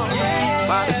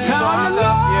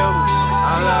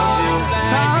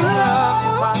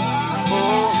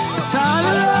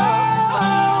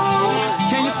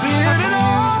Can you feel it all?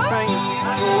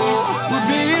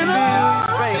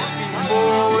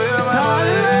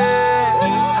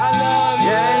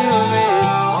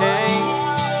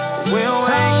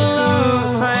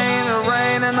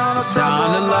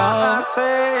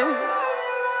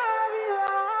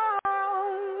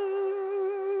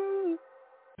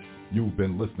 You've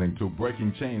been listening to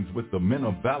Breaking Chains with the Men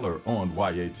of Valor on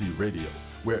YAT Radio,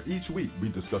 where each week we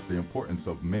discuss the importance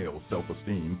of male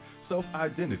self-esteem,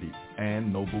 self-identity,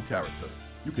 and noble character.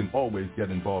 You can always get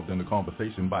involved in the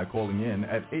conversation by calling in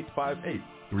at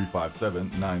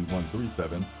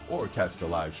 858-357-9137 or catch the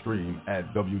live stream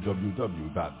at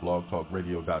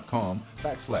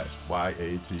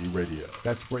www.blogtalkradio.com/YAT Radio.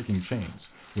 That's Breaking Chains,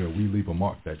 where we leave a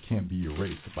mark that can't be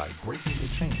erased by breaking the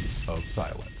chains of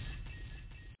silence.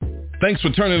 Thanks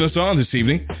for turning us on this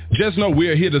evening. Just know we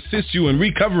are here to assist you in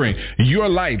recovering your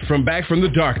light from back from the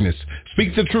darkness.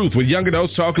 Speak the truth with Young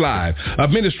Adults Talk Live, a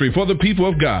ministry for the people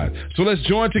of God. So let's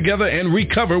join together and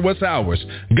recover what's ours.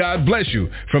 God bless you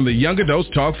from the Young Adults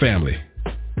Talk family.